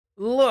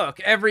Look,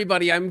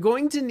 everybody, I'm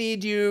going to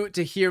need you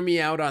to hear me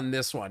out on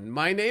this one.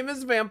 My name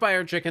is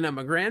vampirechicken. I'm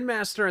a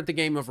grandmaster at the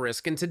game of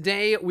Risk, and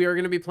today we are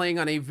going to be playing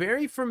on a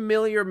very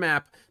familiar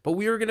map, but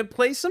we are going to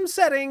play some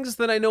settings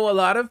that I know a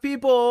lot of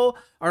people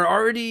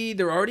are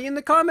they're already in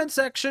the comment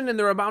section and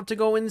they're about to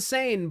go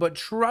insane, but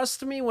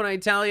trust me when I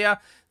tell you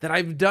that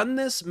I've done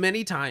this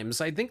many times.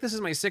 I think this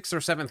is my 6th or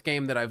 7th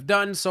game that I've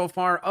done so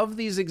far of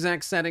these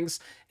exact settings,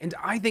 and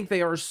I think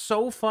they are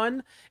so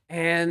fun,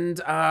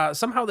 and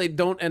somehow they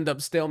don't end up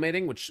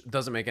stalemating, which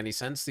doesn't make any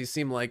sense. These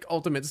seem like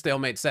ultimate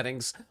stalemate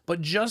settings,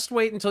 but just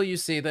wait until you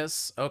see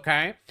this,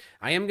 okay?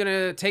 I am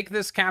gonna take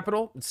this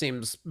capital. It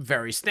seems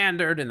very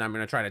standard, and I'm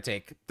gonna try to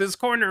take this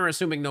corner,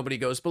 assuming nobody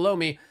goes below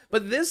me,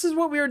 but this is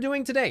what we are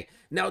doing today.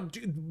 Now,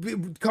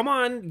 come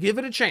on, give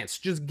it a chance.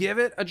 Just give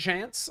it a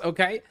chance,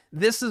 okay?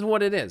 This is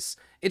what it is.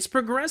 It's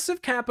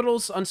progressive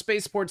capitals on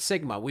Spaceport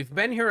Sigma. We've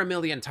been here a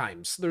million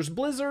times. There's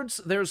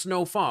blizzards, there's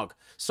no fog.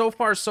 So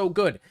far, so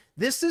good.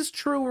 This is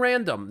true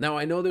random. Now,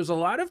 I know there's a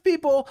lot of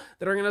people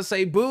that are going to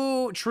say,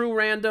 boo, true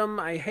random,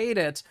 I hate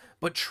it.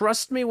 But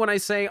trust me when I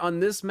say on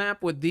this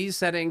map with these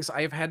settings,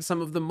 I've had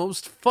some of the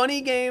most funny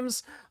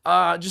games,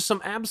 just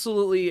some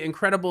absolutely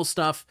incredible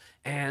stuff,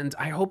 and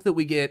I hope that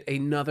we get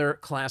another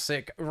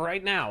classic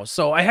right now.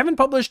 So I haven't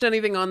published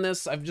anything on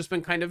this. I've just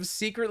been kind of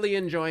secretly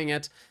enjoying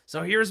it.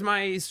 So here's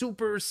my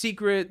super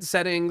secret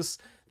settings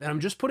that I'm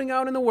just putting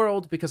out in the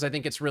world because I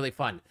think it's really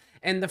fun.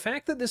 And the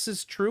fact that this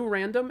is true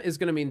random is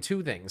going to mean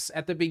two things.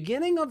 At the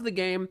beginning of the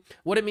game,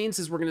 what it means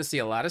is we're going to see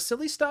a lot of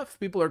silly stuff.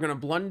 People are going to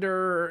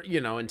blunder,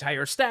 you know,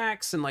 entire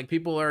stacks, and like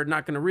people are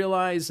not going to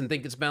realize and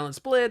think it's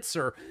balanced blitz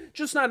or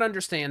just not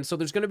understand. So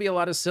there's going to be a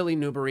lot of silly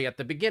noobery at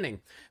the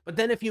beginning. But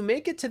then if you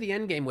make it to the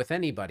end game with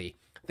anybody,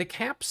 the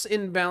caps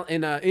in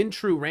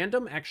true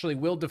random actually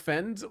will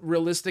defend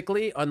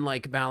realistically,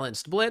 unlike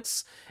balanced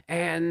blitz,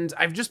 and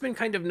I've just been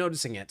kind of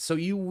noticing it. So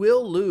you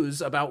will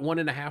lose about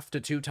 1.5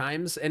 to 2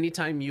 times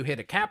anytime you hit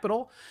a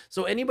capital.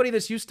 So anybody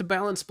that's used to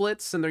balanced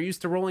blitz and they're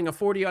used to rolling a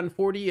 40 on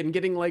 40 and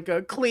getting like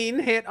a clean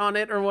hit on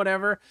it or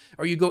whatever,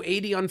 or you go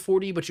 80 on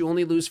 40 but you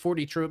only lose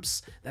 40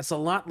 troops, that's a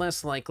lot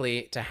less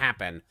likely to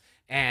happen.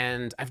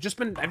 And I've just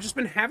been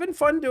having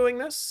fun doing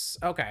this.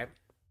 Okay.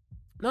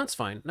 No, that's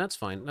fine. That's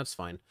fine. That's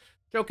fine.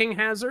 Joking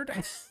hazard.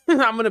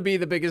 I'm going to be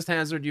the biggest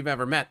hazard you've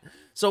ever met.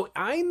 So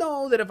I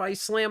know that if I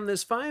slam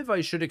this 5,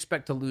 I should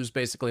expect to lose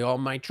basically all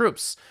my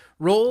troops.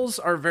 Rolls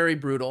are very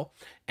brutal,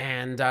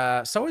 and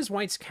so is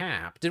White's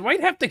cap. Did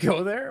White have to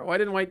go there? Why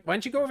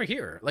didn't you go over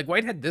here? Like,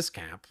 White had this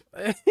cap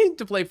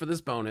to play for this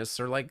bonus,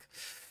 or like...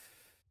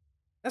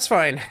 That's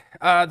fine.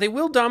 They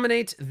will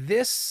dominate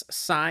this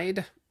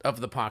side of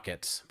the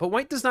pocket, but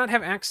White does not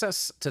have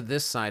access to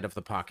this side of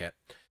the pocket.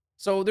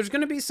 So there's going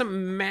to be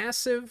some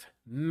massive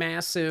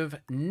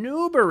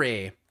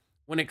noobery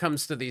when it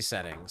comes to these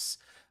settings.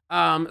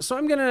 So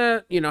I'm going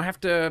to, have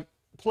to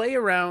play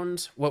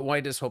around what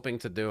White is hoping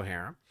to do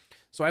here.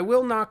 So I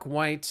will knock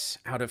White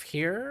out of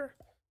here.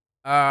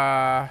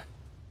 I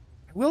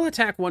will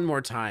attack one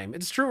more time.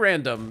 It's true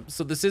random,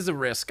 so this is a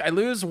risk. I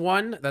lose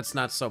 1, that's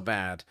not so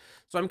bad.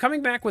 So I'm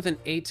coming back with an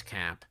 8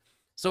 cap.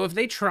 So if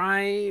they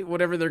try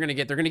whatever they're going to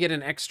get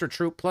an extra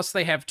troop, plus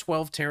they have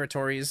 12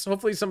 territories.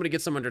 Hopefully somebody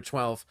gets them under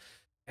 12.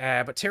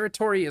 But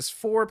territory is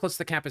 4, plus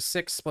the cap is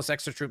 6, plus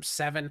extra troops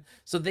 7.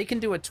 So they can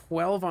do a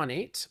 12 on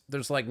 8.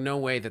 There's like no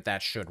way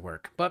that should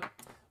work. But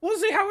we'll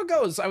see how it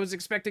goes. I was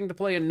expecting to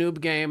play a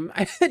noob game.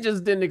 I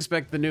just didn't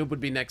expect the noob would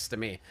be next to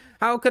me.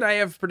 How could I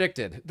have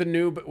predicted the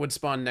noob would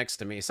spawn next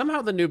to me?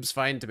 Somehow the noobs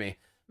find me.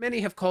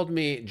 Many have called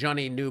me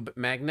Johnny Noob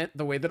Magnet,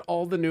 the way that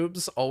all the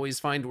noobs always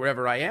find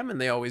wherever I am,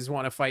 and they always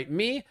want to fight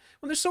me,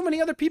 when there's so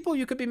many other people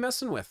you could be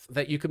messing with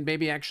that you could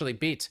maybe actually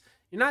beat.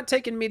 You're not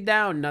taking me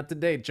down, not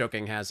today,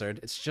 Joking Hazard.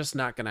 It's just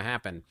not going to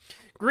happen.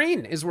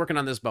 Green is working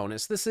on this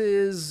bonus. This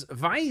is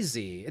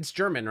Weisy. It's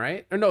German,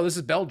 right? Or no, this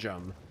is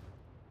Belgium.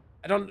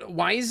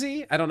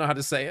 Weisy? I don't know how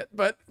to say it,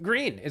 but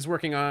Green is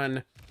working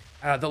on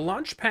the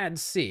Launchpad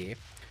C,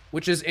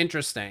 which is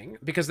interesting,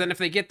 because then if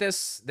they get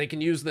this, they can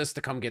use this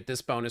to come get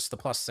this bonus, the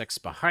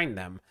 +6 behind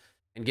them,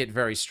 and get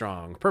very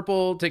strong.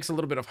 Purple takes a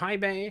little bit of high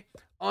bay.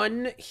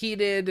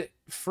 Unheated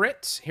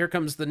Frit. Here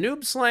comes the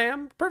Noob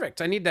Slam.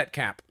 Perfect. I need that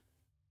cap.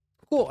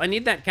 Cool. I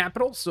need that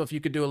capital, so if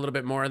you could do a little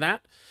bit more of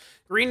that.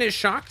 Green is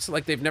shocked,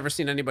 like they've never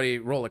seen anybody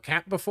roll a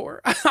cap before.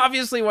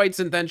 Obviously,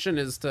 White's intention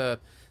is to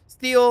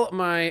steal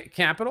my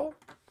capital.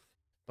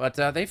 But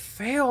they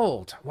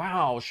failed.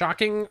 Wow,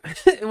 shocking.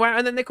 Wow,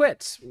 and then they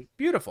quit.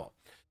 Beautiful.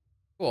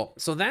 Cool,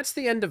 so that's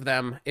the end of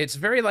them. It's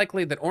very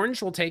likely that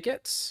Orange will take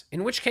it,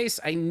 in which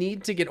case I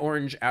need to get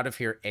Orange out of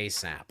here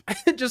ASAP,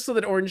 just so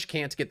that Orange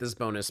can't get this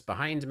bonus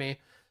behind me.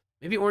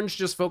 Maybe Orange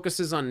just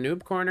focuses on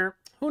Noob Corner.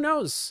 Who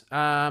knows?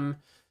 Minor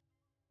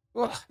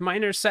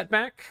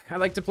setback. I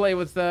like to play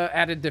with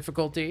added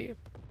difficulty.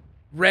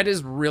 Red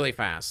is really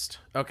fast.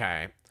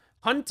 Okay.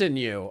 Huntin'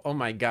 you. Oh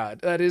my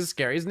god, that is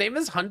scary. His name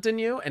is Huntin'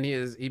 you, and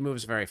he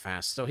moves very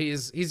fast. So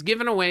he's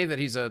given away that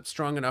he's a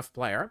strong enough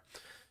player.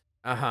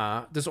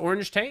 Does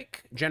Orange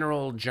take?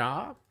 General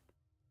Jaw?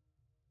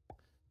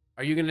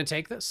 Are you going to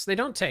take this? They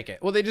don't take it.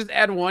 Well, they just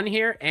add 1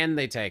 here and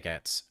they take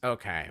it.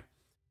 Okay.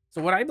 So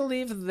what I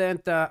believe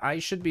that I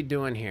should be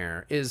doing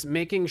here is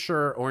making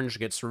sure orange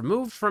gets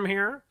removed from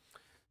here.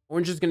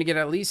 Orange is going to get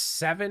at least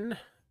 7.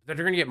 They're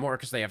going to get more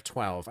because they have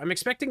 12. I'm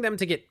expecting them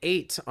to get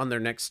 8 on their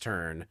next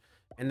turn.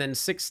 And then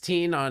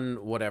 16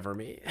 on whatever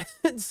me.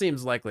 It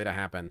seems likely to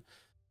happen.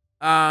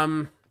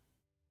 I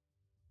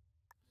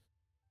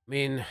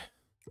mean...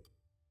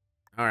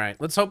 Alright,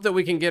 let's hope that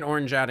we can get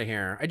orange out of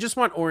here. I just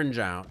want orange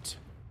out.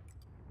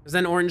 Because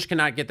then orange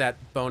cannot get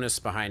that bonus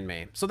behind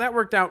me. So that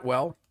worked out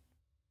well.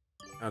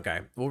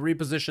 Okay, we'll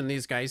reposition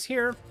these guys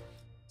here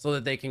so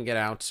that they can get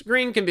out.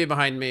 Green can be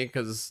behind me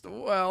because,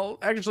 well,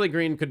 actually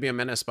green could be a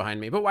menace behind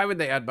me. But why would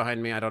they add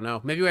behind me? I don't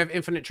know. Maybe we have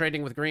infinite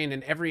trading with green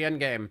in every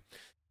endgame.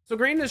 So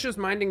green is just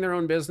minding their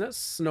own business,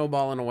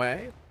 snowballing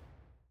away.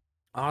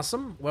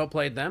 Awesome. Well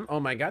played them. Oh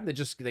my god,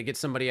 they get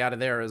somebody out of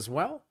there as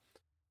well.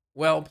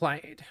 Well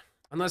played.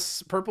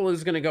 Unless purple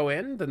is going to go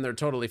in, then they're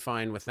totally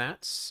fine with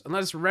that.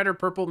 Unless red or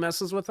purple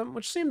messes with them,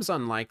 which seems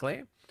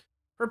unlikely.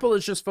 Purple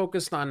is just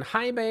focused on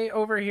high bay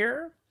over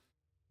here.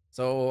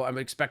 So I'm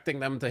expecting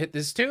them to hit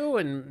this too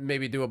and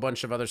maybe do a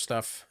bunch of other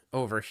stuff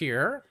over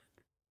here.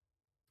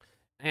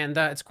 And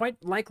it's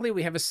quite likely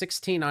we have a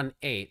 16 on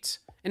 8.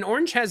 And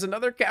orange has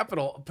another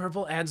capital.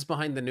 Purple adds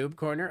behind the noob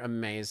corner.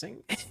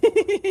 Amazing.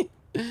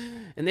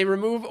 And they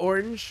remove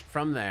orange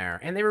from there.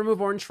 And they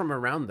remove orange from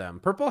around them.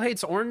 Purple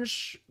hates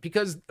orange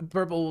because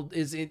purple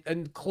is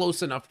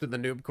close enough to the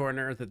noob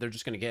corner that they're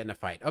just going to get in a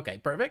fight. Okay,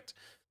 perfect.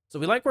 So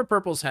we like where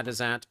purple's head is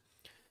at.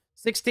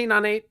 16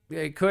 on 8.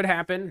 It could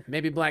happen.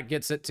 Maybe black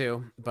gets it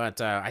too.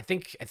 But I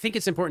think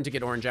it's important to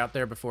get orange out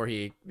there before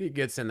he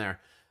gets in there.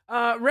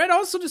 Red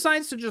also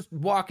decides to just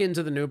walk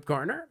into the noob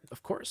corner,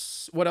 of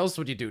course. What else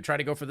would you do? Try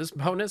to go for this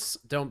bonus?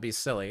 Don't be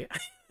silly.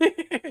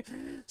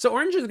 So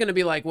orange is going to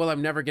be like, well,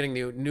 I'm never getting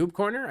the noob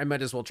corner. I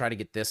might as well try to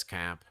get this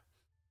cap.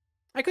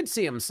 I could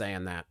see him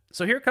saying that.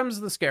 So here comes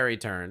the scary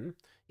turn.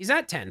 He's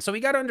at 10, so he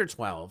got under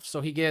 12.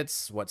 So he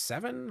gets, what,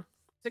 7?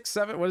 6,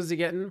 7? What is he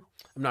getting?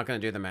 I'm not going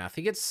to do the math.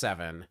 He gets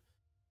 7.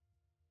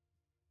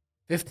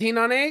 15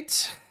 on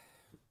 8.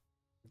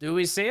 Do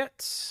we see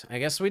it? I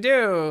guess we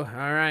do.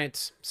 All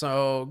right.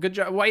 So good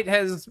job. White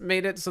has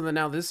made it so that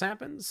now this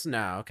happens?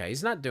 No. Okay.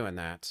 He's not doing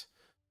that.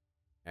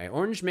 Okay.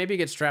 Orange maybe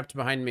gets trapped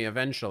behind me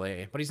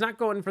eventually, but he's not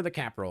going for the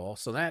cap roll.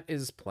 So that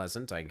is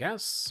pleasant, I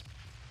guess.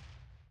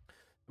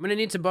 I'm going to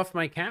need to buff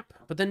my cap,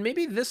 but then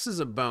maybe this is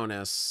a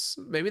bonus.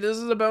 Maybe this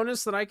is a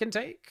bonus that I can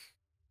take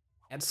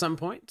at some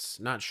point.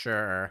 Not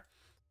sure.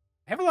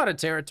 I have a lot of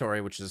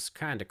territory, which is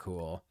kind of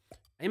cool.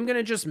 I'm going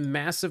to just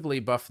massively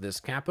buff this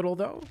capital,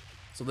 though.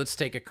 So let's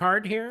take a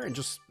card here and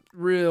just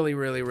really,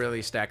 really,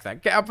 really stack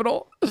that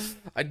capital.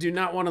 I do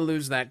not want to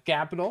lose that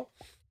capital.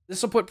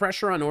 This will put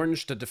pressure on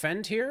orange to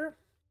defend here.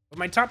 But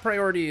my top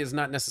priority is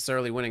not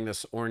necessarily winning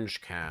this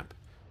orange cap.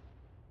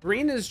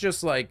 Green is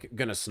just, like,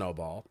 going to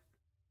snowball.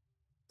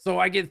 So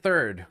I get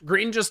third.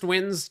 Green just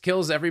wins,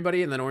 kills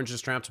everybody, and then orange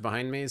is trapped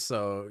behind me.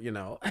 So, you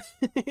know.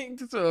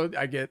 So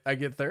I get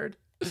third.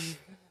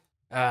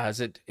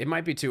 It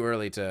might be too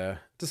early to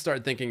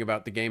start thinking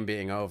about the game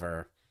being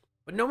over.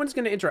 But no one's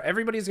going to interact.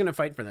 Everybody's going to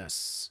fight for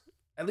this.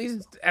 At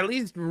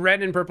least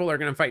red and purple are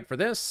going to fight for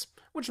this,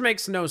 which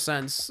makes no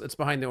sense. It's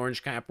behind the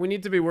orange cap. We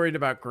need to be worried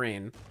about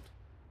green.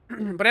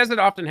 But as it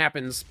often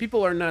happens,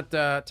 people are not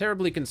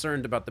terribly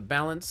concerned about the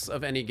balance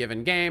of any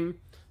given game.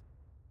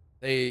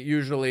 They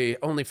usually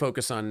only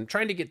focus on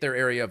trying to get their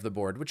area of the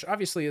board, which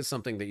obviously is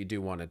something that you do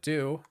want to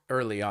do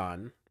early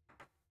on.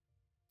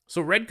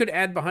 So red could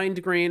add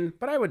behind green,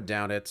 but I would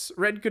doubt it.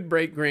 Red could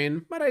break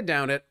green, but I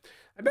doubt it.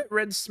 I bet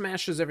red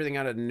smashes everything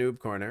out of the noob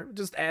corner.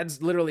 Just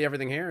adds literally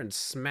everything here and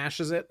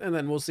smashes it, and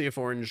then we'll see if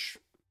orange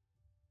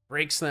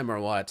breaks them or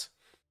what.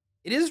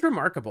 It is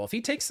remarkable. If he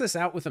takes this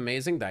out with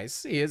amazing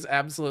dice, he is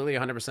absolutely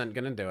 100%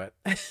 going to do it.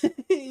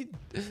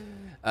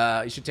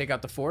 You should take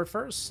out the 4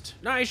 first.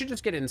 No, you should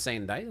just get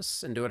insane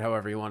dice and do it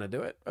however you want to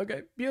do it.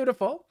 Okay,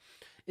 beautiful.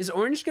 Is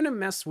orange going to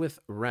mess with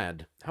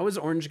red? How is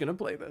orange going to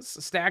play this?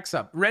 Stacks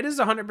up. Red is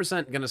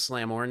 100% going to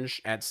slam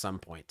orange at some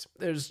point.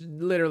 There's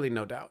literally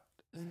no doubt.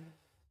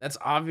 That's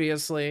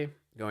obviously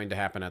going to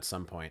happen at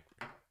some point.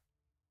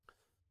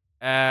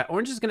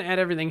 Orange is going to add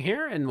everything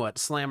here and what?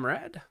 Slam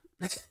red?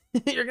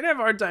 You're going to have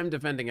a hard time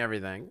defending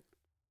everything.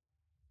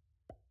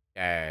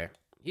 Okay.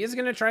 He is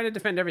going to try to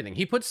defend everything.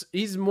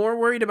 He's more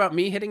worried about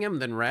me hitting him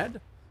than red.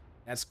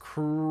 That's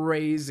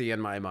crazy in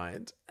my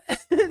mind. I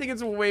think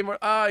it's way more.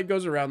 It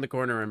goes around the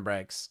corner and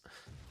breaks.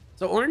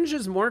 So orange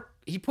is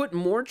he put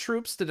more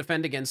troops to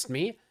defend against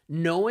me,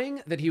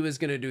 knowing that he was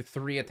going to do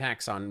 3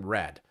 attacks on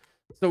red.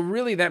 So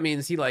really that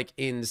means he like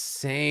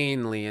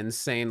insanely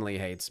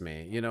hates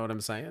me. You know what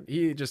I'm saying?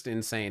 He just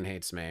insane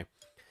hates me.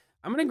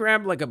 I'm going to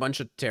grab like a bunch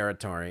of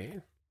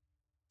territory.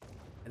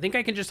 I think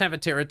I can just have a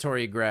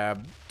territory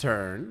grab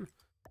turn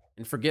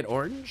and forget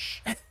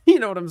orange. You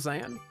know what I'm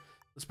saying?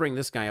 Let's bring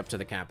this guy up to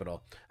the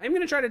capital. I'm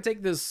going to try to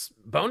take this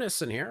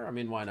bonus in here. I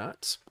mean, why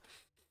not?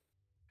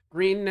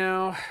 Green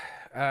now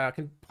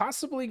can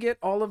possibly get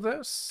all of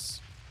this.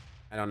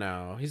 I don't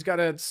know. He's got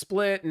to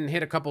split and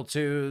hit a couple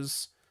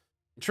twos.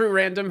 True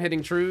random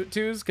hitting true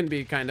twos can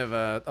be kind of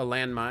a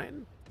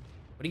landmine.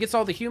 But he gets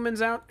all the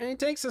humans out, and he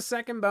takes a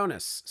second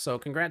bonus. So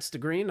congrats to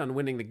Green on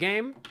winning the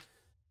game.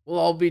 We'll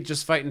all be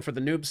just fighting for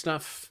the noob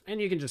stuff, and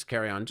you can just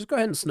carry on. Just go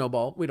ahead and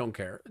snowball. We don't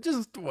care.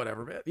 Just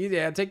whatever, man.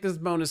 Yeah, take this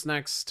bonus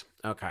next.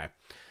 Okay.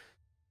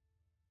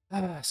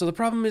 So the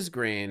problem is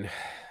Green.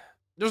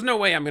 There's no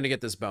way I'm going to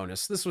get this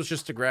bonus. This was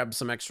just to grab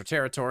some extra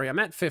territory. I'm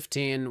at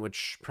 15,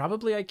 which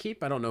probably I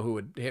keep. I don't know who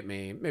would hit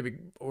me. Maybe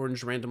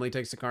Orange randomly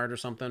takes a card or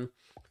something.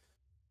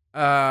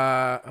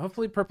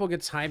 Hopefully Purple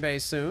gets high bay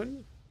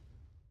soon.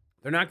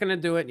 They're not going to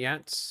do it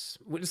yet.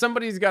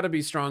 Somebody's got to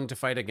be strong to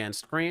fight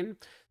against Green.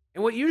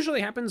 And what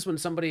usually happens when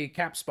somebody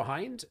caps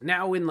behind,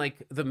 now in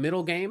like the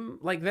middle game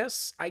like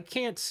this, I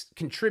can't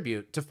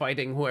contribute to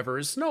fighting whoever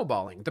is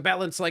snowballing. The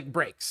balance like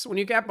breaks. When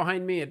you cap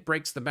behind me, it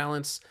breaks the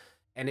balance.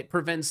 And it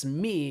prevents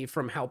me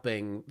from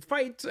helping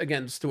fight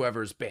against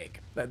whoever's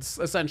big. That's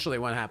essentially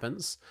what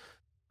happens.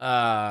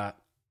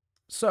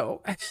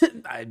 So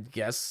I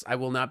guess I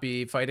will not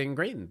be fighting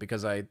Green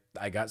because I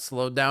got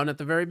slowed down at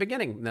the very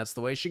beginning. And that's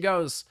the way she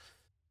goes.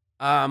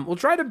 We'll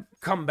try to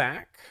come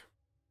back.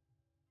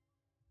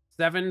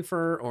 7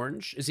 for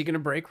Orange. Is he going to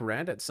break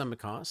Red at some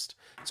cost?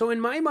 So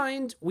in my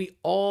mind, we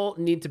all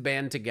need to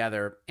band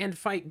together and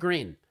fight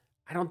Green.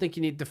 I don't think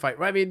you need to fight.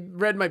 I mean,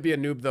 Red might be a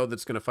noob, though,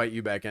 that's going to fight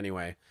you back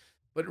anyway.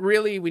 But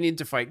really, we need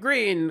to fight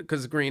Green,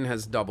 because Green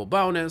has double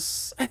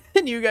bonus.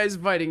 And you guys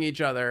fighting each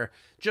other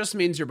just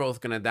means you're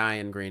both going to die,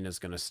 and Green is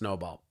going to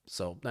snowball.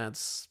 So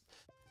that's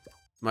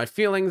my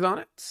feelings on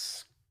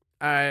it.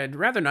 I'd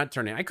rather not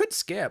turn in. I could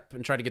skip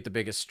and try to get the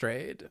biggest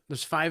trade.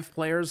 There's 5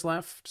 players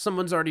left.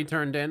 Someone's already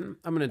turned in.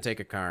 I'm going to take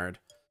a card.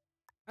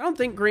 I don't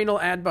think Green will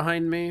add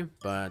behind me,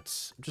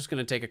 but I'm just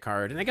going to take a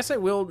card. And I guess I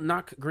will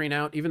knock Green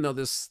out, even though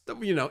this,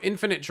 you know,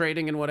 infinite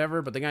trading and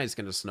whatever, but the guy's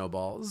going to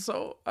snowball.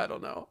 So I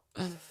don't know.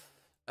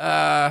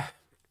 At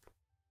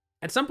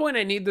some point,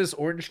 I need this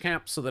orange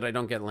cap so that I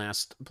don't get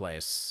last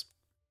place.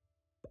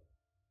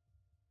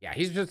 Yeah,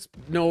 he's just...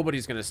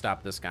 Nobody's going to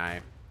stop this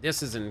guy.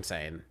 This is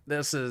insane.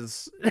 This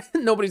is...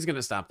 Nobody's going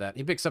to stop that.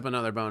 He picks up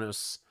another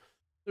bonus.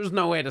 There's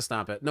no way to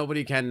stop it.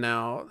 Nobody can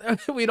now.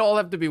 We'd all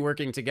have to be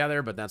working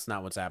together, but that's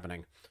not what's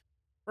happening.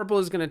 Purple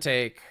is going to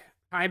take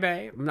high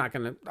bay. I'm not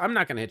going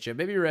to hit you.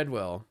 Maybe Red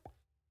will.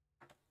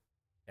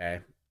 Okay.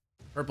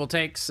 Purple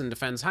takes and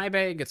defends high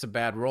bay, gets a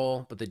bad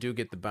roll, but they do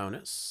get the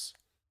bonus.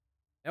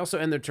 They also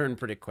end their turn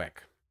pretty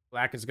quick.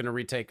 Black is going to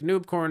retake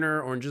noob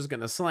corner. Orange is going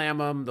to slam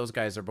them. Those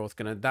guys are both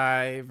going to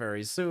die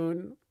very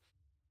soon.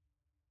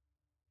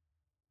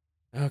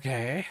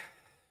 Okay.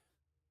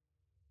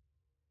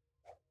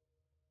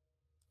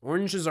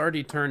 Orange is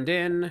already turned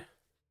in.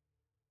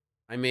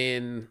 I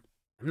mean,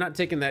 I'm not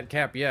taking that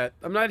cap yet.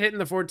 I'm not hitting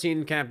the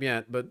 14 cap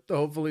yet, but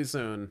hopefully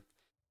soon.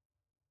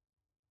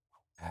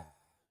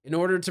 In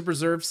order to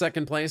preserve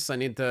second place, I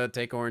need to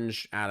take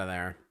Orange out of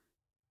there.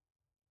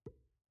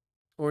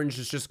 Orange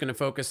is just going to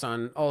focus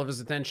on all of his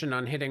attention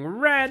on hitting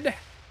Red.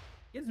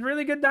 Gets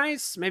really good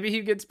dice. Maybe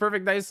he gets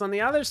perfect dice on the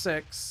other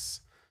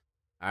 6.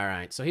 All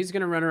right, so he's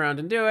going to run around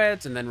and do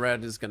it, and then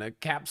Red is going to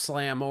cap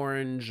slam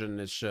Orange, and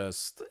it's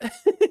just...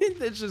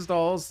 it's just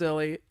all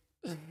silly.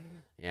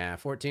 Yeah,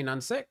 14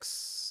 on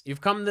 6.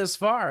 You've come this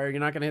far. You're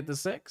not going to hit the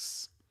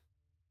 6?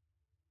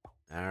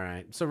 All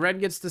right, so Red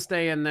gets to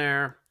stay in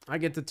there. I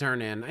get to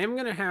turn in. I am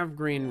going to have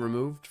Green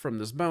removed from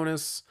this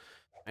bonus.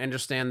 I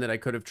understand that I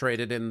could have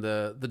traded in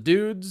the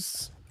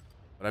dudes,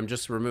 but I'm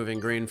just removing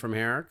Green from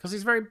here because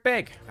he's very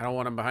big. I don't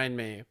want him behind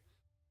me.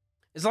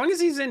 As long as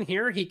he's in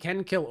here, he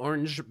can kill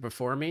Orange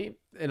before me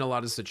in a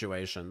lot of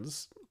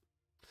situations.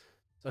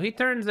 So he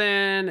turns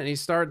in and he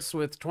starts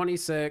with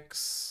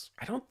 26.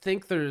 I don't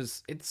think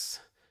there's...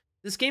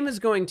 This game is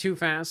going too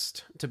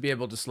fast to be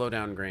able to slow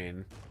down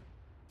Green.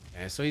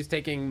 Okay, so he's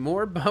taking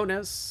more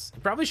bonus. He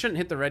probably shouldn't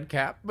hit the red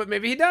cap, but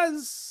maybe he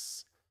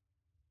does.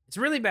 It's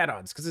really bad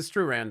odds because it's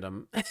true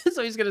random.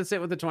 So he's going to sit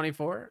with the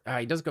 24.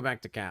 He does go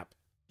back to cap.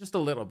 Just a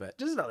little bit.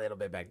 Just a little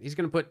bit back. He's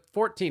going to put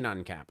 14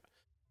 on cap.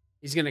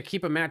 He's going to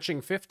keep a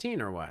matching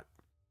 15 or what?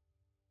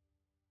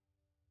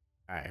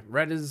 All right.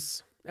 Red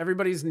is...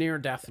 Everybody's near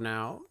death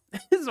now.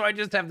 So I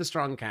just have the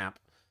strong cap.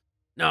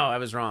 No, I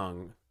was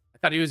wrong. I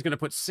thought he was going to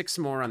put 6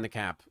 more on the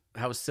cap.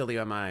 How silly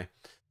am I?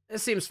 It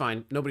seems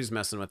fine. Nobody's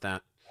messing with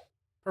that.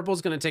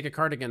 Purple's going to take a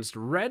card against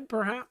Red,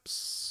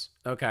 perhaps?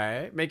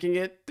 Okay. Making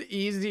it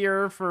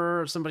easier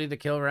for somebody to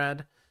kill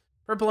Red.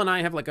 Purple and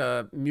I have like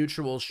a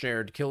mutual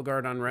shared kill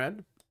guard on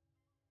Red.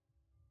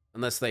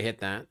 Unless they hit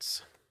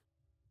that.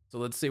 So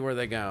let's see where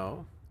they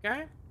go.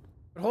 Okay.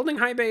 But holding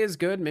high bay is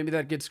good. Maybe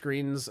that gets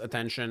Green's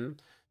attention.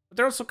 But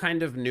they're also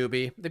kind of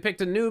newbie. They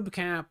picked a noob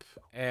cap.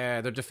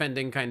 They're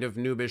defending kind of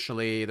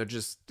noobishly. They're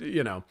just,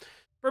 you know...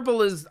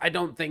 Purple is, I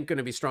don't think, going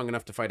to be strong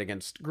enough to fight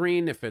against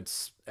Green if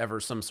it's ever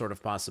some sort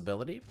of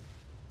possibility.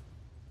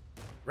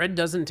 Red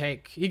doesn't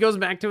take. He goes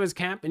back to his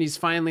cap and he's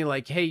finally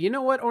like, hey, you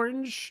know what,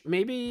 Orange?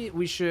 Maybe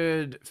we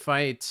should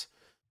fight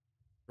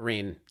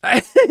Green.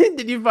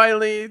 Did you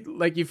finally,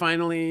 like, you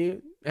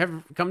finally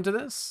have come to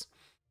this?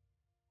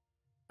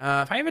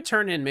 If I have a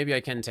turn in, maybe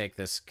I can take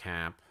this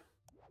cap.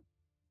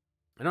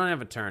 I don't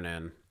have a turn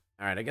in.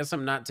 All right, I guess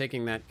I'm not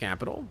taking that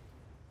capital.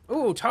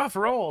 Ooh, tough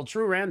roll.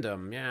 True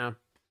random. Yeah.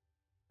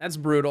 That's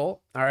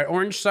brutal. All right,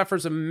 orange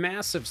suffers a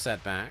massive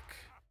setback.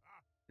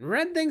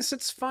 Red thinks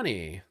it's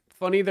funny.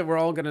 Funny that we're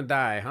all gonna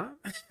die, huh?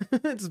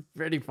 It's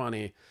pretty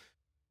funny.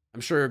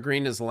 I'm sure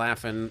green is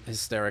laughing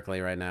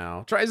hysterically right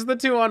now. Tries the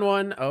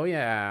 2-on-1. Oh,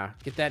 yeah.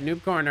 Get that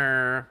noob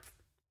corner.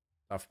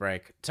 Tough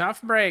break.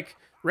 Tough break.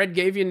 Red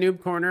gave you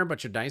noob corner,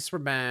 but your dice were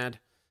bad.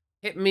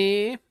 Hit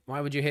me. Why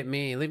would you hit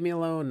me? Leave me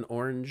alone,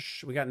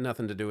 orange. We got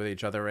nothing to do with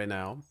each other right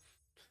now.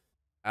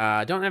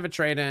 Don't have a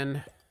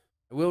trade-in.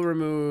 I will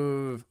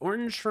remove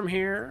orange from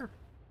here.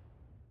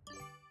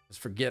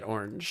 Just forget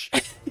orange.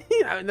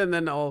 And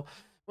then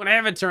when I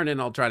have a turn in,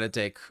 I'll try to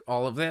take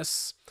all of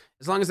this.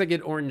 As long as I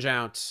get orange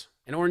out,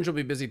 and orange will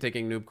be busy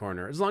taking noob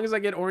corner. As long as I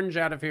get orange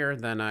out of here,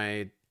 then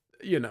I,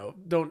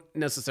 don't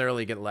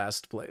necessarily get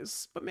last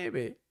place, but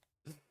maybe.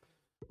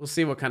 We'll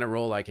see what kind of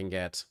roll I can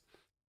get.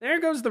 There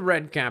goes the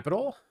red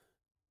capital.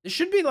 It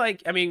should be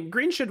like, I mean,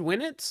 green should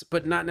win it,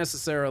 but not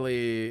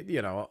necessarily,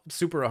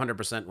 super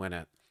 100% win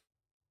it.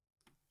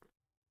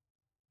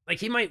 Like,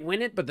 he might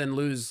win it, but then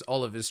lose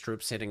all of his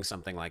troops hitting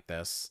something like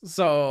this.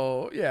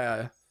 So,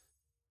 yeah.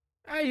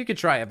 You could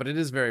try it, but it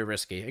is very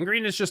risky. And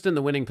green is just in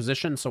the winning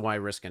position, so why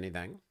risk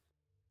anything?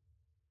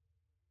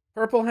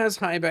 Purple has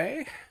high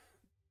bay.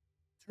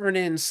 Turn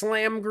in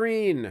slam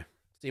green.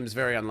 Seems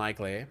very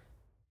unlikely.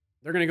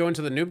 They're going to go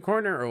into the noob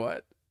corner or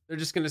what? They're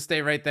just going to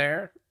stay right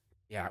there?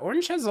 Yeah,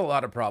 orange has a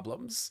lot of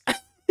problems.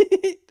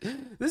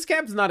 This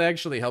cap's not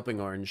actually helping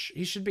orange.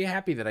 He should be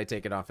happy that I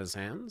take it off his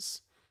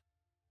hands.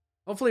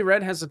 Hopefully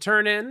red has a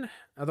turn in.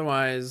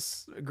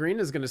 Otherwise, green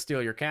is going to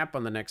steal your cap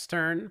on the next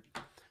turn.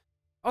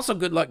 Also,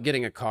 good luck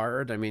getting a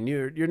card. I mean,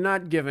 you're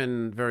not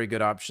given very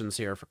good options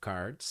here for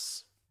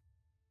cards.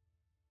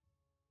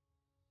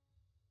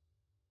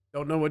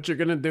 Don't know what you're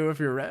going to do if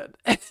you're red.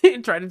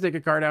 Try to take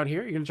a card out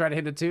here. You're going to try to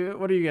hit a 2.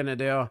 What are you going to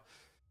do?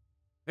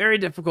 Very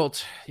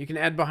difficult. You can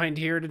add behind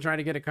here to try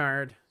to get a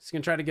card. He's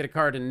going to try to get a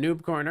card in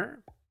noob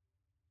corner.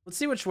 Let's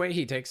see which way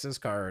he takes his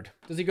card.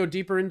 Does he go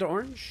deeper into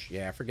orange?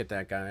 Yeah, forget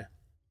that guy.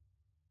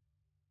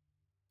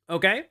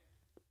 Okay.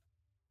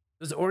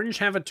 Does orange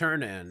have a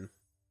turn in?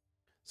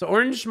 So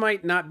orange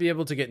might not be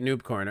able to get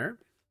noob corner.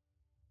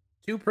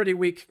 2 pretty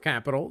weak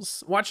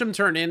capitals. Watch him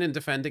turn in and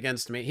defend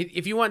against me.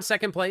 If you want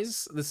second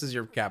place, this is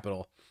your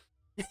capital.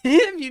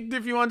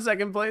 if you want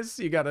second place,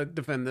 you gotta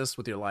defend this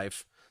with your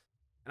life.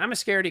 And I'm a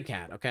scaredy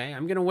cat, okay?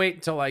 I'm gonna wait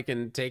until I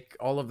can take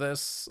all of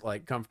this,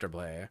 like,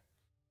 comfortably.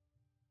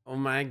 Oh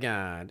my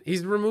god.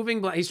 He's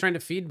removing black. He's trying to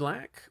feed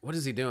black? What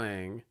is he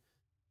doing?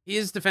 He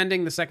is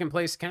defending the second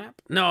place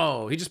cap?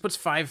 No, he just puts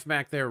 5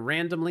 back there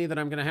randomly that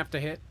I'm gonna have to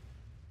hit.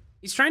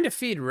 He's trying to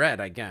feed red,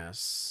 I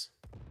guess.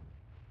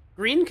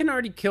 Green can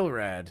already kill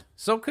red.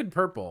 So could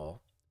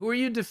purple. Who are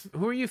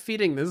you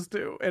feeding this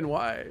to, and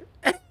why?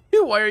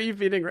 Why are you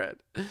feeding red?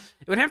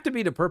 It would have to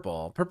be to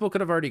purple. Purple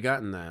could have already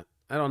gotten that.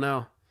 I don't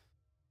know.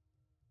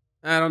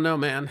 I don't know,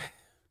 man.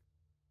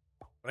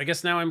 But I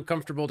guess now I'm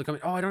comfortable to come.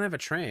 Oh, I don't have a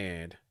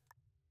trade.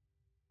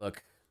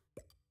 Look,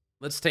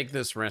 let's take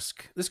this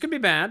risk. This could be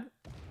bad.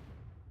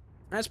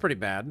 That's pretty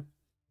bad.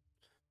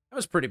 That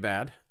was pretty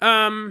bad.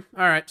 All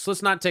right, so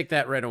let's not take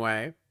that right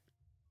away.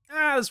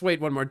 Let's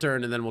wait one more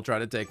turn and then we'll try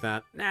to take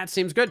that. That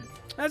seems good.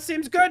 That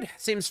seems good.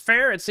 Seems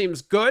fair. It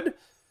seems good.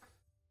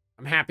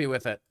 I'm happy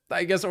with it.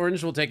 I guess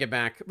orange will take it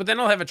back, but then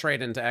I'll have a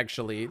trade-in to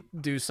actually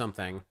do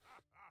something.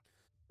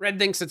 Red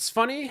thinks it's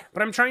funny,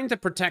 but I'm trying to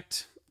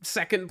protect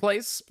second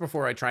place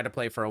before I try to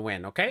play for a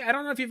win, okay? I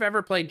don't know if you've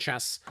ever played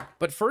chess,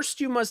 but first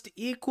you must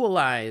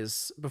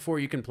equalize before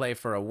you can play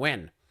for a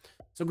win.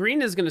 So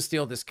green is going to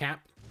steal this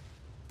cap,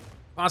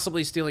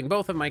 possibly stealing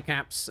both of my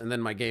caps, and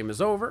then my game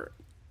is over.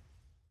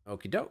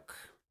 Okie doke.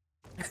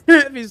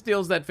 If he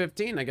steals that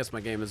 15, I guess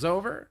my game is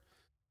over.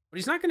 But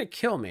he's not going to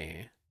kill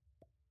me.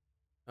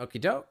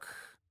 Okie doke.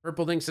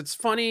 Purple thinks it's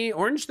funny.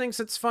 Orange thinks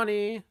it's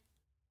funny.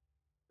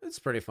 It's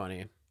pretty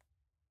funny.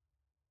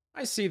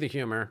 I see the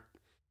humor.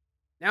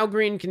 Now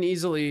green can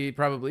easily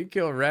probably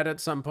kill red at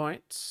some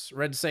point.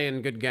 Red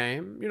saying good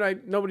game. You know,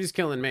 nobody's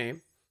killing me.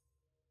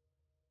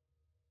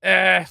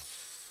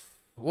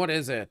 What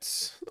is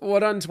it?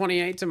 What on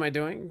 28 am I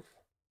doing?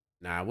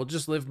 Nah, we'll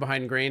just live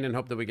behind green and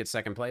hope that we get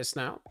second place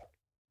now.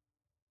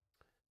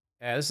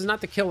 Yeah, this is not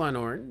the kill on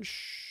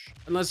orange.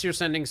 Unless you're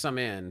sending some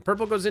in.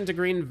 Purple goes into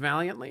green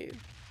valiantly.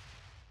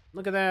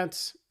 Look at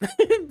that.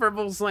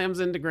 Purple slams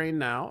into green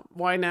now.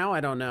 Why now?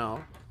 I don't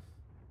know.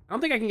 I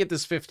don't think I can get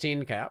this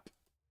 15 cap.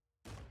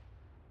 I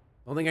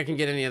don't think I can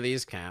get any of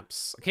these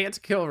caps. I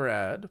can't kill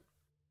red.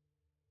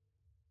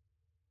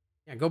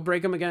 Yeah, go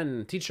break him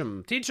again. Teach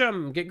him. Teach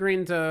him. Get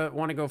green to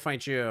want to go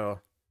fight you.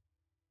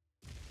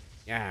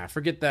 Yeah,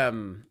 forget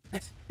them.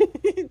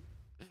 2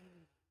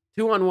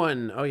 on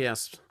 1. Oh,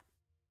 yes.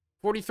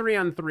 43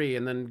 on 3,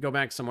 and then go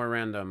back somewhere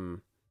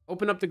random.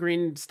 Open up the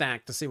green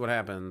stack to see what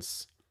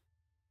happens.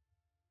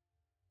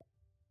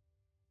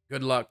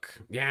 Good luck.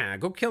 Yeah,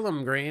 go kill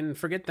them, green.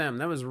 Forget them.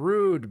 That was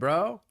rude,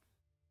 bro.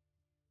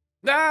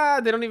 Ah,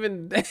 they don't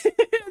even...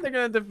 They're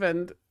gonna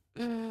defend.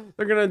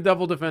 They're gonna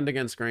double defend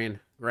against green.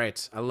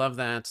 Right, I love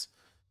that.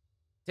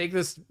 Take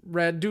this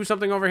red, do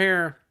something over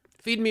here.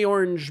 Feed me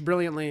orange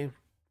brilliantly.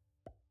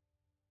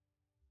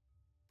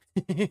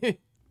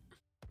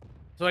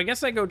 So I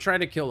guess I go try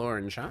to kill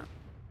orange, huh?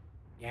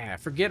 Yeah,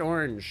 forget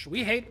orange.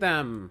 We hate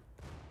them.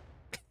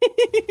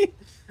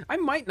 I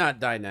might not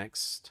die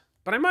next,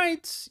 but I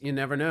might. You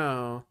never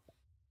know.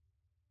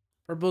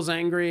 Purple's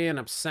angry and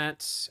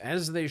upset,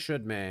 as they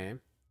should be.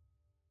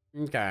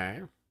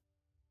 Okay.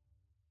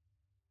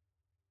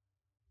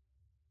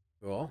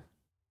 Cool.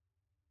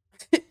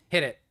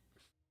 Hit it.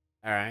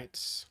 All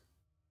right.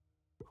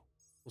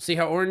 We'll see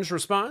how orange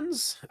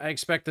responds. I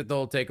expect that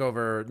they'll take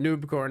over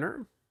noob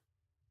corner.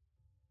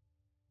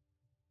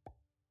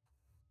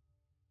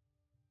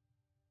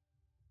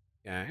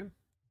 Okay.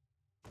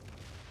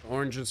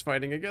 Orange is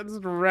fighting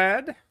against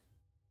red.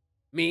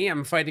 Me,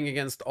 I'm fighting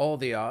against all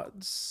the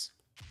odds.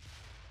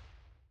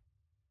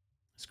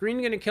 Is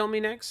green gonna kill me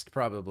next?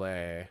 Probably.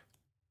 Can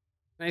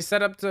I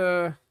set up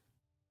to...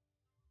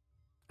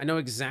 I know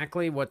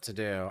exactly what to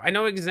do. I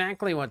know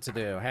exactly what to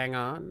do. Hang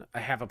on. I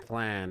have a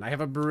plan. I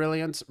have a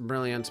brilliant,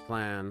 brilliant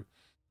plan.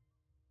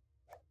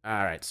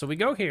 All right, so we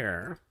go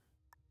here.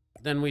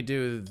 Then we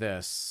do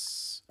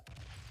this.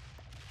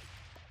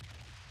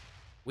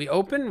 We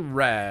open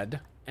red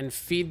and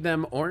feed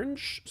them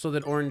orange so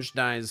that orange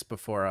dies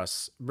before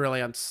us.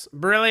 Brilliance.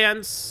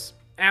 Brilliance.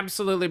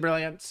 Absolutely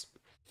brilliant.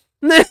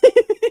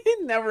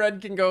 Now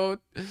red can go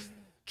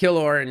kill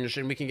orange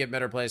and we can get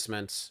better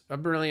placements. A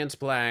brilliant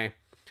play.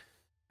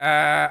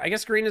 I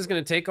guess green is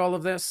going to take all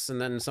of this and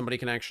then somebody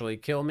can actually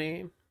kill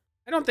me.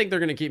 I don't think they're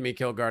going to keep me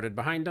kill guarded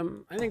behind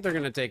them. I think they're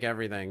going to take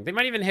everything. They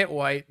might even hit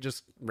white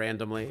just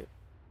randomly.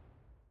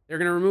 They're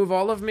going to remove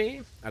all of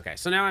me. Okay,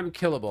 so now I'm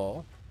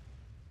killable.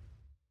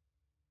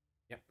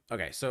 Yep.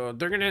 Okay, so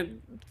they're going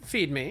to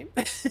feed me.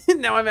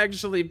 Now I'm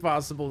actually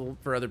possible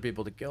for other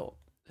people to kill.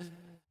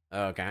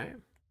 Okay.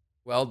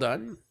 Well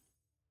done.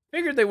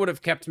 Figured they would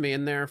have kept me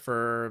in there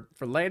for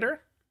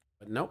later,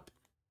 but nope.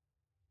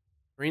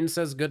 Green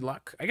says good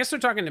luck. I guess they're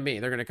talking to me.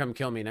 They're going to come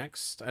kill me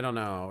next. I don't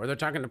know. Or they're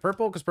talking to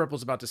purple because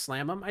purple's about to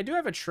slam them. I do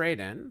have a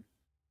trade-in.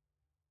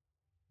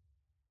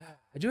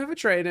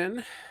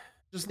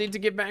 Just need to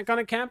get back on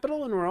a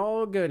capital and we're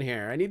all good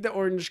here. I need the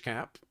orange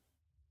cap.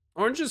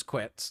 Orange is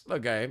quit.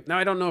 Okay. Now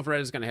I don't know if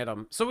red is going to hit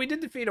them. So we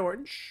did defeat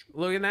orange.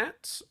 Look at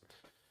that.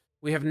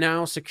 We have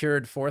now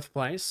secured 4th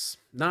place.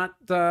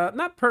 Not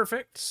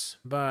perfect,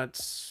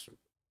 but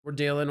we're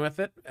dealing with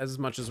it as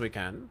much as we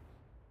can.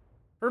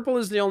 Purple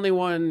is the only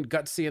one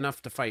gutsy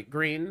enough to fight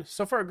green.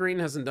 So far, green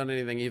hasn't done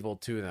anything evil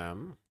to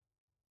them.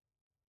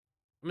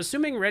 I'm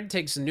assuming red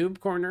takes noob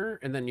corner,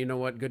 and then you know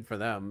what? Good for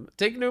them.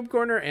 Take noob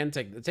corner and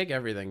take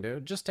everything,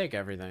 dude. Just take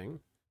everything.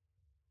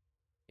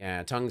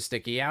 Yeah, tongue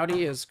sticky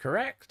outie is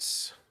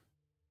correct.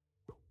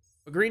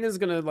 But green is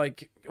gonna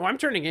like... Well, I'm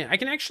turning in. I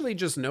can actually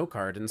just no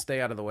card and stay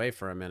out of the way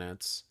for a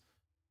minute.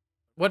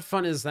 What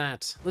fun is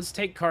that? Let's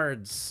take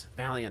cards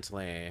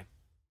valiantly.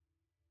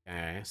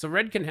 Okay, so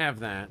red can have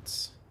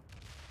that.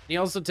 He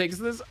also takes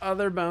this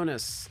other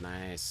bonus.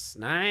 Nice.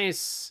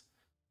 Nice.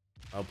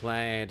 Well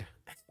played.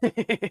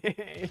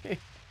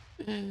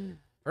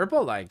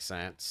 Purple likes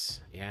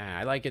it. Yeah,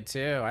 I like it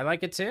too. I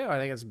like it too. I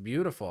think it's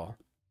beautiful.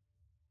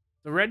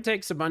 So red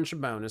takes a bunch of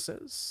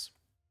bonuses.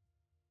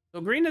 So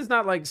green is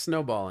not like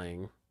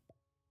snowballing.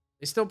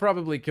 They still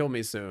probably kill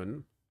me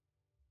soon.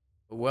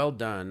 But well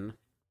done.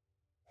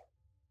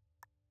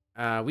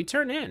 We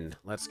turn in.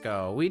 Let's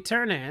go. We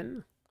turn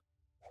in.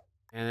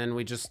 And then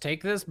we just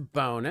take this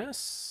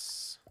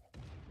bonus.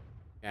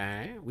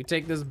 Okay, we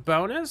take this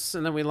bonus,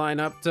 and then we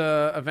line up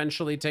to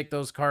eventually take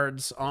those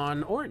cards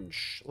on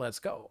orange. Let's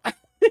go.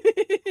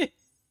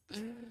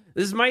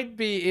 This might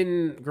be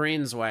in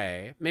green's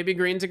way. Maybe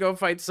green to go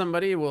fight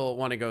somebody will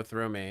want to go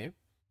through me.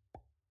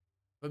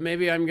 But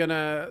maybe I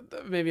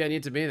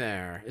need to be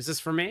there. Is this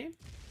for me?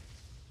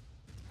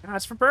 Ah,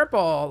 it's for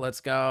purple.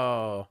 Let's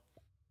go.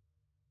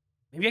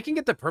 Maybe I can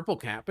get the purple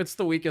cap. It's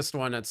the weakest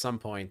one at some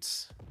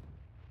point.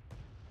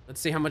 Let's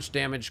see how much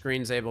damage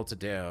green's able to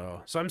do.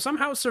 So I'm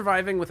somehow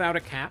surviving without a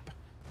cap.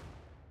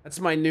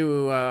 That's my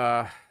new,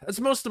 that's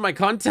most of my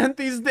content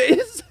these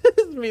days.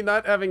 Is me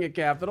not having a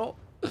capital.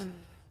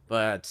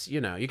 But,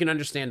 you know, you can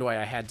understand why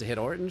I had to hit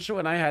orange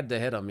when I had to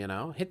hit him, you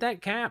know? Hit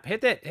that cap.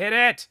 Hit it. Hit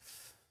it.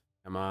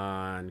 Come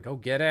on. Go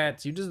get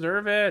it. You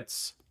deserve it.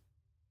 Does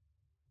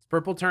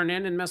purple turn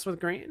in and mess with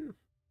green?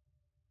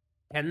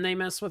 Can they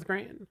mess with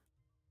green?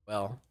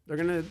 Well, they're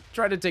going to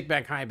try to take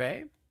back high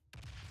bay.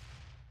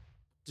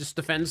 Just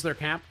defends their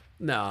cap?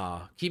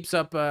 No. Keep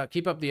up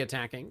the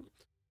attacking.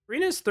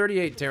 Green has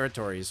 38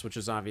 territories, which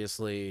is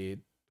obviously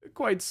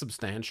quite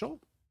substantial.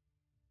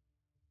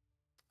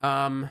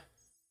 We're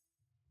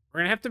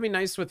gonna have to be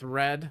nice with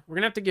red. We're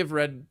gonna have to give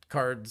red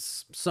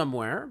cards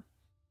somewhere.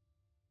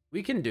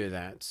 We can do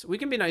that. We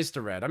can be nice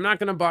to red. I'm not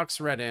gonna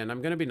box red in.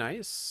 I'm gonna be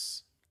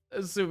nice.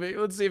 Assuming,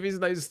 let's see if he's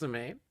nice to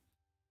me.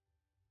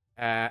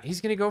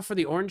 He's gonna go for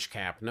the orange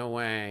cap. No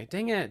way.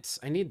 Dang it.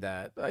 I need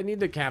that. I need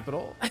the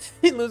capital.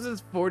 He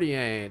loses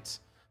 48.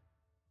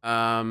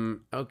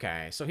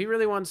 Okay. So he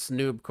really wants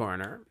Noob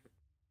Corner.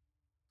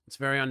 It's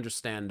very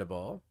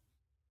understandable.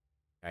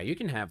 Yeah, you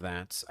can have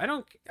that. I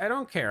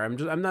don't care.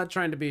 I'm not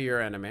trying to be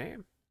your enemy.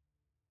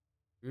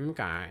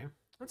 Okay.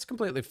 That's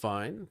completely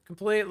fine.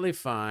 Completely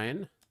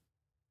fine.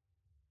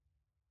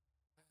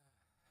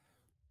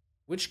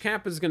 Which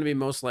cap is going to be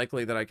most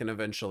likely that I can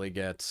eventually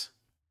get?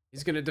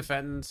 He's going to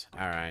defend.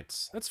 All right.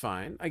 That's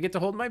fine. I get to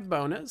hold my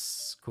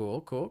bonus. Cool,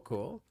 cool,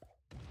 cool.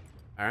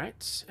 All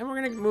right. And we're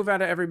going to move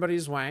out of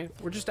everybody's way.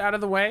 We're just out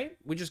of the way.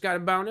 We just got a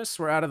bonus.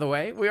 We're out of the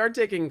way. We are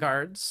taking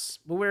cards,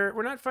 but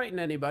we're not fighting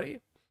anybody.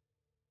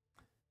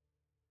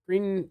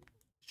 Green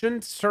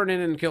shouldn't turn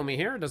in and kill me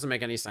here. It doesn't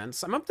make any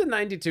sense. I'm up to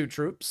 92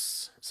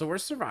 troops, so we're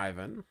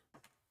surviving.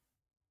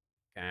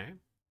 Okay.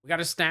 We got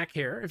a stack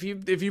here. If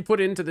you put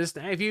into this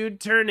stack, if you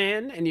turn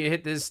in and you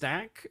hit this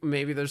stack,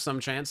 maybe there's some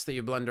chance that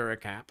you blunder a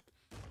cap.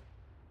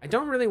 I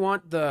don't really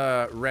want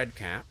the red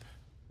cap.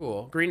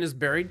 Cool. Green is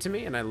buried to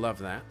me, and I love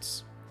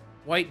that.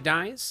 White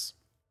dies.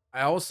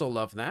 I also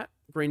love that.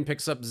 Green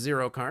picks up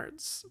 0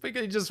 cards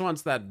because he just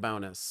wants that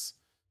bonus.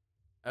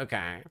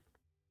 Okay.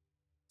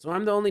 So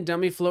I'm the only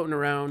dummy floating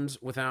around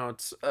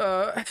without,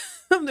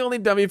 I'm the only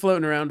dummy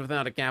floating around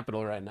without a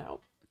capital right now.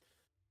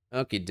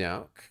 Okie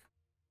doke.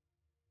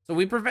 So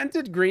we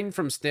prevented green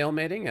from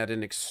stalemating at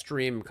an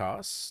extreme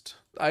cost.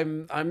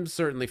 I'm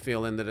certainly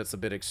feeling that it's a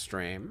bit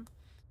extreme.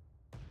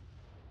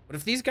 But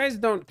if these guys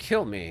don't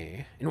kill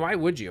me, and why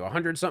would you?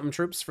 100-something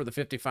troops for the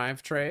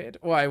 55 trade?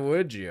 Why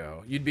would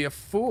you? You'd be a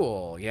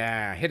fool.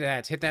 Yeah, hit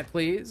that,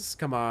 please.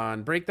 Come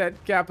on, break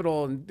that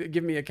capital and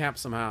give me a cap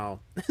somehow.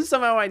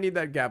 Somehow I need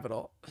that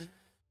capital.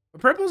 But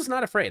purple's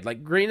not afraid.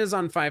 Like, green is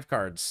on 5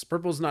 cards.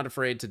 Purple's not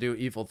afraid to do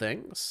evil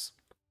things.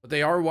 But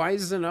they are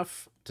wise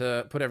enough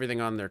to put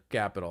everything on their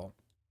capital.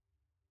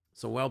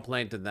 So well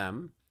played to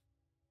them.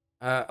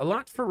 A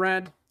lot for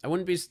red. I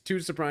wouldn't be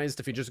too surprised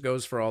if he just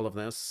goes for all of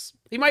this.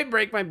 He might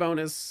break my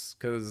bonus,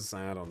 because,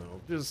 I don't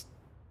know, just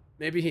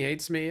maybe he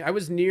hates me. I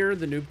was near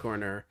the noob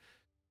corner.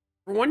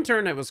 For one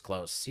turn, I was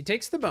close. He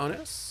takes the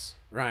bonus.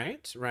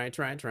 Right.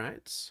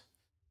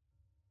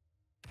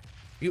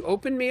 You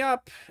open me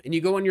up, and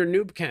you go on your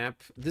noob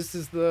cap. This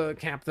is the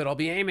cap that I'll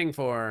be aiming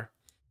for.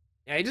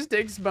 Yeah, he just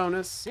takes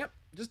bonus. Yep,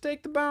 just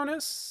take the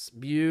bonus.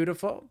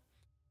 Beautiful.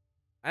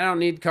 I don't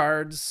need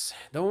cards.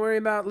 Don't worry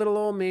about little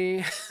old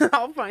me.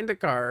 I'll find a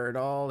card.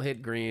 I'll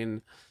hit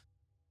green.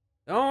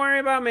 Don't worry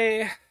about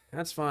me.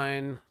 That's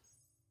fine.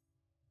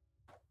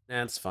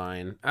 That's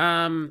fine.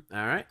 All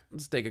right.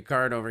 Let's take a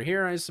card over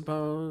here, I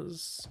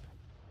suppose.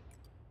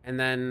 And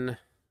then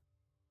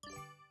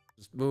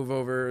just move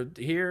over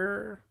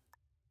here.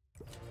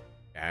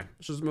 Okay,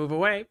 let's just move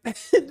away.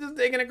 Just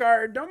taking a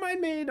card. Don't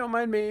mind me. Don't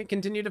mind me.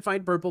 Continue to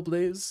fight purple,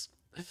 please.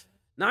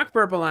 Knock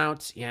purple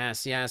out.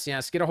 Yes.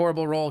 Get a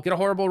horrible roll. Get a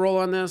horrible roll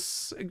on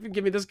this.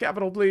 Give me this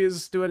capital,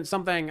 please. Do it.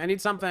 Something. I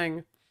need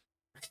something.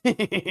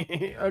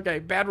 Okay,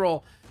 bad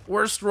roll.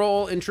 Worst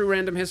roll in true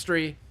random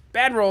history.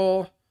 Bad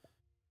roll.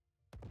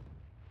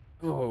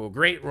 Oh,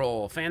 great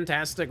roll.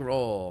 Fantastic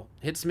roll.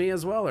 Hits me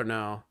as well or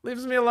no?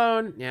 Leaves me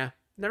alone. Yeah.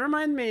 Never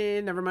mind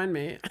me. Never mind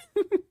me.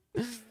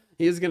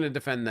 He is going to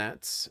defend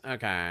that.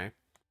 Okay.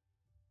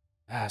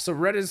 So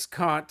red is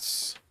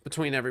caught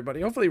between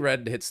everybody. Hopefully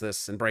red hits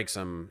this and breaks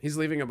him. He's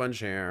leaving a bunch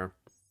here.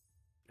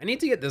 I need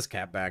to get this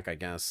cap back, I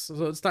guess.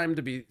 So it's time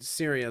to be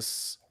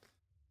serious.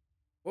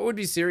 What would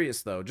be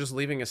serious, though? Just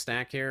leaving a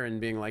stack here and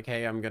being like,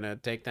 hey, I'm going to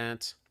take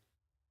that.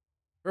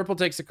 Purple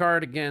takes a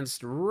card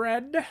against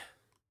red.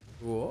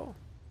 Cool.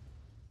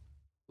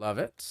 Love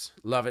it.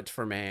 Love it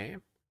for me.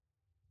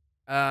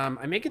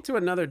 I make it to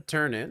another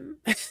turn in.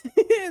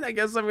 I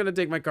guess I'm going to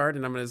take my card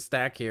and I'm going to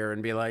stack here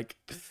and be like,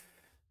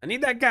 I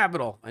need that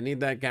capital. I need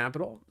that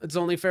capital. It's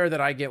only fair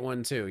that I get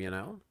one too, you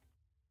know?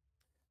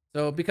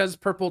 So because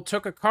purple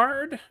took a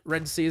card,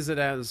 red sees it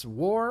as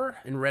war,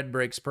 and red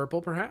breaks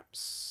purple,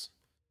 perhaps?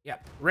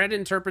 Yep. Red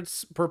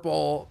interprets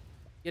purple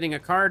getting a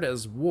card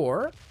as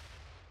war.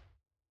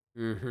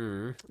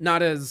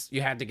 Not as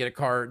you had to get a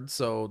card,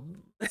 so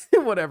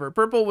whatever.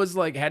 Purple was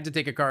like, had to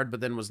take a card, but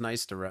then was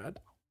nice to red.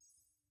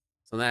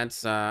 So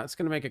that's, it's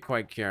going to make it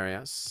quite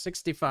curious.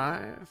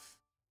 65.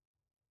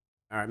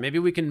 All right, maybe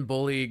we can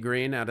bully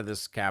green out of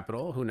this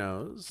capital. Who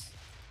knows?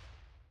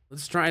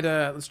 Let's try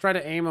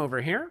to aim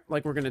over here,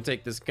 like we're gonna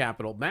take this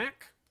capital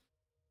back.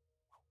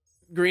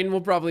 Green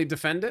will probably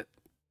defend it.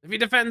 If he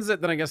defends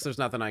it, then I guess there's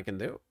nothing I can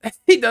do.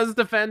 He does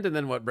defend, and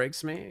then what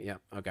breaks me? Yeah,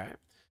 okay.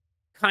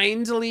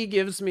 Kindly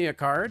gives me a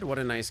card. What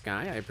a nice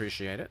guy. I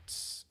appreciate it.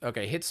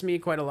 Okay, hits me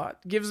quite a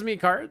lot. Gives me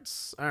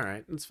cards. All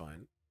right, that's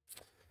fine.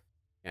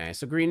 Okay,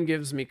 so green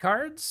gives me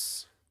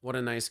cards. What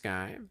a nice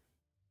guy.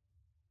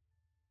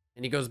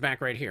 And he goes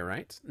back right here,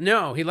 right?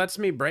 No, he lets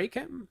me break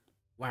him.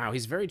 Wow,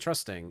 he's very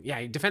trusting. Yeah,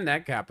 you defend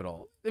that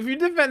capital. If you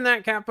defend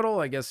that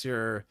capital, I guess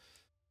you're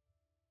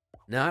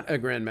not a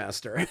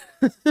grandmaster.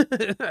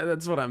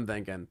 That's what I'm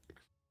thinking.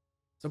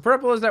 So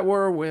purple is at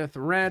war with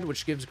red,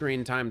 which gives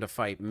green time to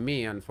fight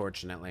me,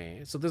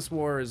 unfortunately. So this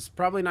war is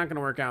probably not going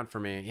to work out for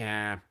me.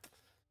 Yeah.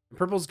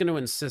 Purple's going to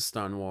insist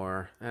on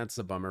war. That's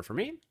a bummer for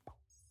me.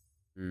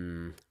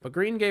 But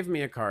green gave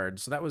me a card,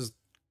 so that was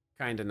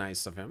kind of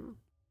nice of him.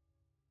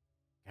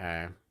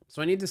 Okay.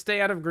 So I need to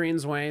stay out of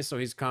green's way so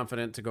he's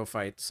confident to go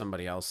fight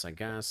somebody else, I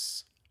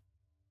guess.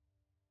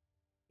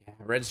 Yeah,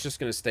 red's just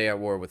going to stay at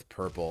war with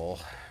purple.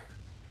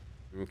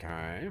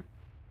 Okay.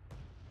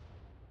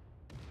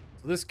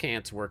 So this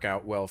can't work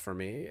out well for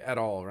me at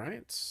all,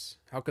 right?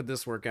 How could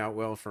this work out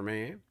well for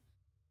me?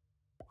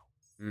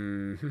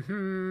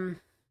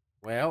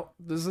 Well,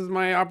 this is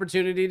my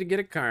opportunity to get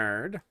a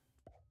card.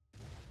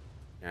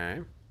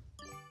 Okay.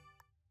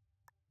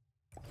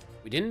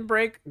 We didn't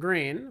break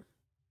green.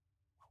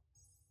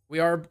 We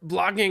are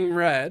blocking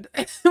red.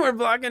 We're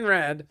blocking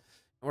red.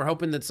 We're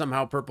hoping that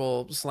somehow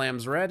purple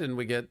slams red and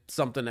we get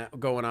something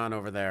going on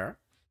over there.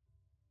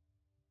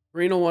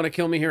 Green will want to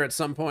kill me here at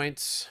some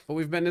point, but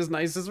we've been as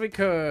nice as we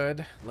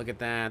could. Look at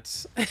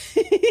that.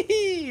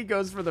 He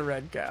goes for the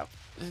red cap.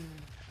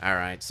 All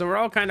right, so we're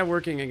all kind of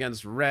working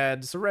against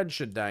red, so red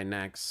should die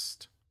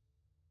next.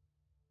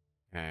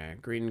 Okay,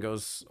 green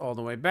goes all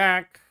the way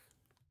back.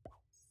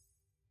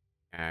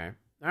 Okay,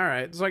 all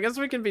right, so I guess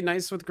we can be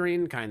nice with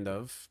green, kind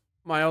of.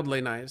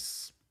 Mildly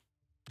nice.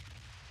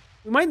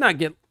 We might not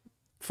get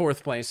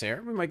 4th place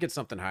here. We might get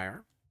something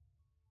higher.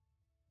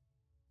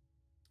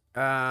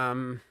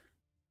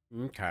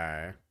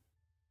 Okay.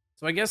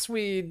 So I guess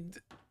we'd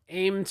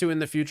aim to, in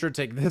the future,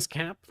 take this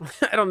cap.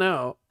 I don't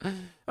know.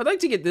 I'd like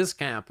to get this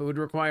cap. It would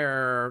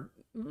require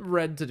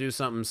red to do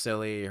something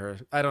silly, or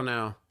I don't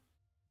know.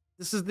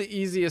 This is the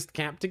easiest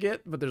cap to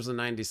get, but there's a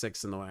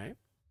 96 in the way.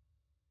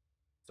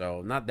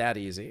 So not that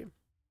easy.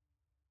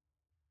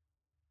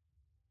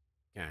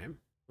 Okay.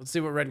 Let's see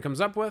what red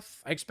comes up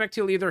with. I expect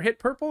he'll either hit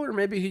purple or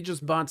maybe he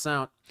just bots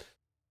out.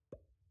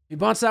 He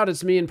bots out,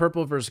 it's me and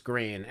purple versus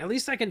green. At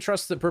least I can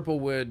trust that purple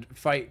would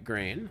fight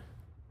green.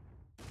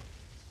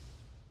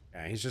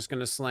 Okay, he's just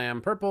going to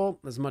slam purple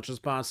as much as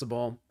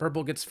possible.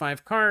 Purple gets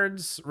 5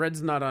 cards.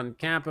 Red's not on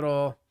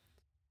capital.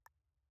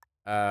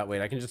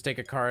 Wait, I can just take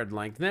a card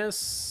like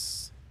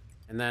this.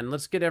 And then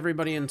let's get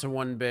everybody into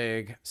one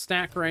big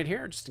stack right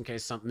here, just in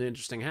case something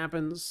interesting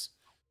happens.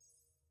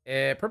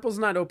 Purple's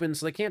not open,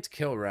 so they can't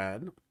kill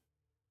red.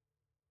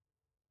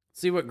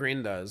 See what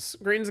green does.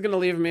 Green's gonna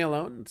leave me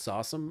alone. It's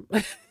awesome.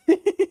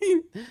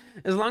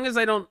 As long as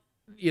I don't,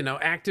 you know,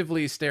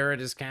 actively stare at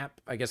his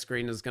cap, I guess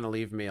green is gonna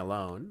leave me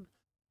alone.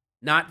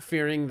 Not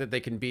fearing that they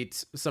can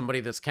beat somebody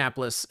that's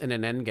capless in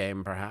an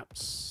endgame,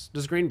 perhaps.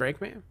 Does green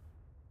break me?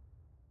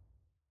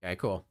 Okay,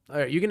 cool. All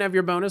right, you can have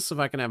your bonus if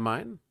I can have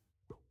mine.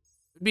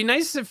 It'd be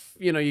nice if,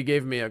 you know, you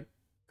gave me a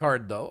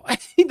card, though.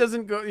 He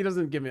doesn't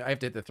give me... I have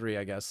to hit the 3,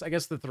 I guess. I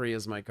guess the 3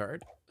 is my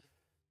card.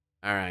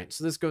 All right,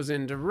 so this goes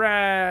into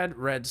red.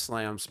 Red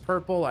slams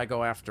purple. I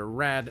go after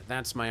red.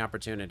 That's my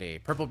opportunity.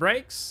 Purple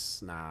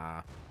breaks?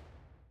 Nah.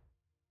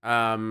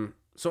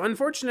 So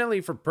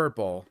unfortunately for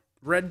purple,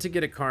 red to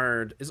get a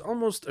card is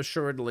almost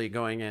assuredly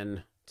going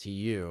in to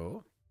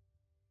you.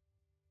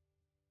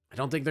 I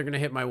don't think they're going to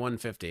hit my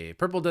 150.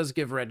 Purple does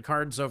give red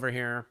cards over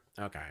here.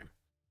 Okay.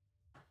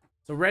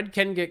 So red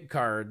can get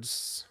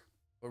cards,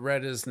 but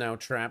red is now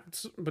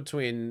trapped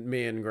between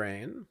me and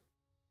green.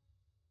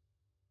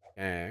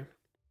 Okay.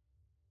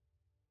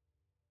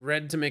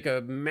 Red to make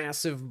a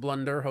massive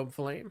blunder,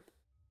 hopefully.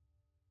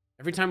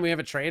 Every time we have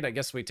a trade, I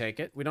guess we take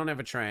it. We don't have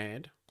a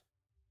trade.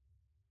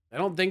 I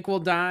don't think we'll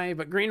die,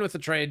 but green with a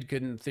trade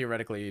could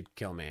theoretically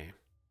kill me.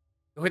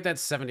 Go hit that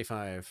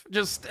 75.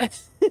 Just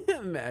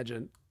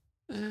imagine.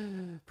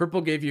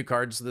 Purple gave you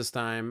cards this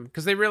time,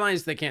 because they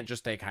realized they can't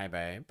just take high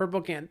bay.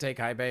 Purple can't take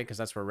high bay, because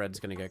that's where red's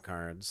going to get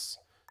cards.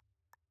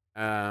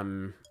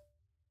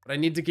 But I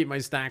need to keep my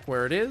stack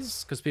where it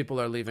is, because people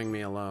are leaving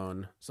me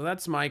alone. So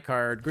that's my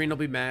card. Green will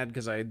be mad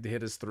because I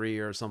hit his 3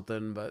 or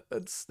something, but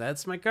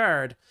that's my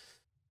card.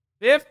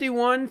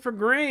 51 for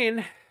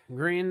green.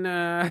 Green,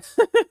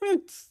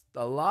 it's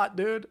a lot,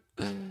 dude.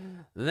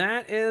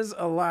 That is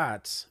a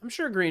lot. I'm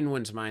sure green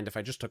wouldn't mind if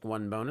I just took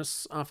 1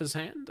 bonus off his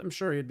hand. I'm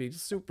sure he'd be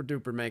super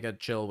duper mega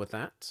chill with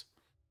that.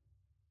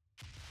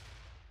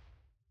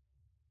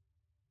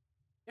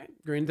 Okay,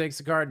 green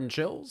takes a card and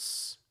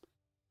chills.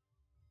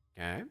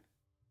 Okay.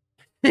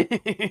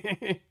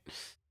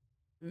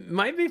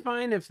 Might be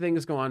fine if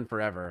things go on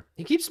forever.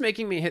 He keeps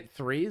making me hit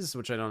 3s,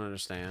 which I don't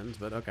understand,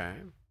 but okay.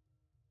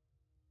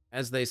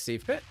 As they see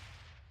fit.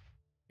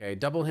 Okay,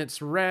 double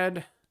hits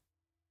red.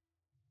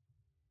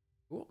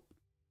 Cool.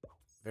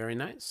 Very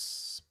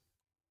nice.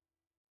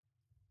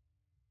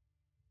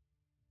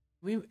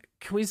 Can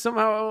we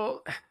somehow...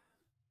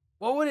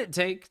 What would it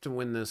take to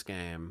win this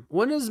game?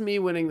 What does me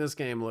winning this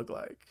game look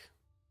like?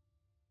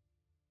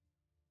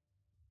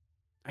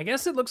 I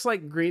guess it looks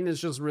like green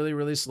is just really,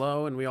 really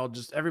slow, and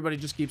everybody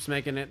just keeps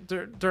making it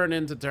turn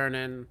in to turn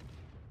in.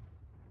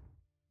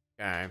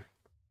 Okay.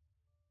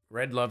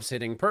 Red loves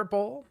hitting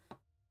purple.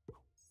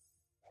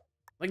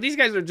 Like, these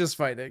guys are just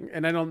fighting,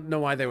 and I don't know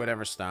why they would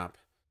ever stop.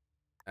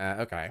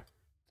 Okay.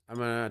 I'm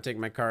gonna take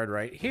my card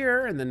right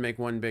here, and then make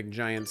 1 big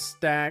giant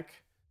stack.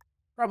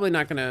 Probably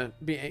not gonna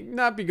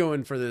be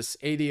going for this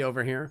 80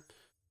 over here.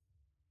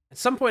 At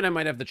some point, I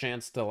might have the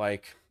chance to,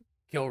 like,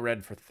 kill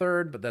red for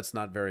 3rd, but that's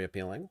not very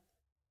appealing.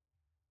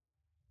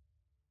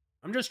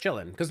 I'm just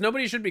chilling, because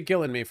nobody should be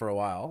killing me for a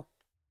while.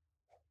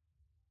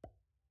 It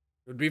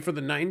would be for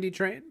the 90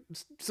 trade,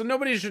 so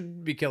nobody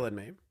should be killing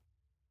me.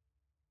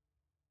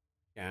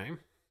 Okay.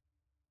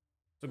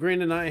 So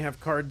green and I have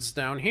cards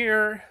down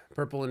here.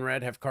 Purple and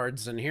red have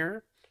cards in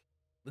here.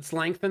 Let's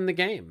lengthen the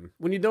game.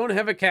 When you don't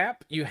have a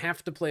cap, you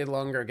have to play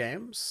longer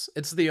games.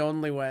 It's the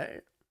only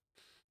way.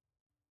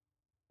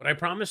 But I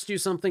promised you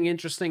something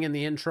interesting in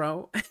the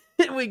intro.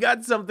 And we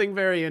got something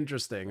very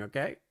interesting,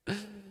 okay?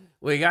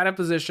 We got a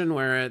position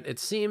where it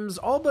seems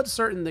all but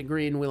certain that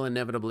green will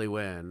inevitably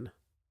win.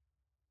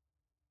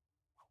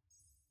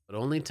 But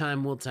only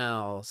time will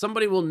tell.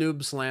 Somebody will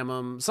noob slam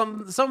them.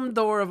 Some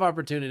door of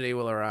opportunity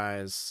will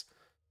arise.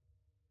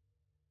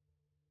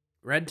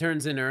 Red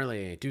turns in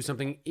early. Do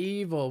something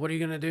evil. What are you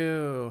going to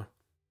do?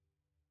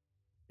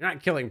 You're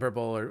not killing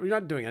purple, or you're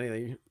not doing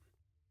anything.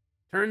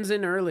 Turns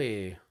in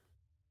early.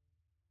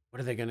 What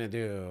are they going to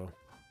do?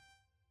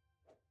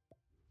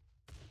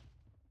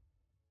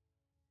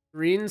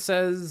 Green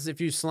says,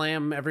 if you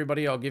slam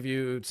everybody, I'll give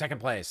you second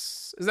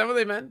place. Is that what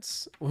they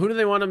meant? Who do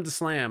they want him to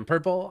slam?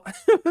 Purple?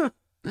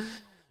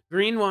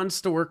 Green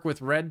wants to work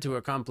with red to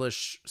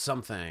accomplish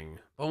something.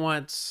 But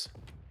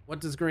what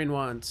does green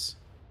want?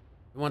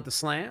 You want the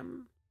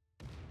slam?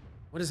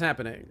 What is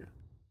happening?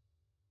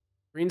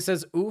 Green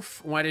says,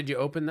 oof, why did you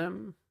open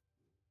them?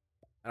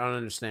 I don't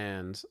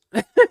understand.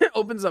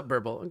 Opens up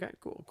purple. Okay,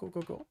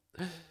 cool.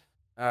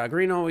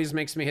 Green always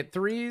makes me hit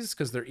threes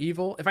because they're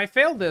evil. If I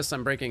fail this,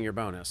 I'm breaking your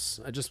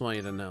bonus. I just want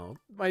you to know.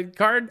 My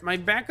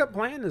backup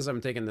plan is I'm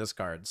taking this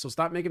card, so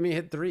stop making me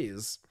hit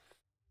threes.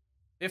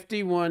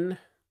 51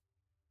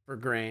 for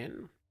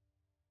green.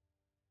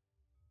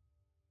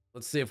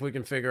 Let's see if we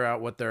can figure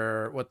out what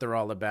they're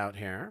all about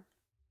here.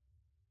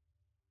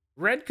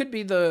 Red could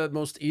be the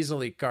most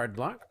easily card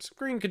blocked.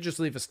 Green could just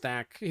leave a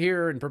stack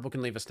here, and purple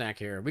can leave a stack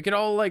here. We could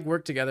all like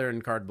work together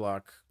and card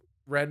block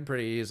red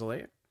pretty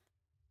easily.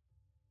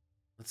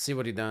 Let's see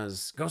what he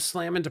does. Go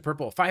slam into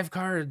purple. 5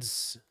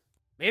 cards.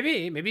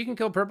 Maybe you can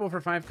kill purple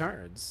for 5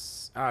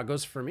 cards.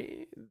 Goes for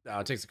me.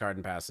 Takes a card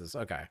and passes.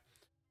 Okay.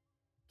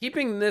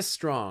 Keeping this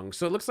strong.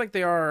 So it looks like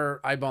they are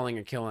eyeballing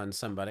a kill on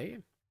somebody.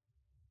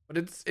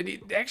 But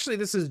actually,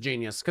 this is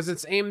genius because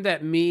it's aimed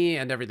at me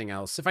and everything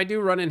else. If I do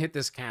run and hit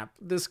this cap,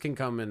 this can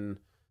come and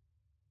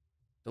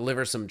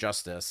deliver some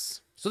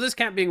justice. So this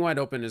cap being wide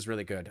open is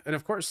really good. And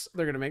of course,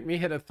 they're going to make me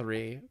hit a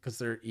 3 because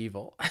they're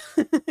evil.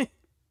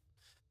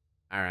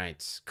 All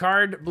right.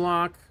 Card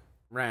block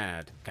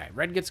red. Okay,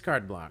 red gets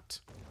card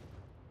blocked.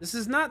 This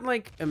is not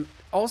like...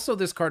 also,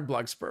 this card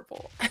blocks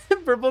purple.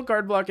 Purple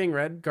card blocking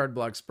red, card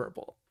blocks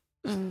purple.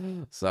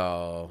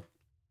 So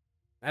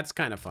that's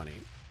kind of funny.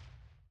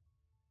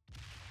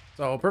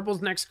 So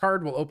purple's next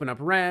card will open up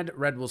red.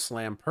 Red will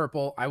slam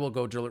purple. I will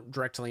go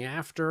directly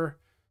after.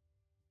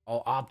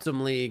 I'll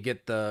optimally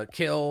get the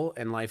kill,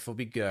 and life will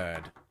be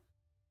good.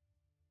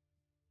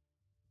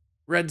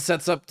 Red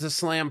sets up to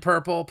slam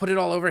purple. Put it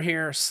all over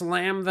here.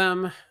 Slam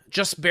them.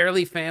 Just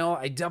barely fail.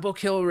 I double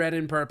kill red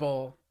and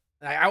purple.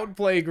 I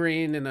outplay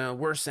green in a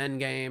worse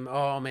endgame.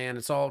 Oh, man,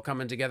 it's all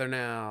coming together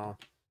now.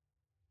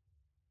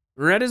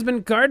 Red has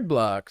been card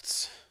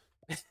blocked.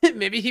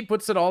 Maybe he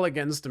puts it all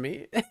against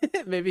me.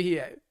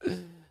 Maybe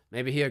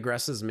he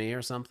aggresses me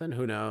or something.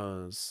 Who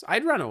knows?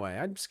 I'd run away.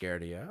 I'm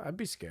scared of you. I'd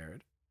be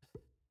scared.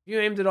 If you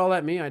aimed it all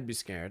at me, I'd be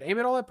scared. Aim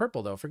it all at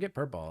purple, though. Forget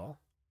purple.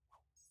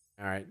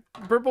 All right.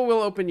 Purple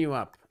will open you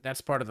up.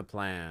 That's part of the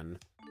plan.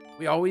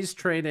 We always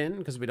trade in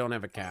because we don't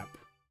have a cap.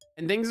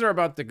 And things are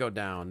about to go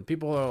down.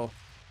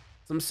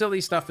 Some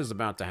silly stuff is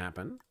about to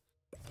happen.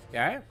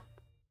 Okay.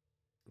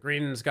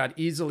 Green's got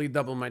easily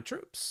double my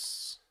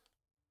troops.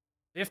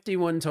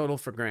 51 total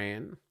for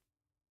green.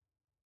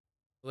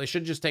 Well, they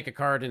should just take a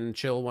card and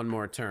chill one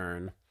more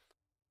turn.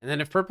 And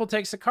then if purple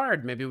takes a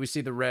card, maybe we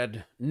see the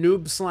red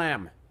noob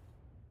slam.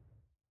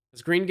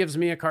 Because green gives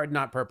me a card,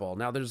 not purple.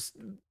 Now there's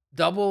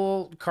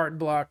double card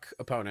block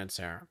opponents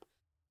here.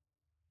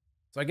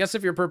 So I guess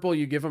if you're purple,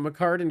 you give them a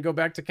card and go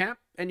back to cap,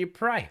 and you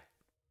pray.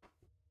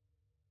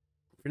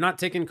 If you're not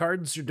taking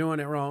cards, you're doing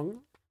it wrong.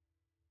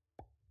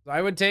 So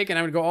I would take, and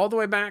I would go all the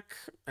way back,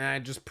 and I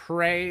just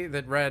pray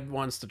that red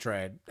wants to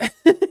trade.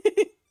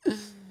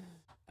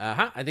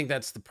 I think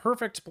that's the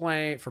perfect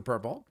play for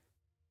purple.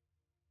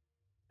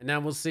 And now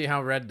we'll see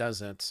how red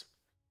does it.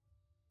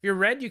 If you're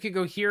red, you could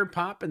go here,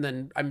 pop, and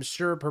then I'm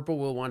sure purple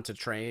will want to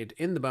trade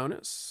in the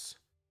bonus.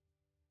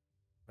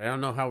 But I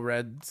don't know how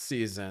red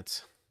sees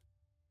it.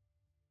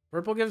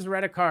 Purple gives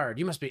red a card.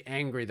 You must be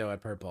angry, though, at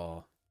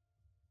purple.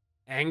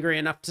 Angry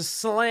enough to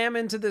slam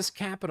into this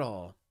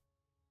capital.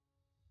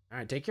 All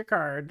right, take your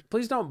card.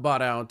 Please don't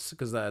bot out,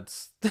 because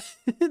that's...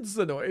 it's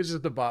annoying. It's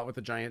just a bot with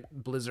a giant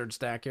blizzard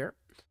stack here.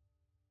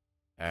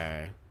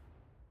 Okay.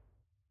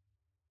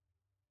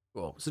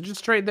 Cool. So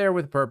just trade there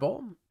with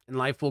purple, and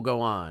life will go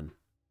on.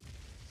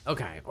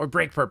 Okay, or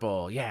break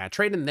purple. Yeah,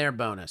 trade in their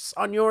bonus.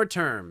 On your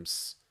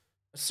terms.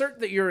 Assert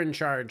that you're in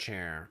charge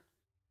here.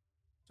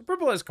 So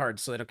purple has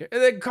cards, so they don't care.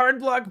 And then card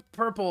block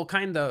purple,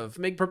 kind of.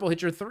 Make purple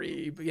hit your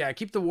 3. But yeah,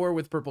 keep the war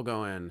with purple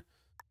going.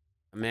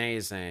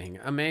 Amazing.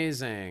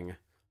 Amazing.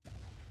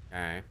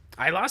 Okay.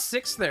 I lost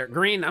 6 there.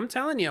 Green, I'm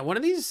telling you, one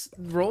of these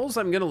rolls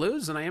I'm going to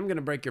lose, and I am going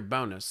to break your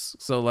bonus.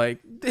 So, like,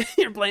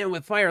 you're playing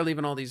with fire,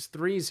 leaving all these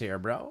 3s here,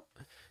 bro.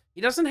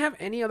 He doesn't have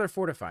any other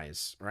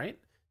fortifies, right?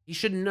 He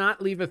should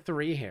not leave a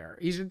 3 here.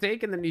 He should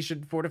take, and then he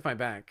should fortify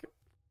back.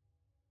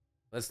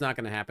 That's not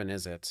going to happen,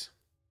 is it?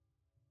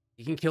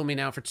 He can kill me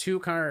now for 2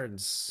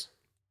 cards.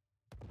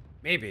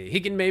 Maybe. He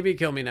can maybe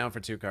kill me now for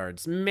 2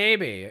 cards.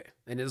 Maybe.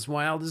 In his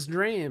wildest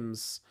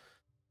dreams.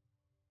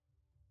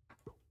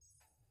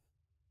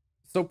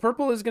 So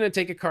purple is going to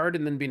take a card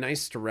and then be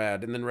nice to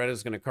red, and then red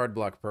is going to card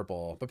block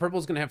purple. But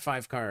purple's going to have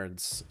 5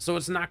 cards, so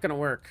it's not going to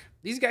work.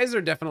 These guys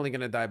are definitely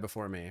going to die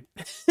before me.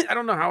 I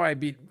don't know how I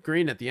beat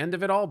green at the end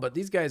of it all, but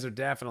these guys are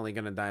definitely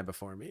going to die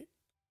before me.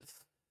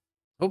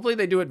 Hopefully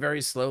they do it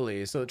very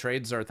slowly, so the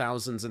trades are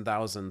thousands and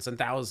thousands and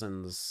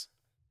thousands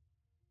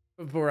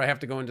before I have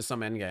to go into some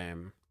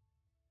endgame.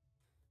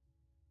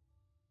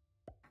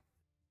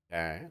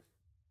 Okay.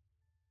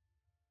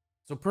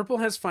 So purple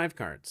has 5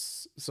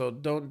 cards, so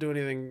don't do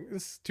anything.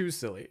 It's too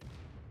silly.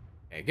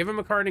 Okay, give him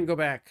a card and go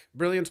back.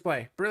 Brilliance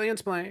play.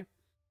 Brilliance play.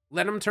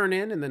 Let him turn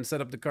in and then set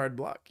up the card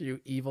block,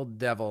 you evil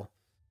devil.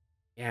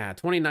 Yeah,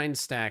 29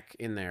 stack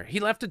in there. He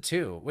left a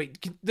 2.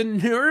 Wait, the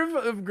nerve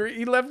of green.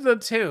 He left the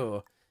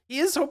 2. He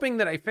is hoping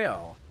that I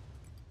fail.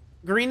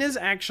 Green is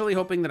actually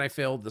hoping that I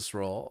failed this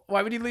roll.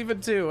 Why would he leave a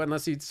 2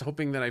 unless he's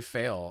hoping that I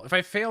fail? If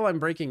I fail, I'm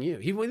breaking you.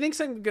 He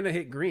thinks I'm going to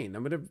hit green.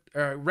 I'm going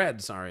to...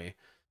 red, sorry.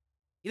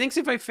 He thinks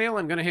if I fail,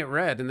 I'm going to hit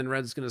red, and then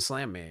red's going to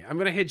slam me. I'm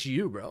going to hit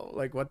you, bro.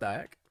 Like, what the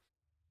heck?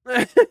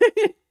 And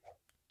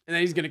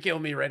then he's going to kill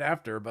me right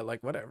after, but,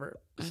 like, whatever.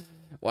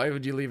 Why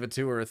would you leave a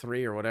 2 or a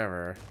 3 or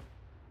whatever?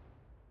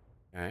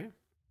 Okay.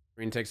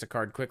 Green takes a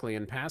card quickly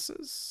and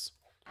passes.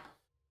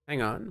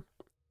 Hang on.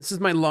 This is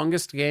my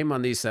longest game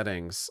on these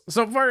settings.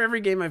 So far,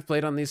 every game I've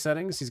played on these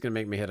settings, he's going to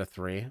make me hit a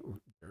 3.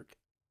 Ooh, jerk.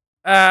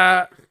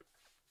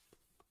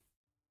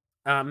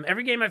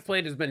 Every game I've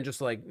played has been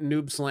just like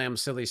noob slam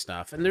silly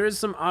stuff. And there is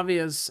some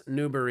obvious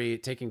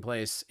noobery taking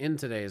place in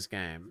today's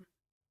game.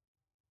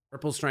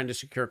 Purple's trying to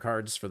secure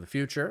cards for the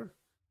future.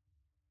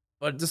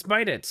 But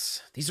despite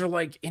it, these are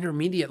like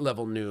intermediate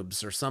level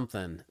noobs or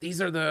something.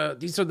 These are the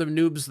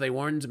noobs they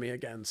warned me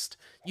against.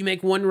 You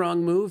make one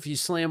wrong move, you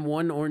slam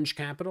one orange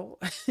capital,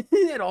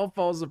 it all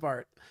falls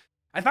apart.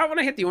 I thought when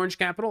I hit the orange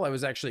capital, I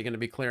was actually going to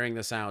be clearing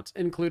this out,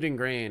 including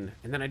green,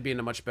 and then I'd be in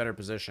a much better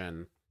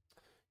position.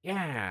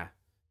 Yeah.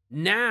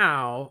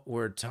 Now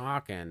we're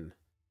talking.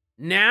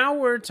 Now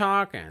we're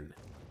talking.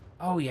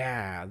 Oh,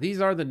 yeah. These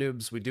are the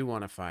noobs we do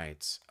want to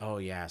fight. Oh,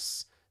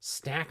 yes.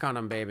 Stack on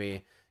them,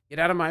 baby. Get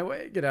out of my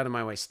way. Get out of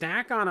my way.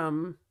 Stack on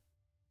them.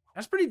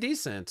 That's pretty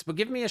decent, but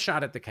give me a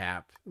shot at the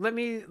cap. Let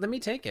me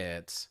take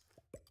it.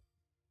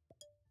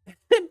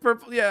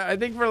 Purple, yeah, I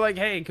think we're like,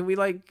 hey, can we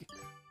like...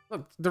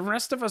 Look, the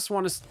rest of us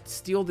want to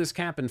steal this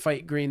cap and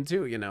fight green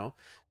too, you know?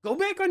 Go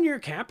back on your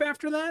cap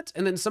after that,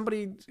 and then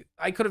somebody...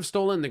 I could have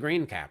stolen the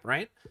green cap,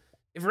 right?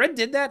 If red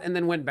did that and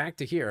then went back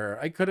to here,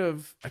 I could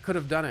have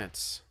done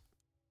it.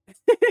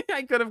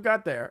 I could have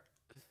got there.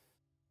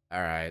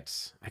 All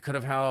right. I could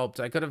have helped.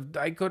 I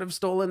could have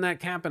stolen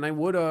that cap, and I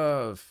would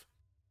have.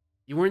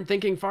 You weren't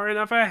thinking far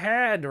enough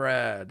ahead,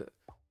 red.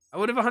 I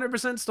would have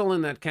 100%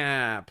 stolen that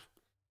cap.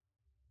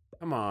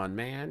 Come on,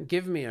 man.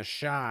 Give me a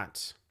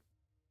shot.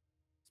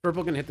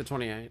 Purple can hit the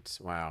 28.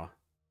 Wow.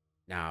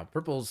 Now,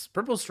 purple's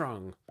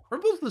strong.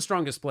 Purple's the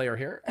strongest player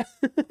here.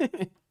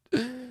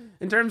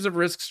 In terms of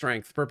risk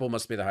strength, purple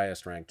must be the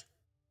highest ranked.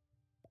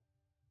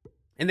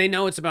 And they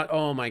know it's about,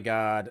 oh my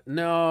god.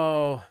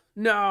 No.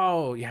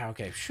 No. Yeah,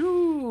 okay.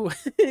 Shoo.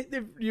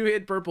 If you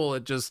hit purple,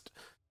 it just...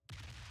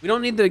 We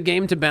don't need the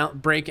game to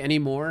break any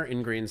more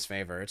in green's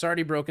favor. It's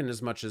already broken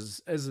as much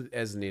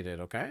as needed,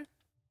 okay?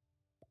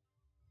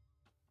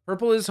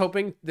 Purple is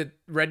hoping that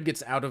red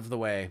gets out of the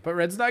way, but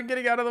red's not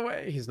getting out of the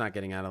way. He's not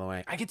getting out of the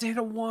way. I get to hit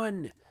a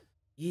 1.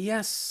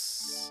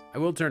 Yes. I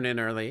will turn in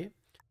early.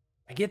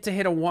 I get to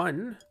hit a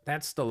 1.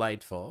 That's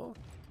delightful.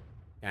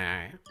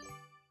 Okay.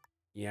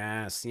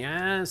 Yes,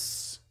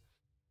 yes.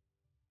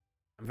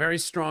 I'm very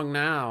strong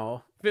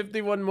now.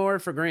 51 more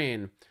for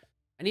green.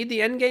 I need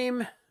the end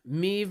game.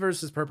 Me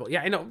versus purple.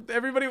 Yeah, I know.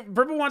 Everybody,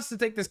 purple wants to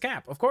take this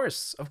cap. Of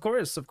course, of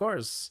course, of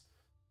course.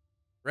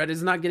 Red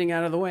is not getting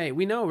out of the way.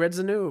 We know red's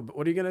a noob.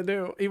 What are you gonna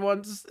do? He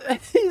wants...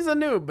 he's a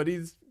noob, but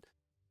he's...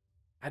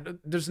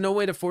 there's no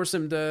way to force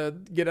him to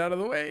get out of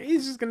the way.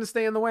 He's just gonna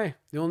stay in the way.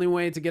 The only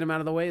way to get him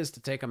out of the way is to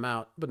take him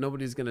out, but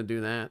nobody's gonna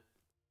do that.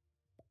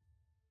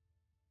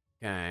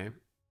 Okay.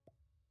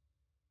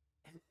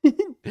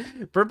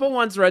 Purple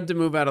wants red to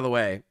move out of the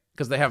way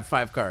because they have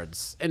 5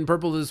 cards, and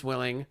purple is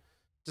willing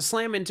to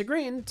slam into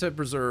green to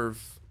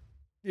preserve,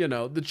 you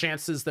know, the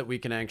chances that we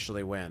can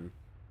actually win.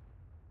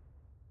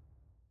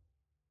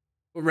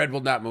 Red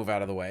will not move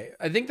out of the way.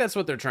 I think that's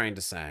what they're trying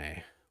to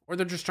say. Or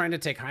they're just trying to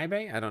take high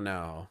bay? I don't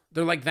know.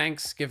 They're like,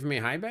 thanks, give me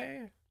high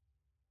bay?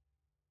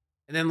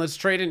 And then let's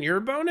trade in your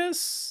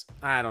bonus?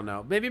 I don't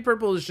know. Maybe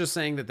purple is just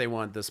saying that they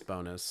want this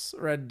bonus.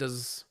 Red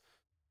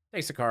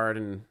takes a card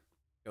and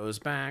goes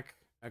back.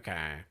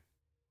 Okay.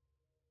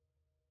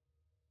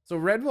 So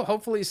red will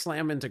hopefully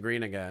slam into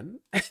green again.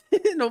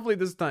 And hopefully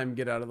this time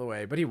get out of the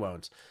way, but he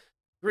won't.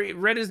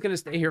 Red is going to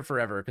stay here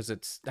forever because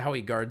it's how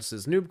he guards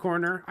his noob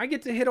corner. I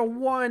get to hit a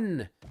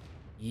 1.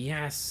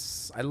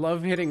 Yes, I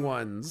love hitting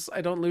 1s.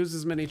 I don't lose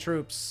as many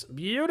troops.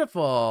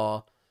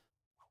 Beautiful.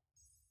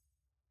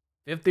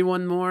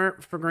 51 more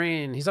for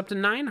green. He's up to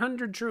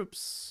 900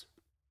 troops.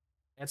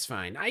 That's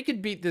fine. I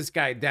could beat this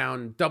guy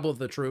down, double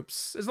the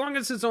troops. As long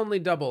as it's only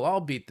double, I'll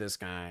beat this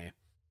guy.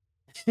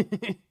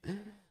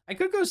 I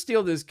could go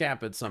steal this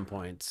cap at some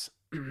point.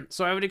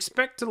 So I would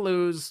expect to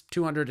lose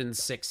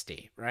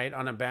 260, right,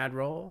 on a bad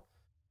roll.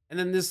 And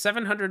then this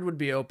 700 would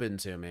be open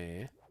to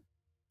me.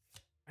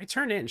 I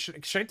turn in.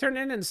 Should I turn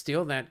in and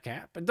steal that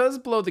cap? It does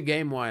blow the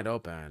game wide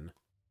open.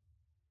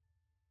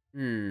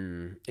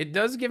 It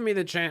does give me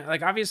the chance.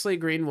 Like, obviously,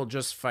 green will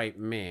just fight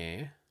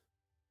me.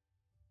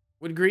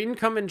 Would green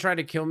come and try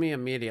to kill me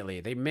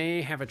immediately? They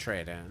may have a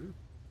trade-in.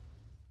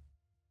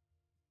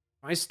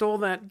 I stole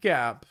that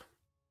cap.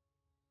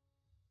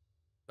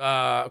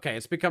 Okay,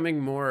 it's becoming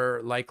more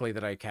likely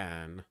that I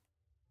can.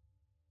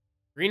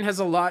 Green has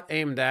a lot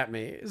aimed at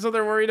me, so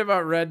they're worried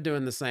about red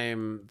doing the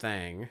same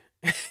thing.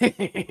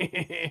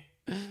 Okay,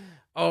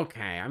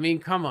 I mean,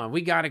 come on.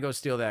 We gotta go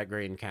steal that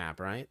green cap,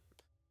 right?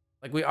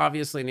 Like, we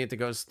obviously need to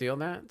go steal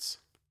that.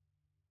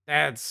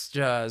 That's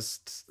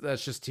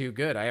just too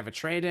good. I have a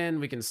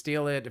trade-in. We can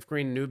steal it. If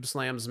green noob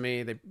slams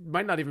me, they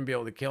might not even be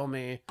able to kill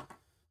me.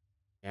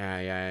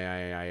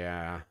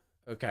 Yeah.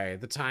 Okay,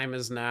 the time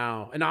is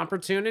now. An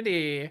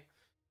opportunity.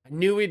 I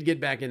knew we'd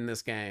get back in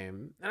this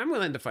game. And I'm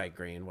willing to fight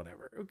green,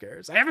 whatever. Who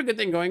cares? I have a good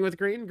thing going with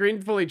green.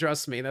 Green fully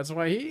trusts me. That's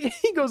why he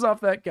goes off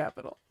that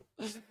capital.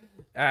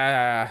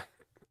 Yeah,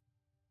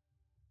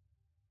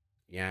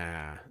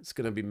 it's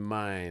gonna be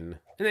mine.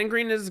 And then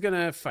green is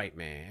gonna fight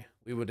me.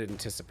 We would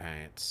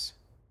anticipate.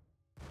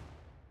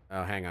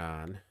 Oh, hang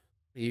on.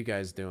 What are you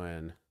guys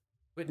doing?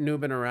 Quit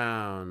noobing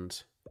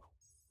around.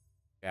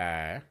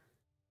 Okay.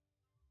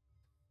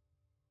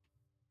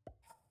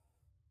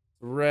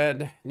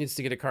 Red needs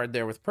to get a card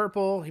there with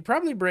purple. He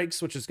probably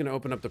breaks, which is going to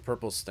open up the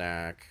purple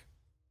stack.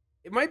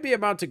 It might be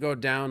about to go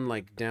down,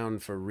 like, down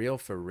for real,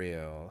 for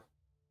real.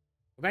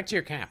 Go back to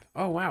your cap.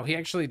 Oh, wow, he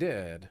actually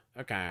did.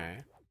 Okay.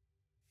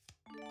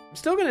 I'm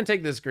still going to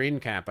take this green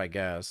cap, I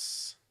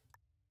guess.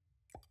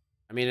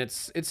 I mean,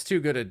 it's too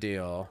good a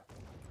deal.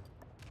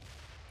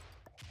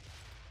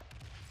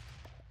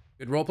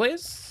 Good roll,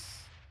 please.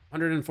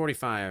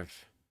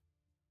 145.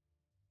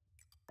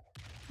 I'm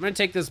going to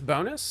take this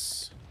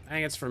bonus. I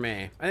think it's for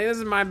me. I think this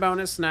is my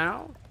bonus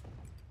now.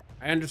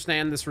 I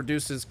understand this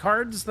reduces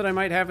cards that I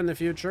might have in the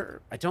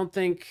future. I don't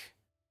think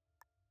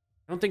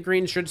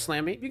green should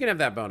slam me. You can have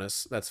that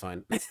bonus. That's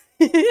fine.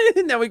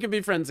 Now we can be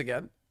friends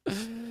again.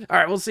 All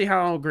right, we'll see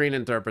how green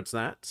interprets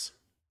that.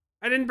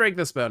 I didn't break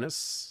this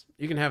bonus.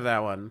 You can have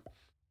that one.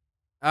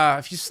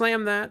 If you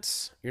slam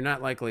that, you're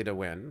not likely to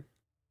win.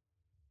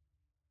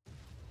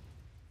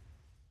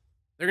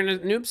 They're gonna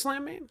noob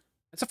slam me?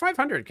 It's a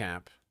 500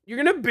 cap. You're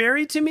gonna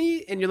bury to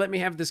me and you let me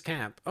have this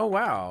cap. Oh,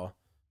 wow.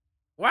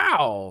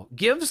 Wow.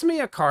 Gives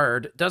me a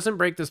card, doesn't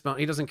break this bone.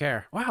 He doesn't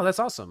care. Wow, that's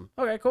awesome.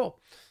 Okay, cool.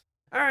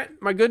 All right,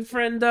 my good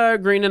friend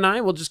Green and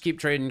I will just keep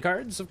trading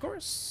cards, of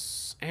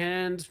course.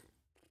 And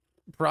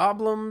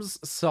problems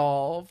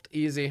solved.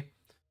 Easy.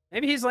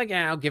 Maybe he's like,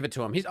 yeah, I'll give it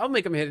to him. I'll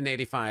make him hit an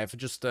 85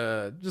 just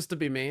to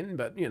be mean,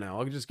 but, you know,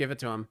 I'll just give it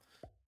to him.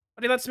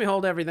 But he lets me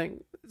hold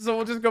everything. So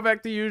we'll just go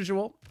back to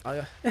usual.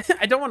 I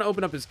don't want to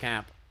open up his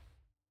cap.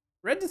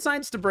 Red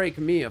decides to break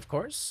me, of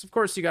course. Of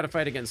course, you got to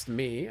fight against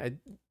me.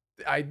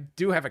 I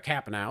do have a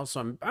cap now,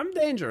 so I'm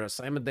dangerous.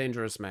 I'm a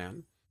dangerous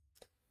man.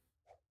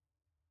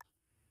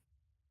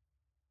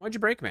 Why'd you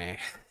break me?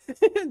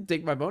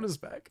 Take my bonus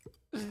back.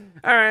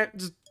 All right,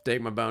 just take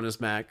my bonus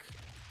back.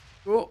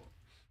 Cool.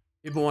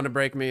 People want to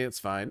break me, it's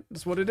fine.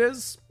 That's what it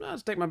is. I'll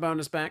just take my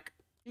bonus back.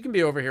 You can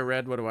be over here,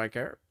 Red. What do I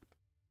care?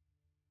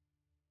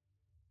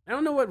 I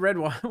don't know what Red...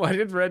 Why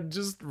did Red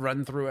just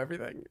run through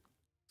everything?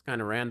 It's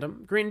kind of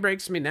random. Green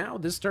breaks me now,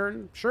 this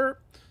turn. Sure.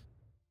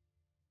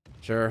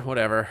 Sure,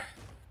 whatever.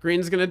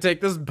 Green's gonna take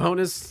this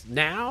bonus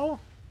now?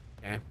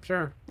 Okay,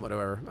 sure.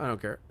 Whatever. I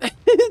don't care.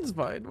 It's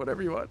fine.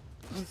 Whatever you want.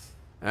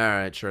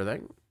 Alright, sure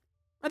thing.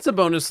 That's a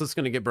bonus that's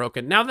gonna get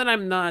broken. Now that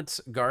I'm not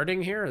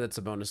guarding here, that's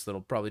a bonus that'll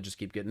probably just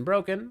keep getting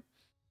broken.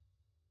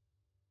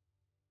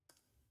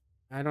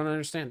 I don't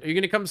understand. Are you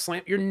gonna come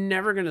slam? You're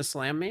never gonna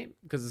slam me?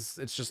 Because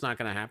it's just not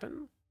gonna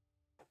happen?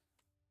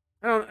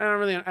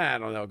 I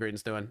don't know what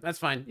Green's doing. That's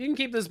fine. You can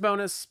keep this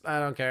bonus. I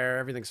don't care.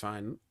 Everything's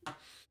fine.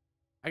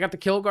 I got the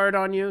kill guard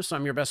on you, so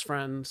I'm your best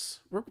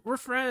friends. We're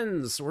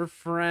friends. We're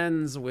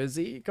friends,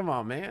 Wizzy. Come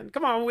on, man.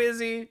 Come on,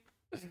 Wizzy.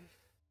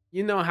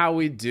 You know how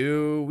we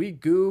do. We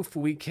goof,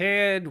 we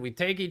kid, we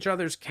take each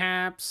other's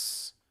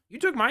caps. You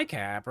took my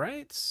cap,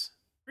 right?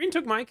 Green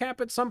took my cap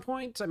at some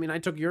point. I mean, I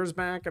took yours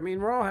back. I mean,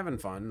 we're all having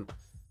fun.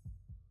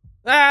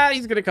 Ah,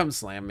 he's gonna come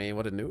slam me.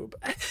 What a noob.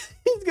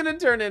 He's gonna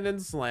turn in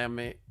and slam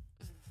me.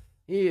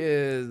 He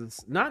is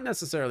not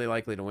necessarily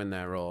likely to win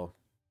that roll.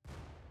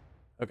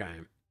 Okay.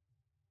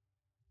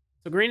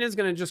 So green is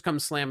gonna just come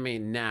slam me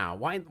now.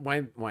 Why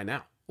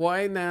now?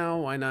 Why now?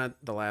 Why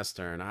not the last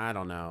turn? I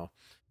don't know.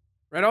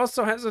 Red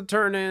also has a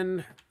turn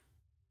in.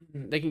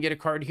 They can get a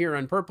card here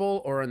on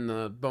purple or in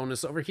the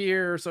bonus over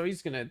here. So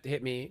he's going to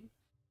hit me.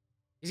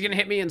 He's going to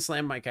hit me and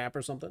slam my cap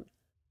or something.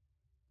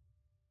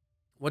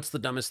 What's the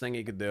dumbest thing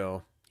he could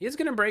do? He's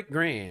going to break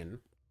green.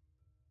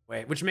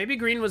 Wait, which maybe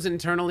green was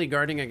internally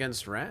guarding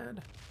against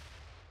red?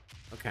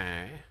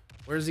 Okay.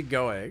 Where's he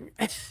going?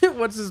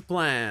 What's his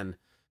plan?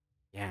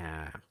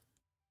 Yeah.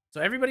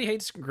 So everybody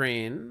hates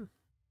green.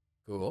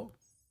 Cool.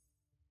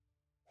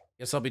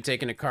 Guess I'll be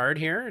taking a card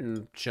here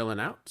and chilling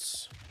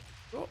out.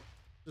 Cool.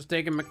 Just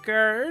taking my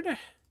card.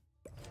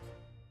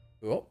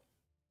 Cool.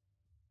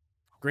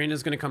 Green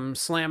is going to come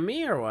slam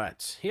me or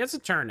what? He has a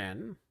turn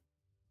in.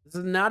 This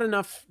is not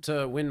enough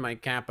to win my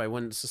cap, I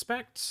wouldn't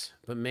suspect.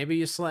 But maybe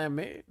you slam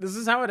me. This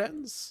is how it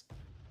ends.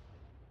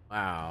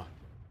 Wow.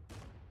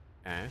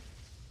 Okay.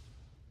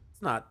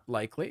 It's not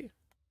likely.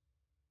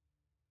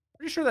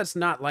 Pretty sure that's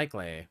not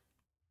likely.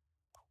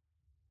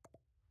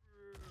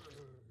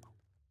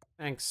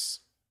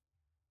 Thanks.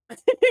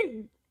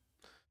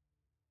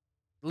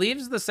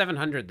 Leaves the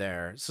 700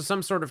 there. So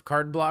some sort of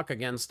card block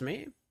against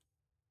me.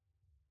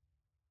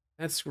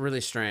 That's really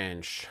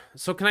strange.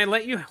 So can I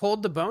let you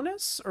hold the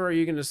bonus, or are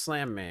you going to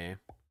slam me?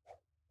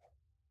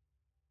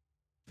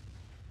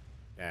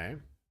 Okay.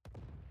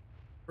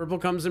 Purple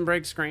comes and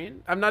breaks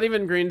green. I'm not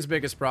even green's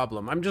biggest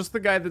problem. I'm just the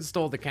guy that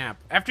stole the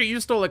cap. After you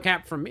stole a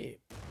cap from me.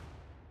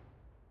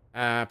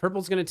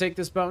 Purple's going to take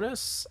this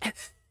bonus.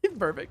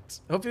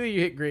 Perfect. Hopefully you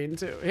hit green,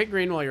 too. Hit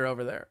green while you're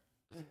over there.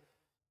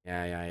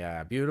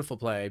 Yeah. Beautiful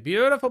play.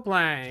 Beautiful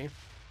play.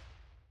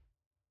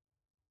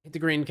 Hit the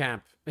green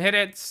cap. Hit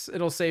it.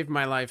 It'll save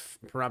my life,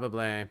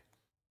 probably.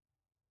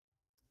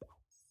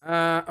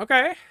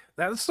 Okay.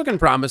 That's looking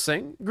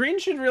promising. Green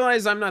should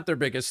realize I'm not their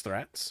biggest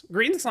threat.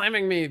 Green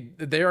slamming me,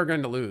 they are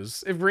going to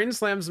lose. If green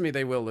slams me,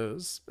 they will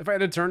lose. If I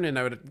had a turn in,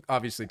 I would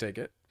obviously take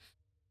it.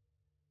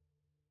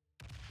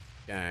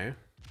 Okay.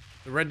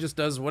 The red just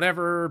does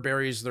whatever,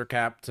 buries their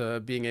cap to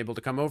being able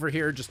to come over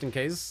here just in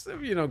case,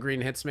 you know,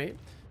 green hits me.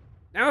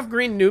 Now if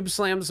green noob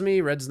slams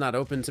me, red's not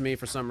open to me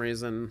for some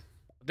reason.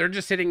 They're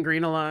just hitting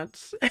green a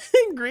lot.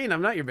 Green,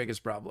 I'm not your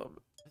biggest problem.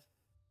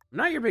 I'm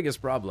not your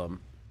biggest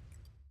problem.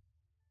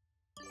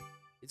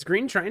 Is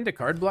green trying to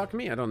card block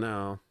me? I don't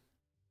know.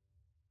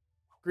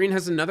 Green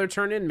has another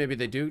turn in. Maybe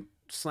they do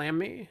slam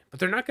me, but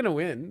they're not going to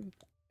win.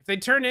 If they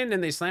turn in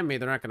and they slam me,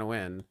 they're not going to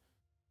win.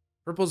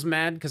 Purple's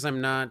mad because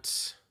I'm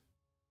not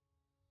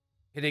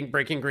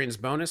breaking green's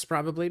bonus,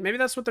 probably. Maybe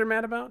that's what they're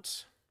mad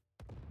about.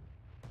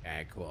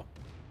 Okay, cool.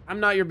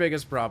 I'm not your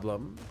biggest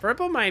problem.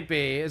 Purple might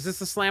be. Is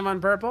this a slam on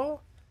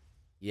purple?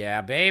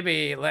 Yeah,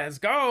 baby. Let's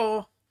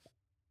go.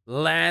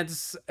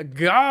 Let's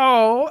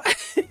go.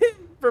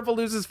 Purple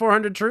loses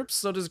 400 troops.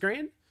 So does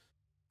green.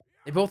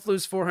 They both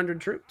lose 400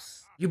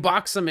 troops. You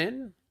box them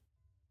in.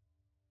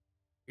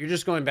 You're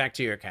just going back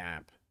to your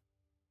cap.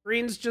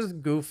 Green's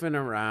just goofing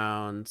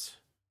around.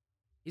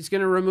 He's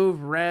going to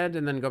remove red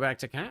and then go back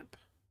to cap.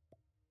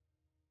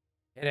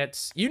 Hit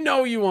it. You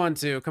know you want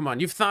to. Come on.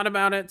 You've thought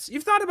about it.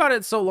 You've thought about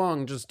it so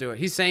long. Just do it.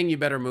 He's saying you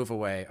better move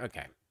away.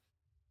 Okay.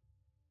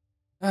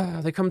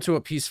 They come to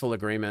a peaceful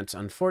agreement,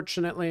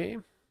 unfortunately.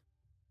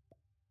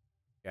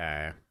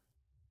 Okay.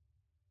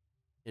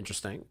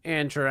 Interesting.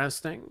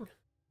 Interesting.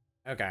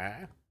 Okay.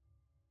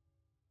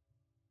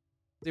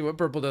 See what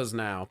purple does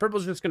now.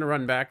 Purple's just going to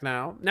run back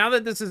now. Now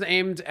that this is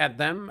aimed at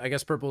them, I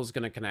guess purple's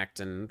going to connect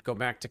and go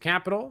back to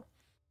capital.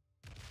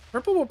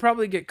 Purple will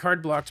probably get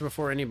card blocked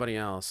before anybody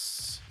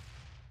else.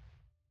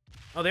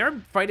 Oh, they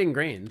are fighting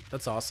green.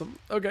 That's awesome.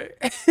 Okay.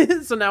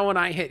 So now when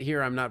I hit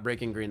here, I'm not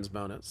breaking green's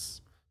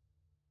bonus.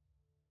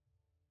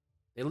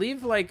 They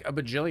leave like a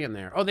bajillion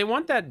there. Oh, they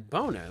want that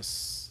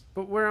bonus.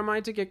 But where am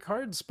I to get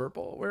cards,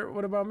 purple?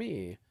 What about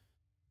me?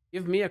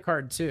 Give me a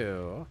card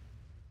too.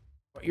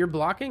 What, you're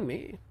blocking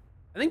me?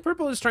 I think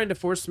purple is trying to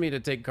force me to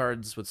take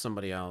cards with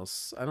somebody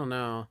else. I don't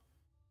know.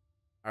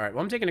 All right,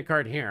 well, I'm taking a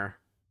card here.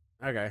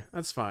 Okay,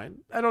 that's fine.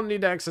 I don't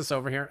need to access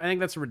over here. I think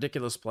that's a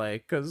ridiculous play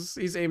because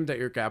he's aimed at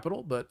your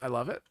capital, but I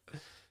love it.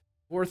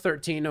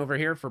 413 over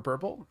here for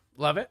purple.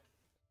 Love it.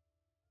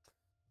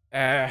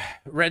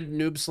 Red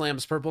noob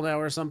slams purple now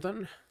or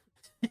something.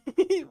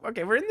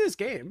 Okay, we're in this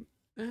game.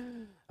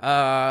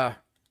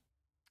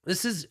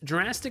 This is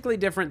drastically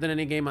different than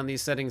any game on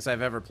these settings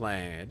I've ever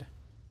played.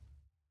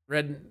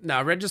 Red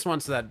just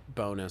wants that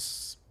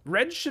bonus.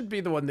 Red should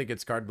be the one that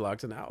gets card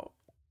blocked now.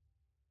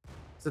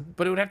 So,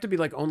 but it would have to be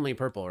like only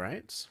purple,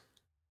 right?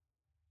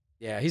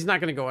 Yeah, he's not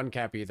going to go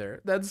uncap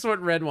either. That's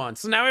what red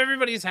wants. So now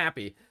everybody's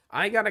happy.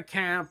 I got a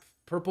cap.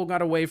 Purple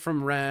got away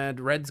from red.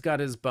 Red's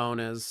got his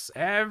bonus.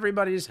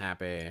 Everybody's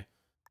happy.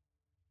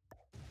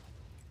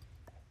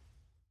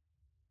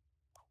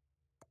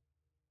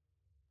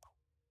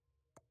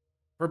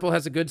 Purple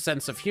has a good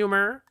sense of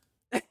humor.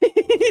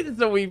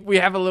 So we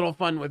have a little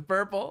fun with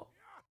purple.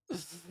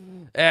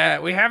 We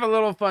have a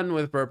little fun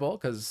with purple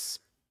because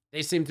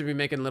they seem to be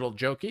making little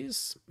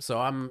jokies. So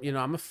I'm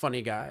a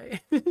funny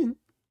guy.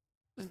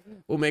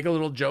 We'll make a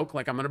little joke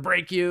like I'm going to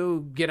break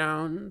you, get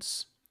on.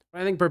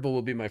 I think purple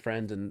will be my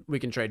friend, and we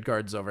can trade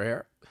cards over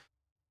here.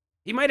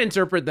 He might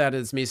interpret that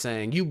as me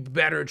saying, you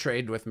better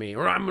trade with me,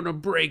 or I'm gonna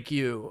break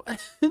you.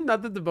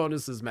 Not that the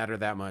bonuses matter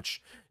that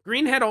much.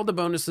 Green had all the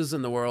bonuses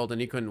in the world, and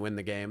he couldn't win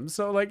the game,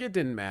 so, like, it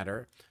didn't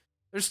matter.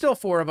 There's still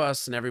 4 of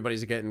us, and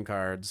everybody's getting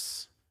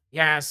cards.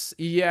 Yes,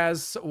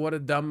 yes, what a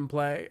dumb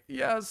play.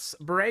 Yes,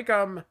 break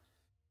him.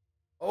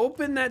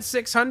 Open that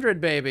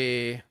 600,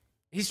 baby.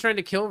 He's trying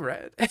to kill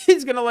red.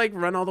 He's gonna, like,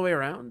 run all the way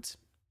around.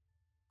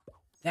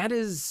 That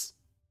is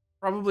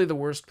probably the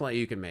worst play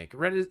you can make.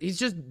 He's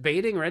just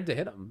baiting red to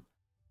hit him.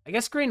 I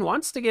guess green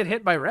wants to get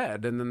hit by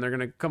red, and then they're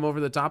gonna come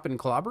over the top and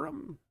clobber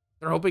him.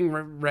 They're hoping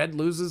red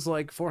loses,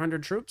 like,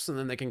 400 troops, and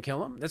then they can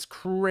kill him. That's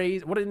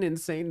crazy. What an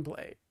insane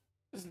play.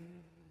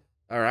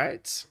 All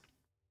right.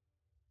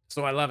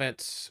 So I love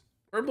it.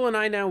 Purple and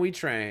I now, we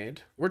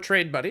trade. We're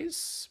trade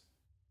buddies.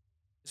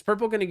 Is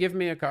purple going to give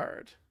me a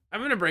card? I'm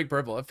going to break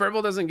purple. If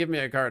purple doesn't give me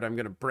a card, I'm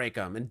going to break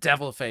them and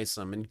devil face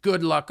them and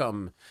good luck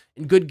them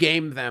and good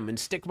game them and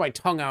stick my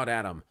tongue out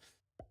at them.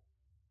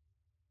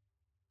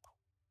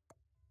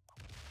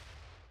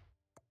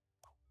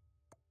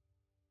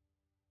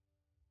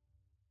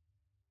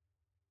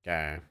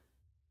 Okay.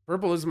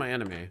 Purple is my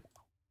enemy.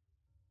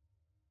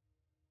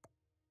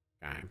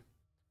 Okay.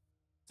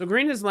 So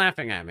green is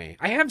laughing at me.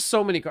 I have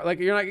so many cards. Like,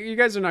 you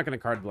guys are not going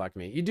to card block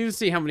me. You do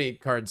see how many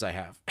cards I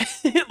have.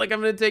 Like, I'm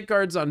going to take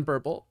cards on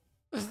purple.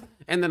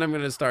 And then I'm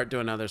going to start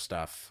doing other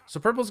stuff. So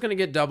purple's going to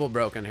get double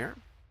broken here.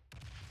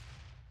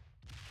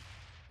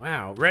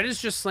 Wow. Red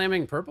is just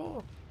slamming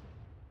purple?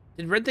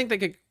 Did red think they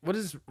could...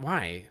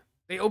 Why?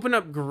 They open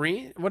up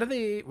green? What are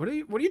you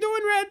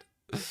doing,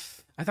 red?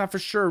 I thought for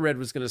sure red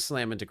was going to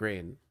slam into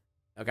green.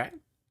 Okay.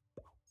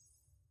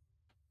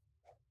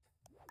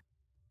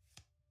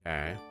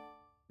 Okay.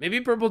 Maybe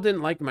purple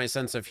didn't like my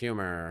sense of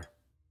humor.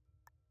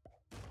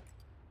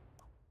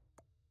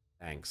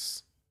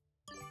 Thanks.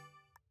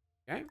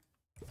 Okay.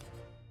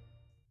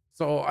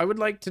 So I would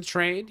like to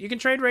trade. You can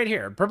trade right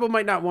here. Purple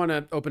might not want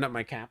to open up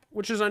my cap,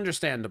 which is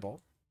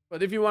understandable.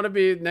 But if you want to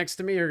be next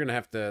to me, you're going to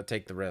have to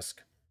take the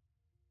risk.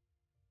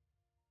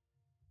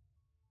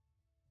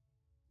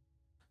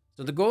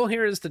 So the goal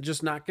here is to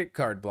just not get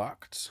card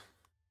blocked.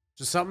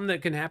 Just something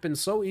that can happen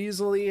so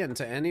easily and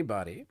to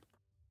anybody.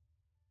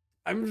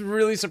 I'm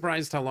really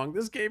surprised how long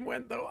this game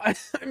went, though.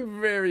 I'm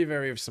very,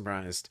 very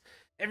surprised.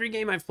 Every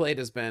game I've played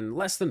has been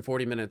less than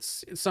 40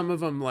 minutes. Some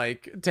of them,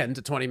 like, 10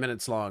 to 20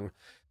 minutes long.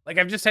 Like,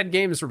 I've just had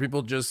games where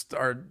people just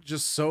are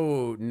just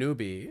so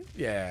newbie.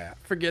 Yeah,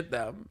 forget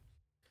them.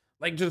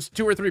 Like, just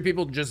 2 or 3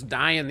 people just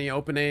die in the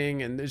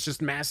opening, and it's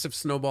just massive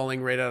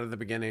snowballing right out of the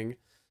beginning.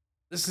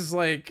 This is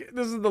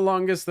the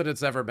longest that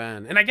it's ever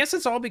been. And I guess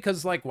it's all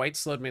because, like, white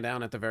slowed me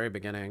down at the very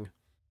beginning.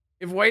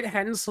 If white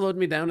hadn't slowed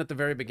me down at the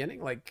very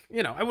beginning, like,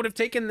 you know, I would have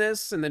taken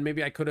this, and then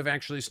maybe I could have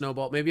actually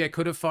snowballed. Maybe I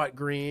could have fought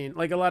green.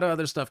 Like, a lot of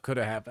other stuff could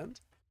have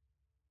happened.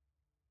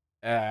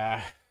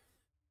 So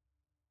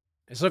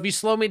if you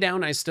slow me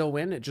down, I still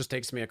win. It just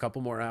takes me a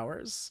couple more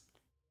hours.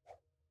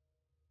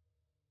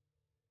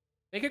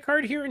 Take a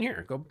card here and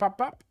here. Go pop,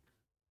 pop.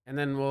 And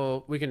then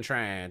we can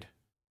trade.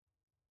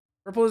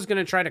 Purple is going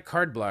to try to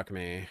card block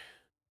me.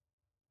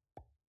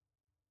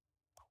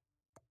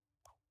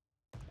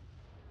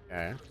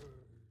 Okay.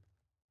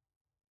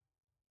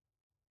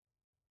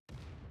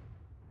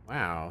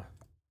 Wow.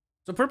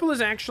 So purple is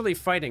actually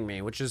fighting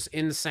me, which is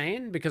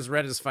insane because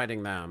red is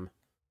fighting them.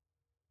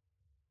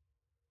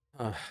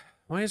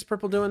 Why is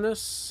purple doing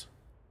this?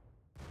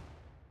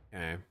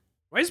 Okay.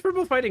 Why is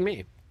purple fighting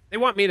me? They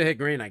want me to hit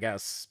green, I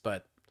guess,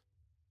 but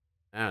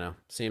I don't know.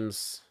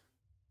 Seems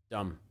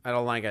dumb. I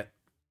don't like it.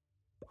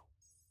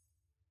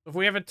 If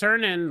we have a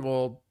turn in,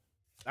 we'll...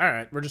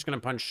 Alright, we're just going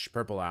to punch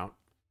purple out.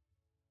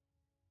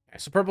 Okay,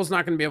 so purple's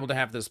not going to be able to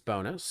have this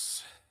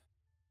bonus.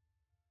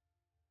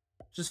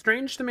 Which is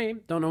strange to me.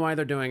 Don't know why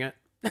they're doing it.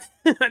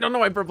 I don't know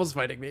why purple's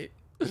fighting me.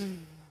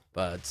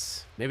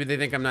 But maybe they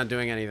think I'm not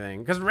doing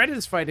anything. Because red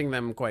is fighting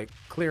them quite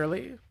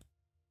clearly.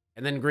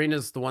 And then green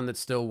is the one that's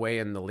still way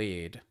in the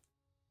lead.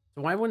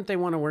 So why wouldn't they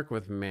want to work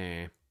with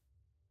me?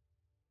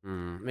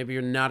 Maybe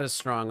you're not as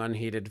strong,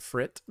 unheated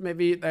Frit.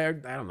 Maybe, I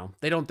don't know.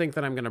 They don't think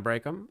that I'm going to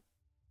break them.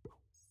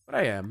 But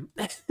I am.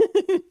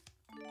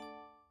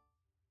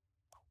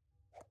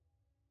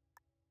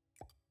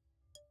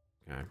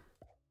 Okay.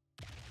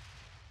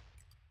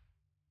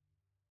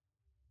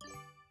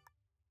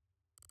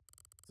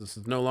 This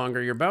is no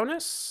longer your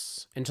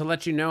bonus. And to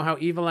let you know how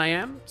evil I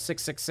am,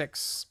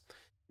 666.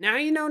 Now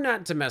you know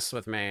not to mess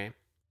with me.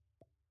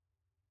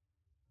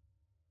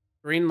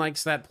 Green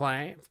likes that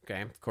play.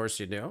 Okay, of course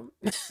you do.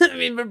 I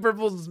mean, but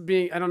purple's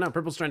being... I don't know.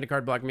 Purple's trying to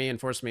card block me and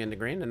force me into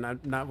green, and I'm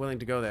not willing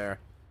to go there.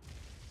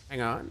 Hang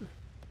on.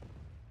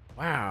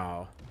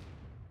 Wow.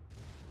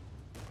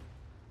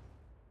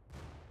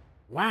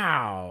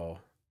 Wow.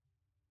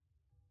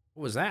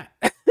 What was that?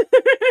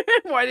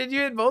 Why did you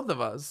hit both of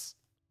us?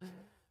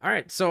 All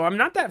right, so I'm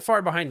not that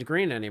far behind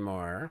green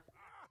anymore.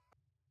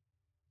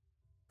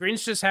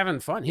 Green's just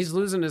having fun. He's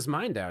losing his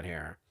mind out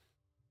here.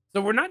 So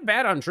we're not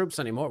bad on troops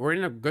anymore. We're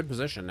in a good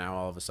position now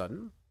all of a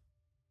sudden.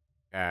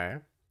 Okay.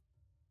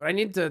 But I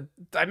need to...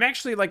 I'm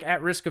actually, like,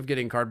 at risk of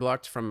getting card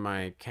blocked from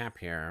my cap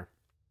here.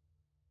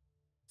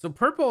 So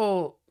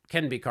purple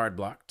can be card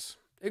blocked.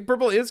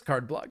 Purple is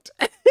card blocked.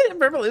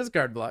 Purple is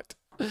card blocked.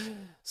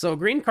 So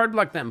green card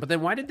blocked them, but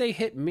then why did they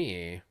hit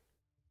me?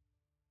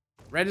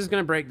 Red is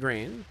going to break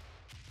green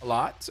a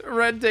lot.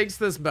 Red takes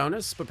this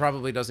bonus, but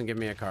probably doesn't give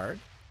me a card.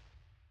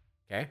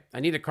 Okay, I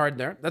need a card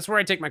there. That's where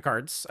I take my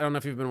cards. I don't know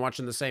if you've been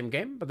watching the same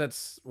game, but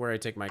that's where I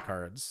take my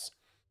cards.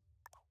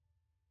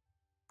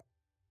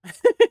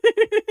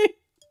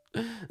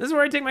 This is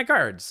where I take my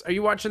cards. Are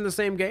you watching the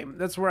same game?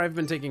 That's where I've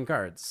been taking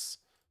cards.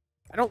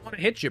 I don't want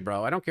to hit you,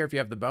 bro. I don't care if you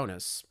have the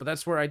bonus, but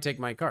that's where I take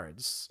my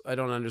cards. I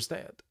don't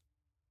understand.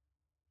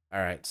 All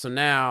right, so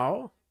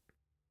now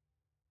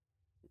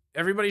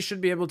everybody should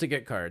be able to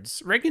get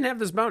cards. Ray can have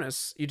this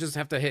bonus. You just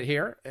have to hit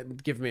here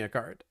and give me a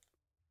card.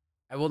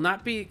 I will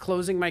not be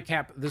closing my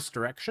cap this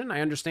direction.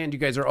 I understand you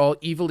guys are all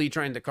evilly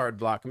trying to card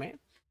block me.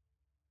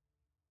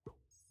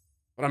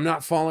 But I'm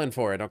not falling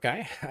for it,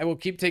 okay? I will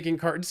keep taking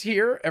cards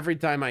here every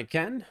time I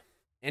can.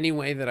 Any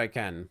way that I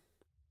can.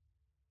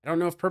 I don't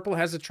know if purple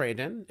has a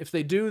trade-in. If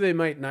they do, they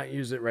might not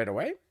use it right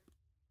away.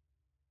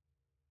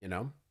 You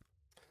know?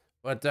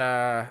 But,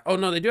 oh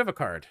no, they do have a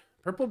card.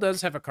 Purple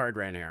does have a card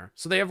right here.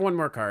 So they have one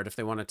more card if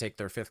they want to take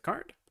their 5th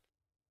card.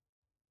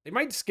 They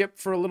might skip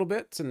for a little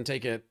bit and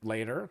take it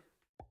later.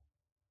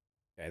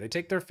 Okay, they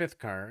take their 5th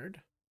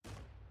card.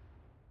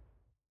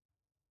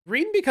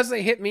 Green, because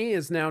they hit me,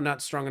 is now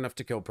not strong enough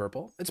to kill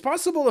purple. It's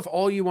possible if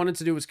all you wanted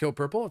to do was kill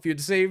purple. If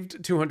you'd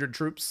saved 200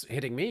 troops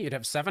hitting me, you'd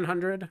have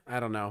 700. I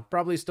don't know.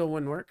 Probably still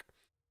wouldn't work.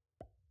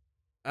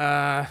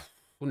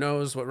 Who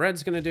knows what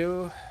red's gonna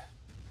do?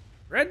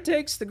 Red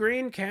takes the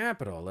green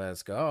capital.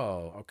 Let's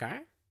go. Okay.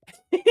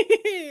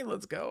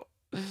 Let's go.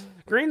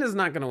 Green is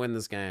not gonna win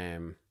this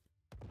game.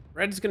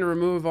 Red's gonna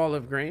remove all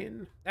of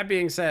green. That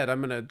being said,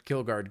 I'm gonna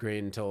kill guard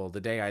green till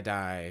the day I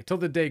die. Till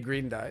the day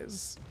green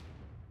dies.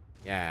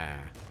 Yeah.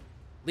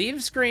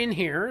 Leaves green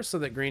here so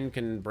that green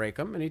can break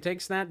him, and he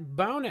takes that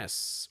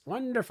bonus.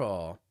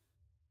 Wonderful.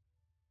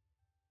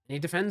 And he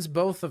defends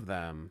both of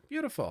them.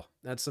 Beautiful.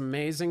 That's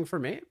amazing for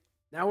me.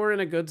 Now we're in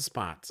a good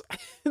spot.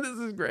 This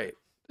is great.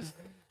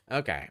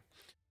 Okay.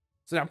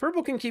 So now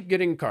purple can keep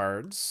getting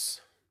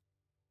cards.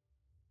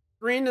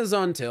 Green is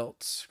on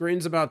tilt.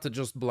 Green's about to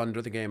just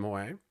blunder the game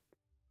away.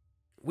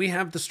 We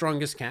have the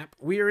strongest cap.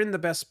 We are in the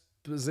best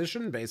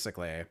position,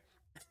 basically.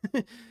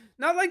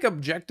 Not like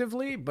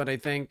objectively, but I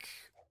think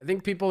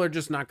people are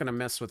just not going to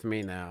mess with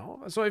me now.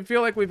 So I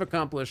feel like we've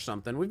accomplished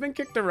something. We've been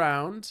kicked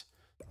around.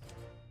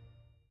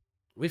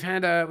 We've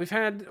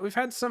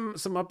had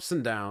some ups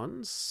and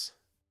downs,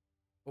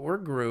 but we're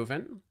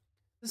grooving.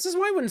 This is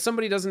why when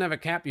somebody doesn't have a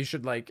cap, you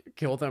should like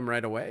kill them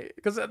right away.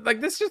 Because like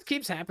this just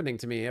keeps happening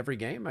to me every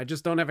game. I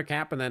just don't have a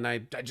cap, and then I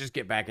just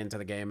get back into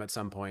the game at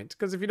some point.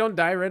 Because if you don't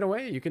die right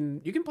away, you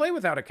can play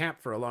without a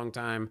cap for a long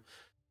time.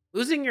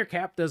 Losing your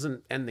cap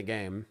doesn't end the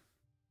game.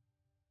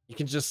 You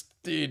can just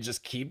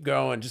keep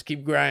going, just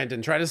keep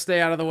grinding. Try to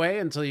stay out of the way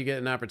until you get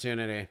an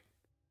opportunity.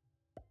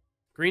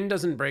 Green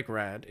doesn't break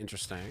red.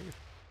 Interesting.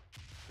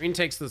 Green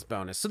takes this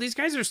bonus. So these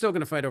guys are still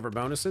going to fight over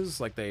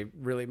bonuses like they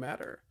really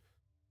matter.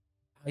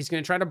 He's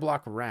going to try to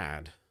block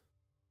red.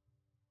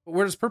 But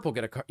where does purple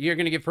get a card? You're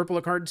going to give purple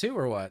a card too,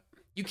 or what?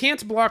 You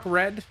can't block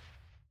red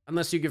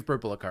unless you give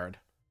purple a card.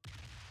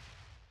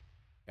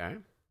 Okay.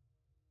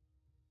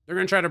 They're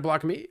going to try to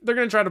block me. They're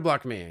going to try to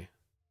block me.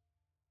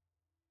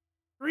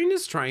 Green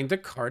is trying to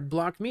card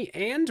block me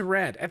and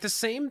red at the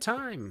same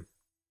time.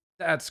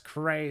 That's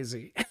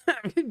crazy.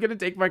 I'm going to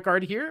take my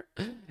card here,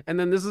 and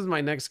then this is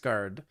my next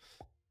card.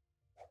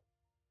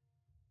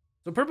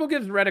 So purple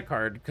gives red a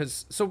card,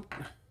 because... So,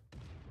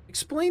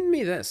 explain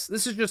me this.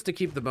 This is just to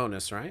keep the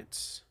bonus,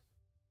 right?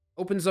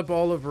 Opens up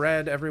all of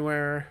red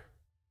everywhere.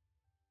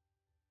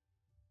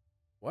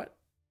 What?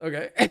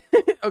 Okay.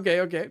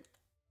 Okay.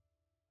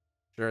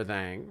 Sure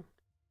thing.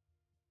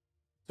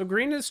 So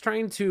green is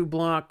trying to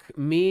block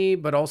me,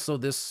 but also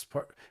this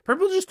part.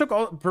 Purple just took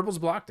all... Purple's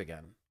blocked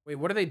again. Wait,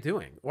 what are they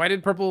doing? Why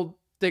did purple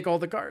take all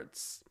the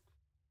cards?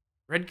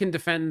 Red can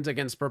defend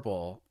against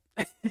purple.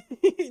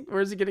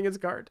 Where is he getting his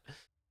card?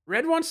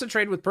 Red wants to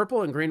trade with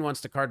purple, and green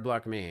wants to card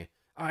block me.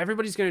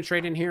 Everybody's going to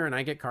trade in here, and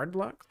I get card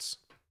blocked?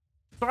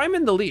 So I'm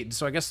in the lead,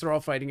 so I guess they're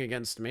all fighting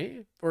against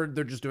me. Or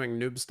they're just doing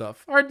noob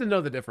stuff. Hard to know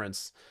the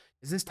difference.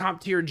 Is this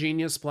top-tier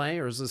genius play,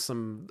 or is this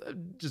some...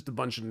 just a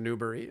bunch of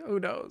noobery? Who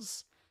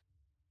knows?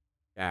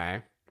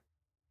 Okay.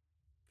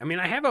 I mean,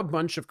 I have a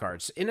bunch of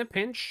cards. In a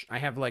pinch, I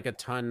have like a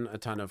ton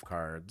of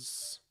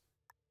cards.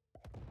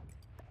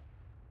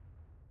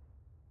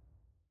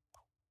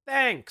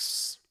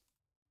 Thanks.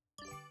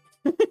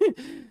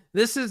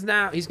 This is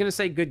now... He's going to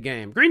say good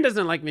game. Green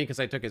doesn't like me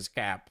because I took his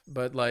cap,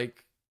 but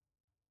like...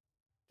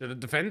 Should have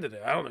defended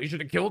it. I don't know. You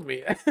should have killed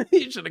me.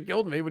 You should have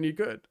killed me when you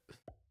could.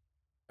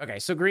 Okay,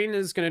 so green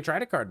is going to try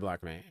to card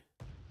block me.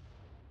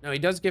 No, he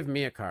does give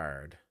me a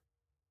card.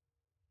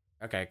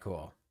 Okay,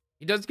 cool.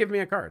 He does give me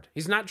a card.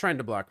 He's not trying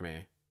to block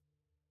me.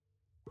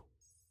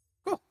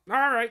 Cool.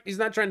 All right. He's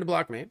not trying to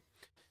block me.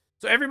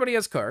 So everybody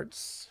has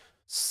cards.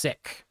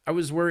 Sick. I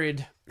was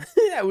worried.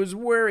 I was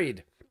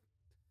worried.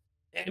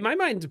 In my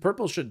mind,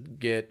 purple should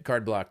get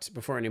card blocked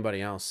before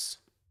anybody else.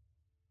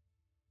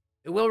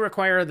 It will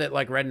require that,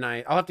 like, red and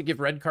I'll have to give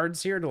red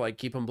cards here to, like,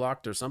 keep them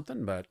blocked or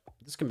something, but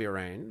this can be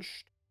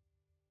arranged.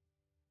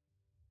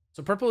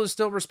 So purple is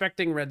still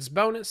respecting red's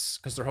bonus,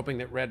 because they're hoping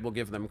that red will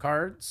give them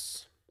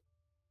cards.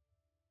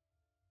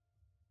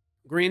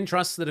 Green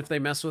trusts that if they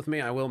mess with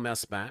me, I will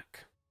mess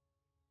back.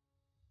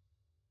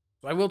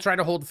 So I will try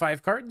to hold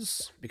 5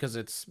 cards, because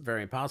it's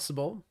very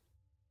possible.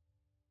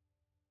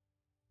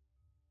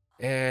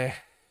 I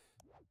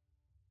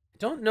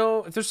don't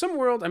know. If there's some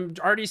world, I'm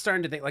already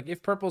starting to think, like,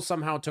 if purple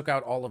somehow took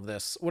out all of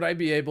this, would I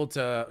be able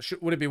to,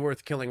 would it be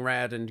worth killing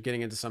red and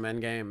getting into some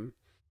endgame?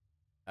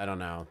 I don't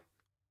know.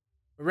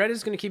 But red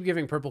is going to keep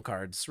giving purple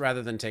cards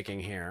rather than taking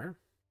here.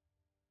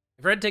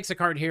 If red takes a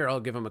card here, I'll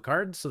give him a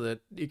card so that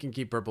you can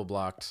keep purple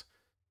blocked.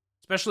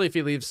 Especially if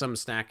he leaves some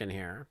stack in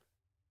here.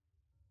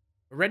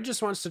 But red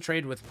just wants to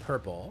trade with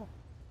purple.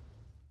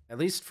 At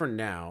least for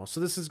now. So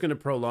this is going to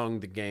prolong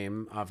the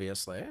game,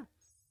 obviously.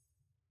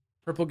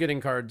 Purple getting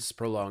cards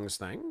prolongs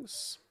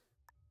things.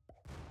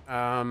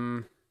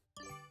 Looks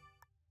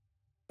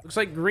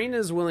like green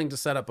is willing to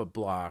set up a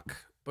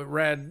block. But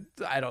red,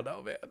 I don't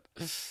know, man.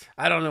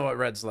 I don't know what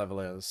red's level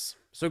is.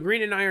 So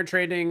green and I are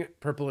trading.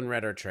 Purple and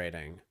red are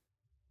trading.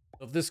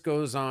 So if this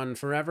goes on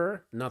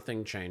forever,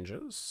 nothing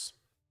changes.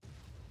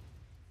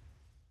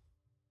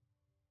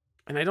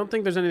 And I don't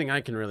think there's anything I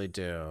can really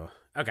do.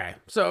 Okay,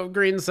 so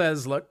green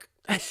says, look,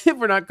 if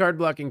we're not card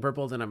blocking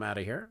purple, then I'm out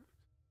of here.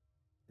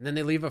 And then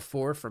they leave a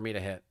 4 for me to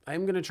hit.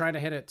 I'm going to try to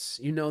hit it.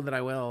 You know that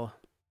I will.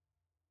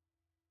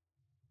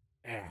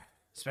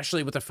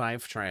 Especially with a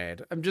 5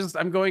 trade.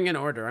 I'm going in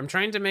order. I'm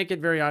trying to make it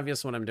very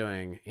obvious what I'm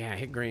doing. Yeah,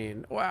 hit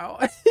green. Wow.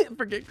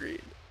 Forget green.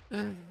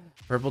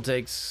 Purple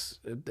hits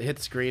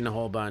green a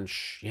whole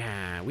bunch.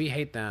 Yeah, we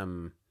hate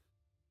them.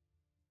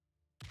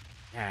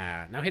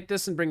 Yeah, now hit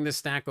this and bring this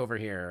stack over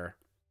here.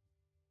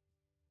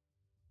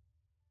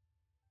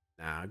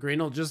 Nah, green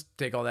will just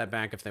take all that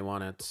back if they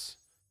want it.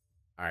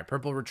 All right,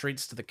 purple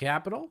retreats to the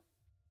capital.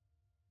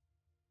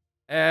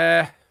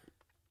 It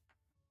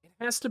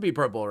has to be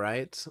purple,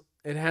 right?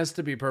 It has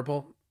to be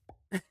purple.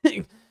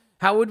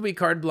 How would we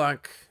card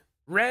block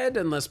red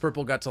unless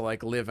purple got to,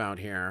 like, live out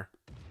here?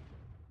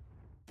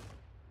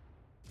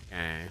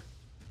 Okay.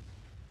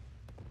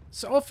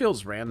 So it all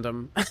feels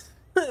random.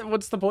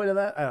 What's the point of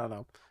that? I don't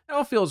know. It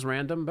all feels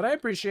random, but I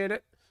appreciate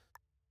it.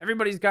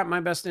 Everybody's got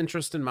my best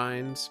interest in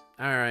mind.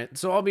 All right,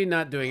 so I'll be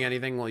not doing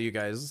anything while you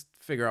guys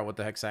figure out what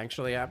the heck's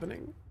actually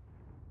happening.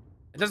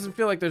 It doesn't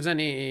feel like there's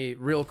any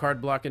real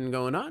card blocking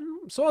going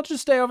on, so I'll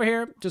just stay over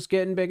here, just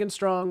getting big and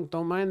strong.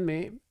 Don't mind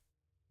me.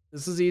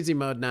 This is easy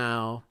mode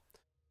now.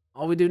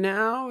 All we do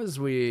now is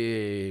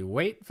we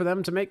wait for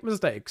them to make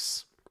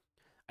mistakes.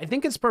 I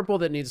think it's purple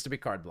that needs to be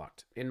card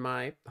blocked, in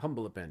my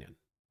humble opinion.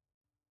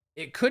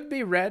 It could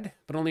be red,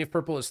 but only if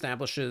purple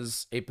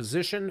establishes a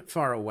position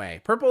far away.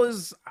 Purple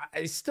is,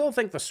 I still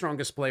think, the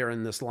strongest player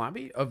in this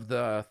lobby of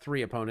the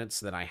 3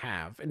 opponents that I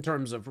have in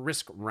terms of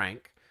risk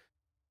rank.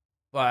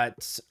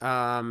 But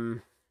I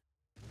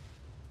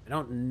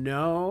don't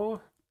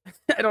know.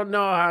 I don't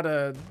know how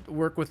to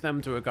work with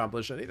them to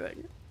accomplish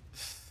anything.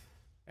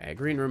 Okay,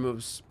 green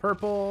removes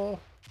purple.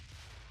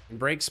 And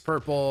breaks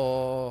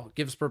purple.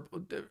 Gives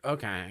purple.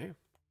 Okay.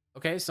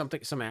 Okay,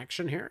 some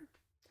action here.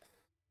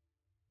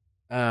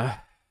 Okay.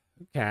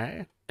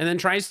 And then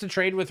tries to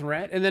trade with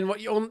red. And then what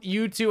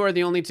you two are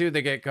the only 2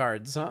 that get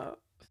cards, huh?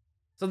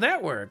 So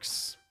that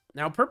works.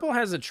 Now purple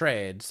has a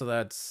trade, so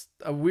that's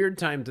a weird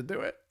time to do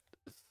it.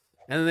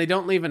 And then they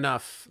don't leave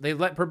enough. They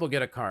let purple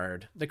get a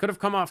card. They could have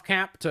come off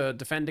cap to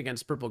defend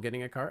against purple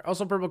getting a card.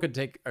 Also, purple could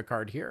take a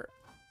card here.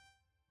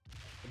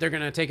 They're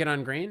going to take it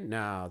on green?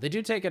 No, they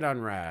do take it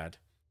on red.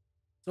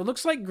 So it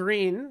looks like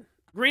green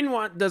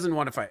doesn't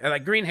want to fight.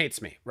 Like, green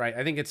hates me, right?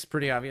 I think it's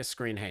pretty obvious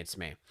green hates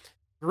me.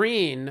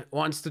 Green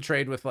wants to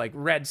trade with, like,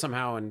 red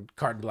somehow and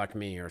card block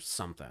me or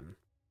something.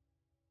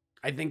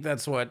 I think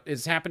that's what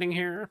is happening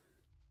here.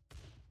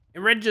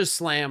 And red just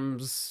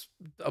slams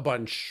a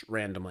bunch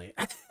randomly.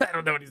 I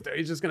don't know what he's doing.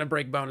 He's just going to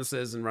break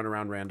bonuses and run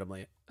around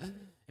randomly.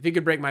 If he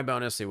could break my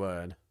bonus, he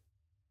would.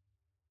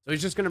 So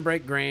he's just going to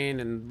break green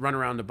and run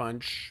around a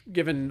bunch,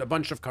 given a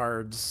bunch of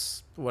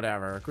cards,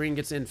 whatever. Green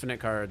gets infinite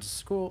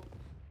cards. Cool.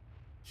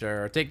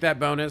 Sure. Take that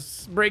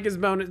bonus. Break his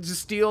bonus.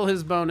 Just steal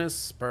his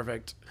bonus.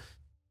 Perfect.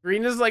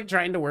 Green is, like,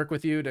 trying to work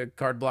with you to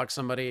card block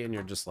somebody, and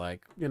you're just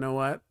like, you know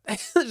what?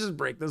 Just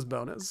break this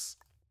bonus.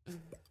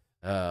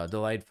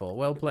 Delightful.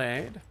 Well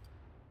played.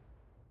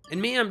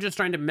 And me, I'm just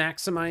trying to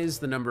maximize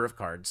the number of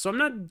cards. So I'm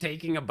not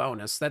taking a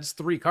bonus. That's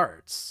 3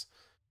 cards.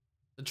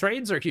 The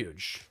trades are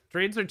huge.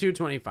 Trades are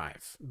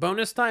 225.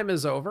 Bonus time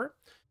is over.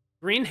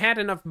 Green had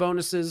enough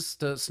bonuses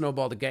to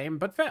snowball the game,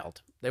 but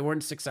failed. They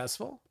weren't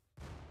successful.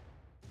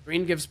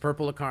 Green gives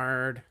purple a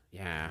card.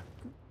 Yeah.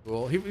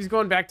 Cool. He's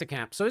going back to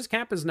cap. So his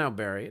cap is now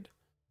buried.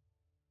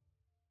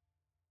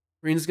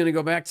 Green's going to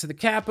go back to the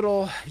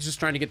capital. He's just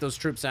trying to get those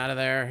troops out of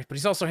there. But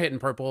he's also hitting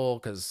purple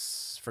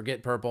because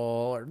forget purple,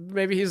 or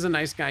maybe he's a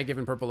nice guy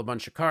giving purple a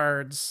bunch of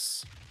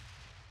cards.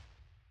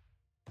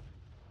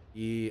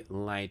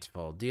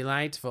 Delightful.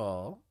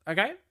 Delightful.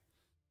 Okay.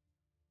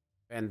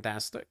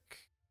 Fantastic.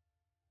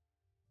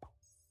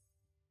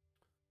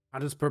 How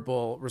does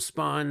purple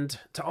respond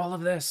to all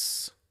of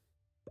this?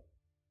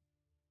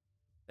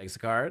 Takes a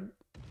card.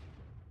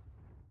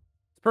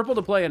 It's purple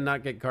to play and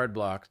not get card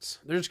blocked.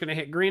 They're just going to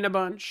hit green a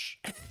bunch.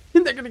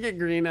 They're going to get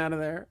green out of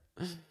there.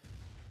 I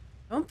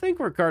don't think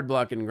we're card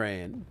blocking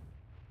green.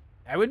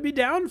 I would be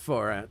down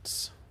for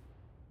it.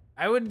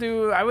 I would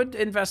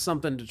invest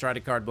something to try to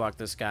card block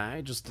this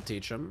guy just to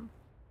teach him.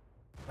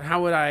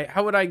 How would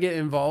I get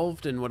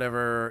involved in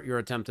whatever you're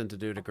attempting to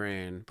do to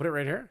green? Put it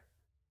right here.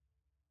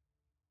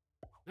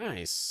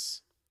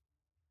 Nice.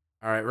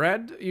 All right,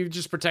 red, you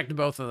just protect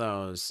both of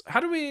those.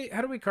 How do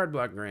we card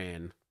block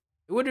green?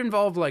 It would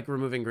involve like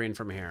removing green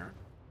from here.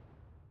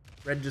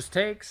 Red just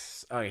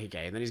takes. Oh,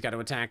 okay, and then he's got to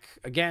attack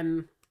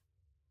again.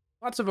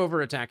 Lots of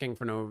over-attacking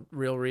for no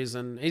real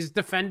reason. He's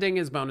defending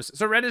his bonuses.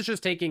 So red is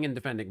just taking and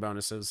defending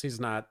bonuses. He's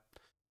not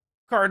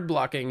card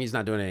blocking. He's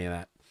not doing any of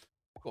that.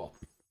 Cool.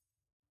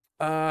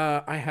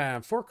 I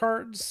have 4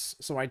 cards,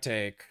 so I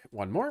take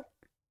 1 more.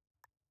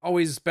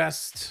 Always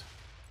best,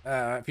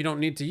 if you don't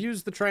need to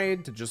use the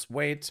trade, to just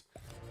wait.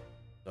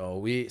 So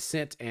we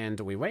sit and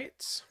we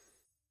wait.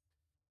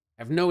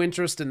 I have no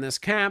interest in this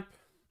cap.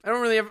 I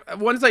don't really have...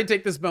 Once I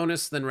take this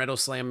bonus, then red will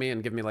slam me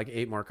and give me like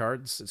 8 more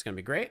cards. It's going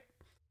to be great.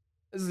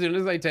 As soon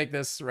as I take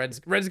this, red's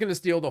going to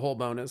steal the whole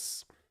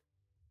bonus.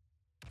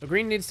 So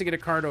green needs to get a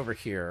card over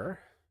here.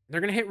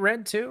 They're going to hit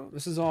red too.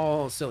 This is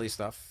all silly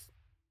stuff.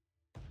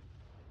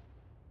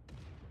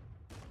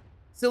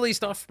 Silly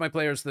stuff by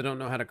players that don't